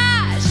also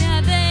Taj.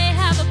 Yeah, they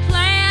have a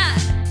plan.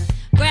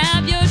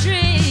 Grab your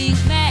drink,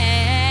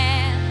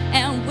 man,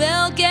 and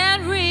we'll get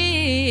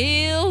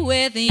real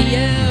with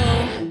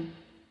you.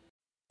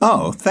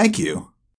 Oh, thank you.